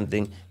Town or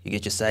something. You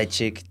get your side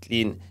chick,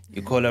 clean.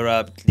 You call her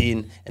up,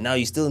 clean. And now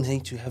you still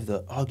need to have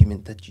the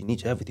argument that you need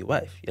to have with your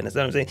wife. You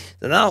understand what I'm saying?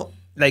 So now,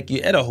 like,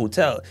 you're at a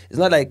hotel. It's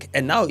not like,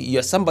 and now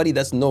you're somebody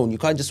that's known. You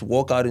can't just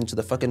walk out into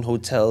the fucking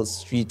hotel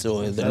street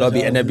or the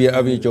lobby and then be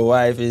with your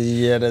wife.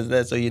 You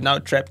understand? So you're now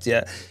trapped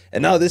here.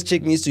 And now this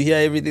chick needs to hear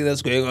everything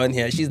that's going on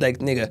here. She's like,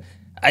 nigga,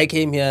 I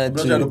came here I'm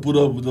not trying to put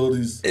up with all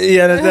this.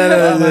 You understand?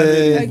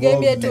 I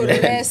came here to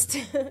rest.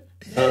 You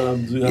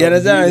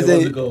understand what I'm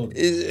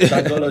saying?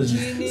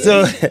 Psychology.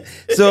 So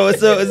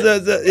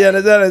you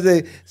understand what I'm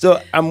saying? So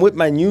I'm with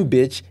my new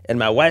bitch and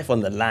my wife on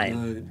the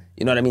line.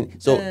 You know what I mean?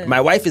 So my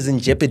wife is in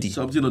jeopardy.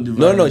 Something on the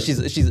No, she's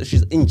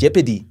in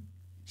jeopardy.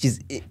 She's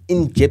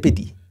in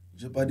jeopardy.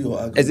 Jeopardy or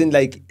agony? As in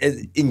like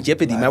in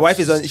jeopardy. My wife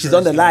is on. She's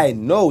on the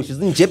line. No, she's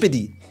in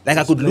jeopardy. Like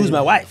I could lose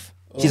my wife.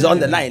 She's on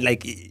the line.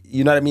 Like,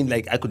 you know what I mean?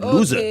 Like I could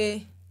lose her.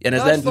 You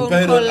understand?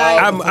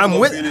 I'm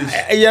with.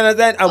 You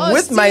understand? I'm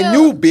with my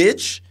new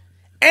bitch,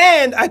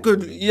 and I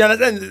could. You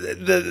understand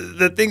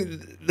the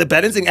thing. The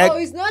balancing act. Oh,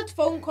 it's not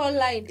phone call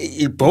line.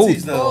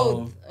 Both.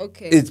 Both.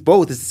 Okay. It's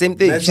both. It's the same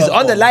thing. She's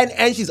on the line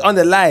and she's on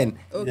the line.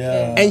 Okay.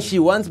 Yeah. And she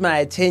wants my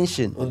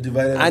attention.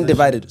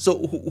 Undivided.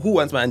 So who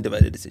wants my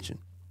undivided attention?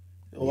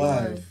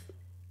 Why?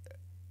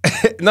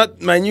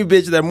 Not my new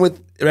bitch that I'm with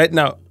right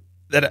now.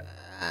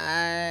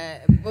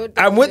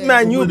 I'm with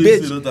my new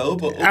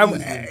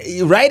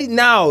bitch. Right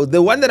now,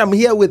 the one that I'm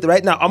here with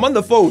right now, I'm on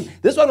the phone.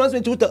 This one wants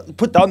me to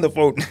put down the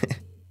phone.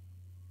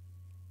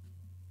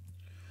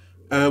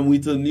 I'm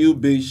with a new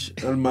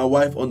bitch and my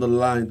wife on the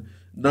line.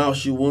 Now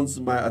she wants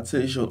my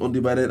attention,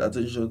 undivided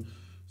attention.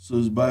 So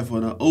it's bye for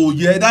now. Oh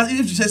yeah, that's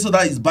if she says so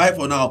that it's bye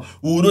for now,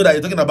 we will know that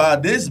you're talking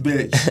about this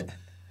bitch.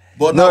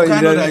 But no, now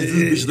kind of that is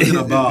this bitch you're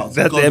talking about.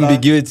 That's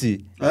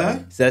ambiguity. Huh?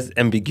 That's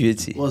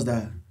ambiguity. What's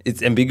that?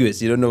 It's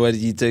ambiguous. You don't know what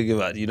you're talking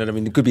about. You know what I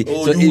mean? It could be.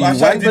 Oh, so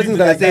one person's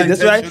gonna say it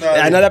this way,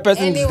 another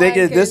person's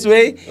taking it this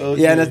way.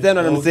 Okay. You understand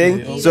what I'm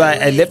saying? Okay. So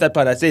I left that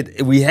part. I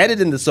said we had it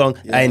in the song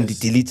and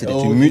deleted it.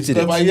 We muted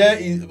it. My yeah,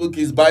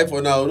 it's bye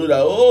for now. Know that.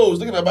 Oh, I was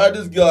talking about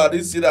this girl. I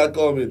didn't see that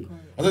coming.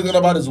 I was talking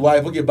about his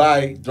wife. Okay,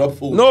 bye. Drop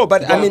phone. No,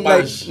 but I mean,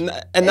 like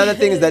another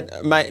thing is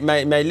that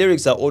my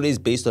lyrics are always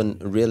based on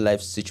real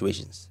life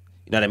situations.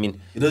 You know what I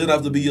mean? It doesn't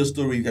have to be your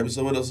story. It can be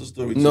someone else's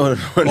story. No,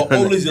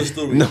 always your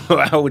story. No,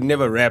 I would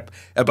never rap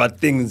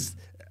about things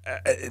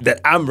that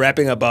I'm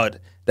rapping about.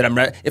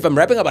 If I'm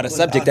rapping about a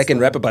subject, I can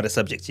rap about a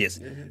subject,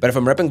 yes. But if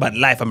I'm rapping about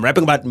life, I'm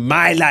rapping about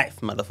my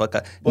life,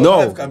 motherfucker. But no,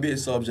 life can be a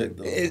subject,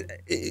 though.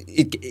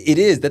 It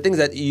is. The things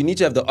that you need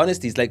to have the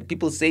honesty. It's like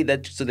people say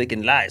that so they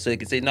can lie. So they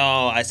can say,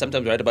 no, I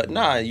sometimes write about...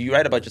 Nah, you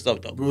write about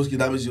yourself, though. Broski,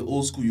 that means you're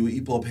old school. You're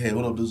hip-hop head.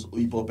 One of those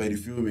hip-hop head, you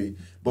feel me?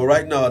 But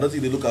right now, I don't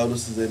think they look at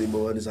those things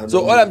anymore.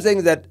 So all I'm saying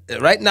is that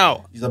right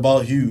now... It's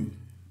about you.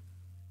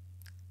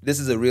 This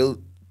is a real...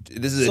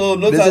 This is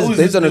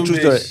based on a true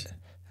story.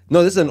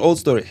 No, this is an old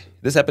story.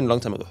 This happened a long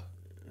time ago.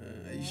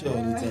 Are you sure?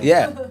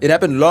 Yeah, it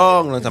happened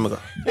long time ago.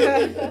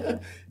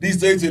 This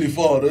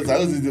 2024, those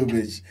are this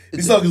bitch.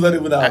 This song is not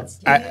even out.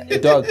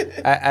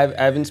 I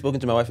haven't spoken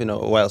to my wife in a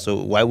while,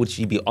 so why would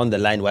she be on the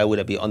line? Why would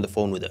I be on the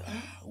phone with her?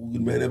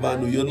 Man, never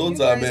know your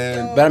Nota,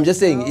 man. But I'm just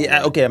saying,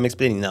 okay, I'm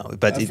explaining now.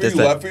 But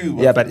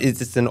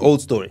it's an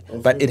old story.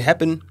 But it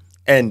happened,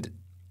 and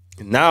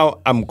now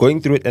I'm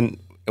going through it, and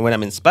when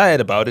I'm inspired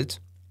about it,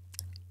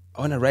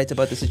 I want to write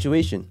about the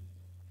situation.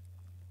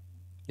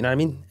 You know what I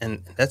mean?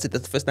 And that's it.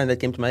 That's the first line that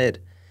came to my head.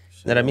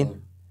 You know what I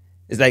mean?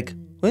 It's like,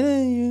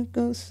 when you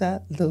go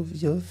south, love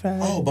your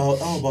friend. How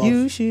about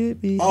you should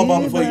be. How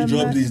about before you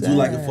drop this, do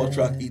like a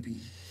 4-track EP?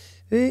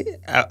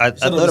 I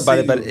thought about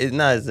it, but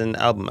it's an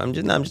album. I'm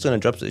just gonna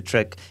drop a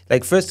track.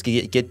 Like first,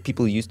 get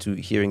people used to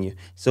hearing you.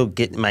 So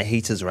get my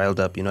haters riled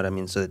up. You know what I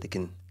mean? So that they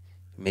can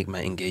make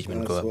my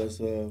engagement go up.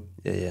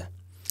 Yeah.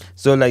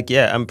 So like,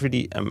 yeah, I'm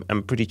pretty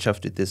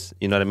chuffed with this.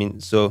 You know what I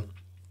mean? So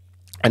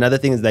another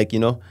thing is like, you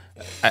know,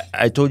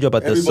 I told you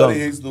about the song.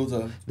 Hates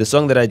Nota. The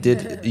song that I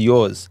did,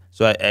 yours.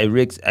 So I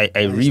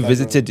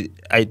revisited.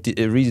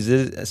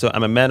 So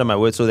I'm a man of my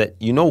word, so that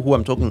you know who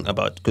I'm talking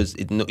about, because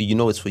you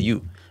know it's for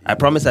you. I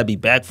promise I'll be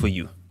back for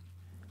you.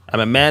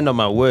 I'm a man of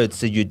my word.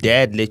 So your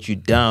dad let you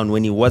down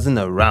when he wasn't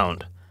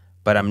around,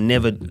 but I'm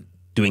never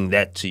doing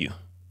that to you.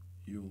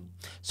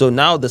 So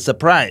now the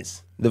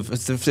surprise. The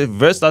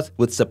verse starts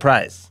with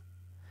surprise.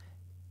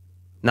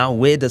 Now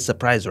where does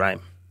surprise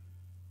rhyme?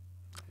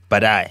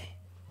 But I.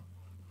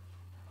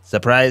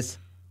 Surprise,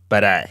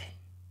 but I.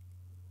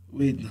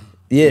 Wait.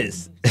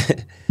 Yes.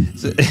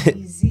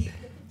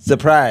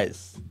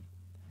 Surprise.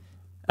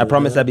 I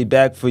promise I'll be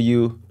back for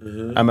you.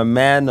 I'm a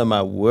man of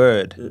my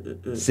word.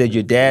 Said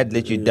your dad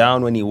let you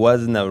down when he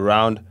wasn't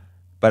around,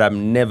 but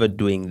I'm never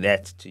doing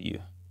that to you.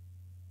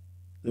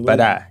 But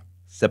I.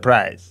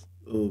 Surprise.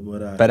 Oh,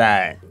 but But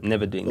I.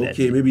 Never doing that.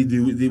 Okay, maybe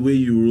the way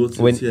you wrote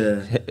it,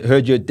 yeah.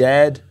 Heard your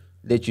dad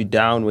let you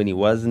down when he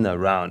wasn't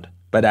around,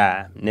 but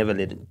I never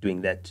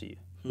doing that to you.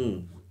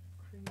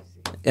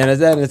 You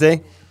understand what I'm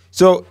saying?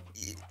 So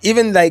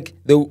even like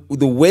the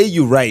way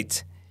you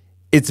write,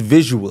 it's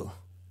visual.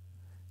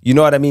 You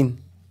know what I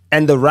mean?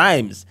 And the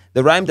rhyme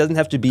doesn't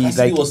have to be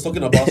like. He was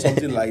talking about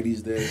something like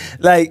this there.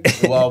 Like,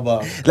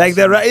 like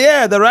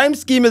the rhyme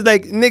scheme is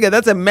like, nigga,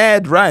 that's a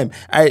mad rhyme.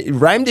 I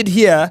rhymed it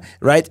here,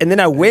 right? And then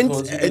I went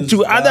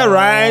to other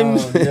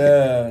rhymes.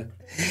 Yeah.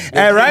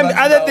 I rhymed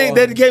other things,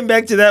 then came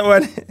back to that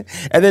one,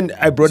 and then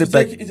I brought it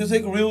back. It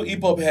take real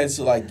hip hop heads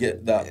to like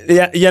get that.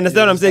 Yeah, you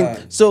understand what I'm saying?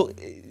 So,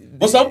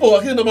 but some people,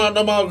 I think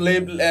normal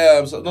layman,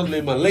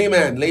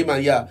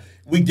 yeah,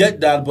 we get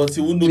that, but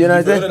he wouldn't know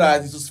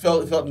that. It just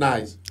felt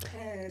nice.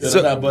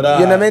 So, but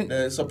you know what I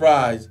mean?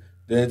 Surprise.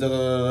 But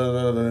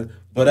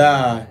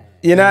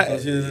you know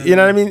what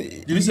I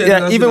mean?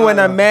 Yeah, even when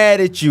I'm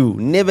mad at you,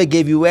 never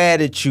gave you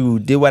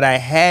attitude, did what I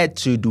had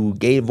to do,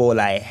 gave all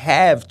I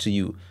have to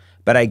you.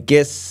 But I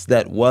guess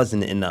that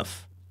wasn't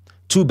enough.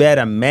 Too bad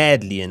I'm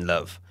madly in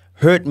love.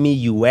 Hurt me,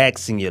 you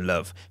waxing your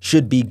love.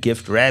 Should be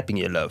gift wrapping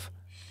your love.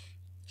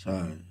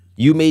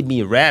 You made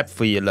me rap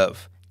for your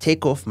love.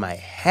 Take off my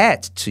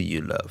hat to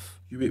you,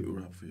 love. You made me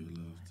rap for your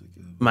love.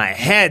 My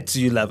hat to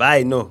you, love.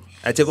 I know.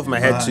 I take off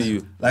my hat to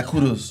you. Like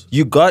kudos.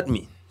 You got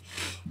me.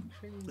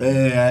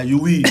 Yeah, you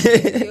win.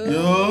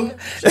 Yo.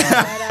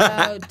 Shout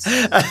out.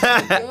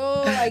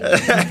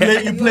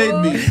 You played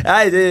me.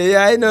 I did.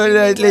 Yeah, I know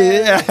that.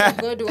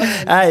 Good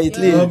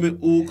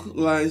one. Hook,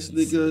 line,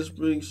 sneakers,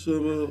 spring,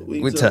 summer,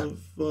 winter,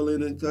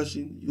 falling and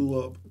cashing you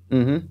up.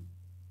 Mm-hmm.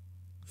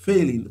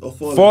 Failing or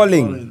falling.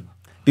 Falling.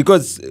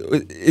 Because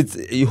it's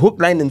hook,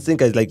 line, and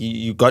sinker is like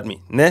you got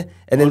me, ne?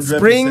 And then 100%.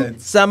 spring,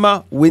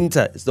 summer,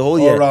 winter, it's the whole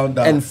year,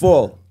 rounder. and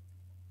fall.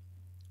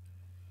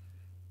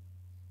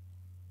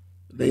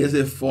 They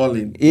say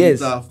falling.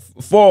 Yes,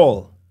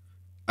 fall.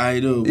 I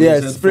know.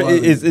 Yes, spring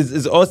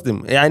is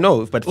awesome. Yeah, I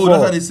know, but fall.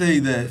 That's how they say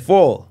there.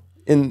 Fall.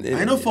 I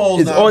know fall.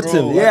 It's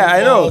autumn. Bro. Yeah,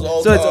 I know.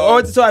 Falls, So it's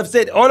autumn. So I've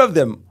said all of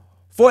them.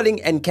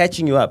 Falling and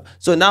catching you up.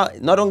 So now,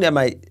 not only am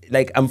I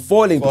like I'm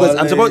falling because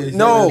I'm supposed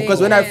because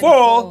when I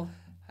fall,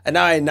 and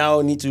now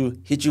I need to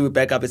hit you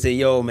back up and say,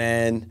 "Yo,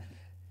 man,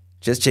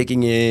 just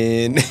checking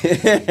in."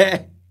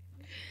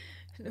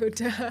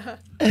 Nota.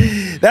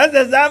 That's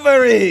the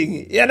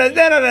suffering. You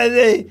understand what I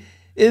say?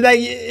 It's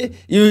like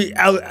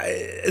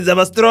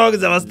I'm strong,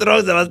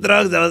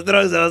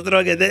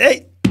 and then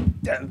hey,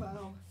 damn,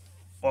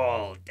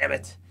 fall, damn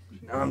it!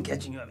 Now I'm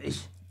catching you up.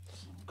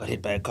 Got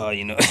hit by a car,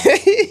 you know.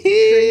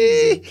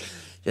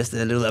 Just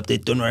a little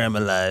update. Don't worry, I'm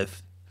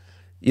alive.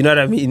 You know what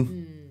I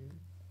mean?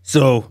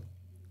 So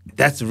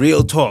that's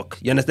real talk.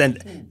 You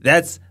understand?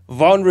 That's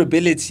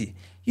vulnerability.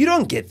 You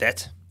don't get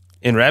that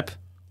in rap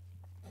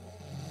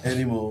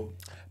anymore.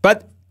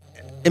 But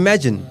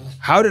imagine,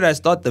 how did I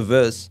start the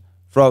verse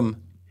from,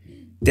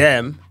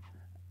 damn,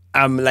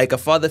 I'm like a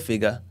father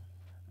figure.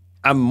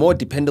 I'm more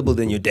dependable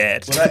than your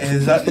dad. Well,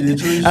 is that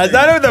literally? I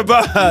started with the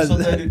bars.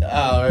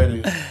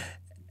 Already.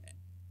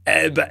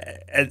 But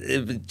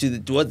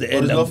towards the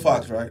end, it's not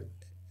facts, right?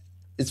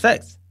 It's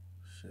facts.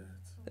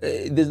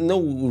 There's no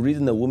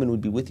reason a woman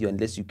would be with you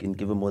unless you can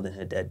give her more than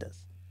her dad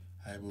does.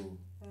 I will.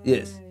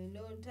 Yes.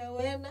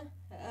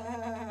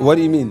 What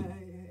do you mean?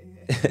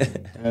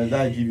 Can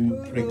I give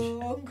you prick?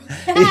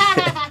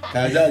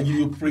 Can I give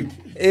you prick?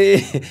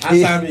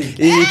 Answer me.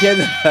 He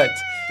cannot.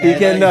 He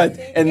cannot.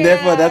 And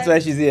therefore, that's why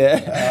she's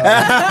here.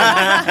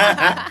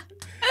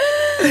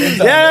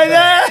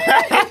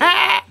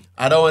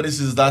 I don't want this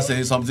is that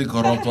saying something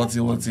corrupt, one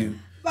thing.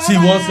 See,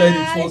 one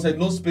said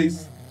no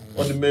space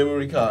on the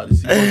memory card.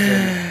 See, one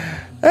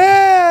said.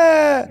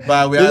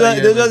 But we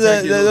this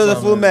was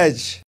a full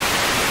match.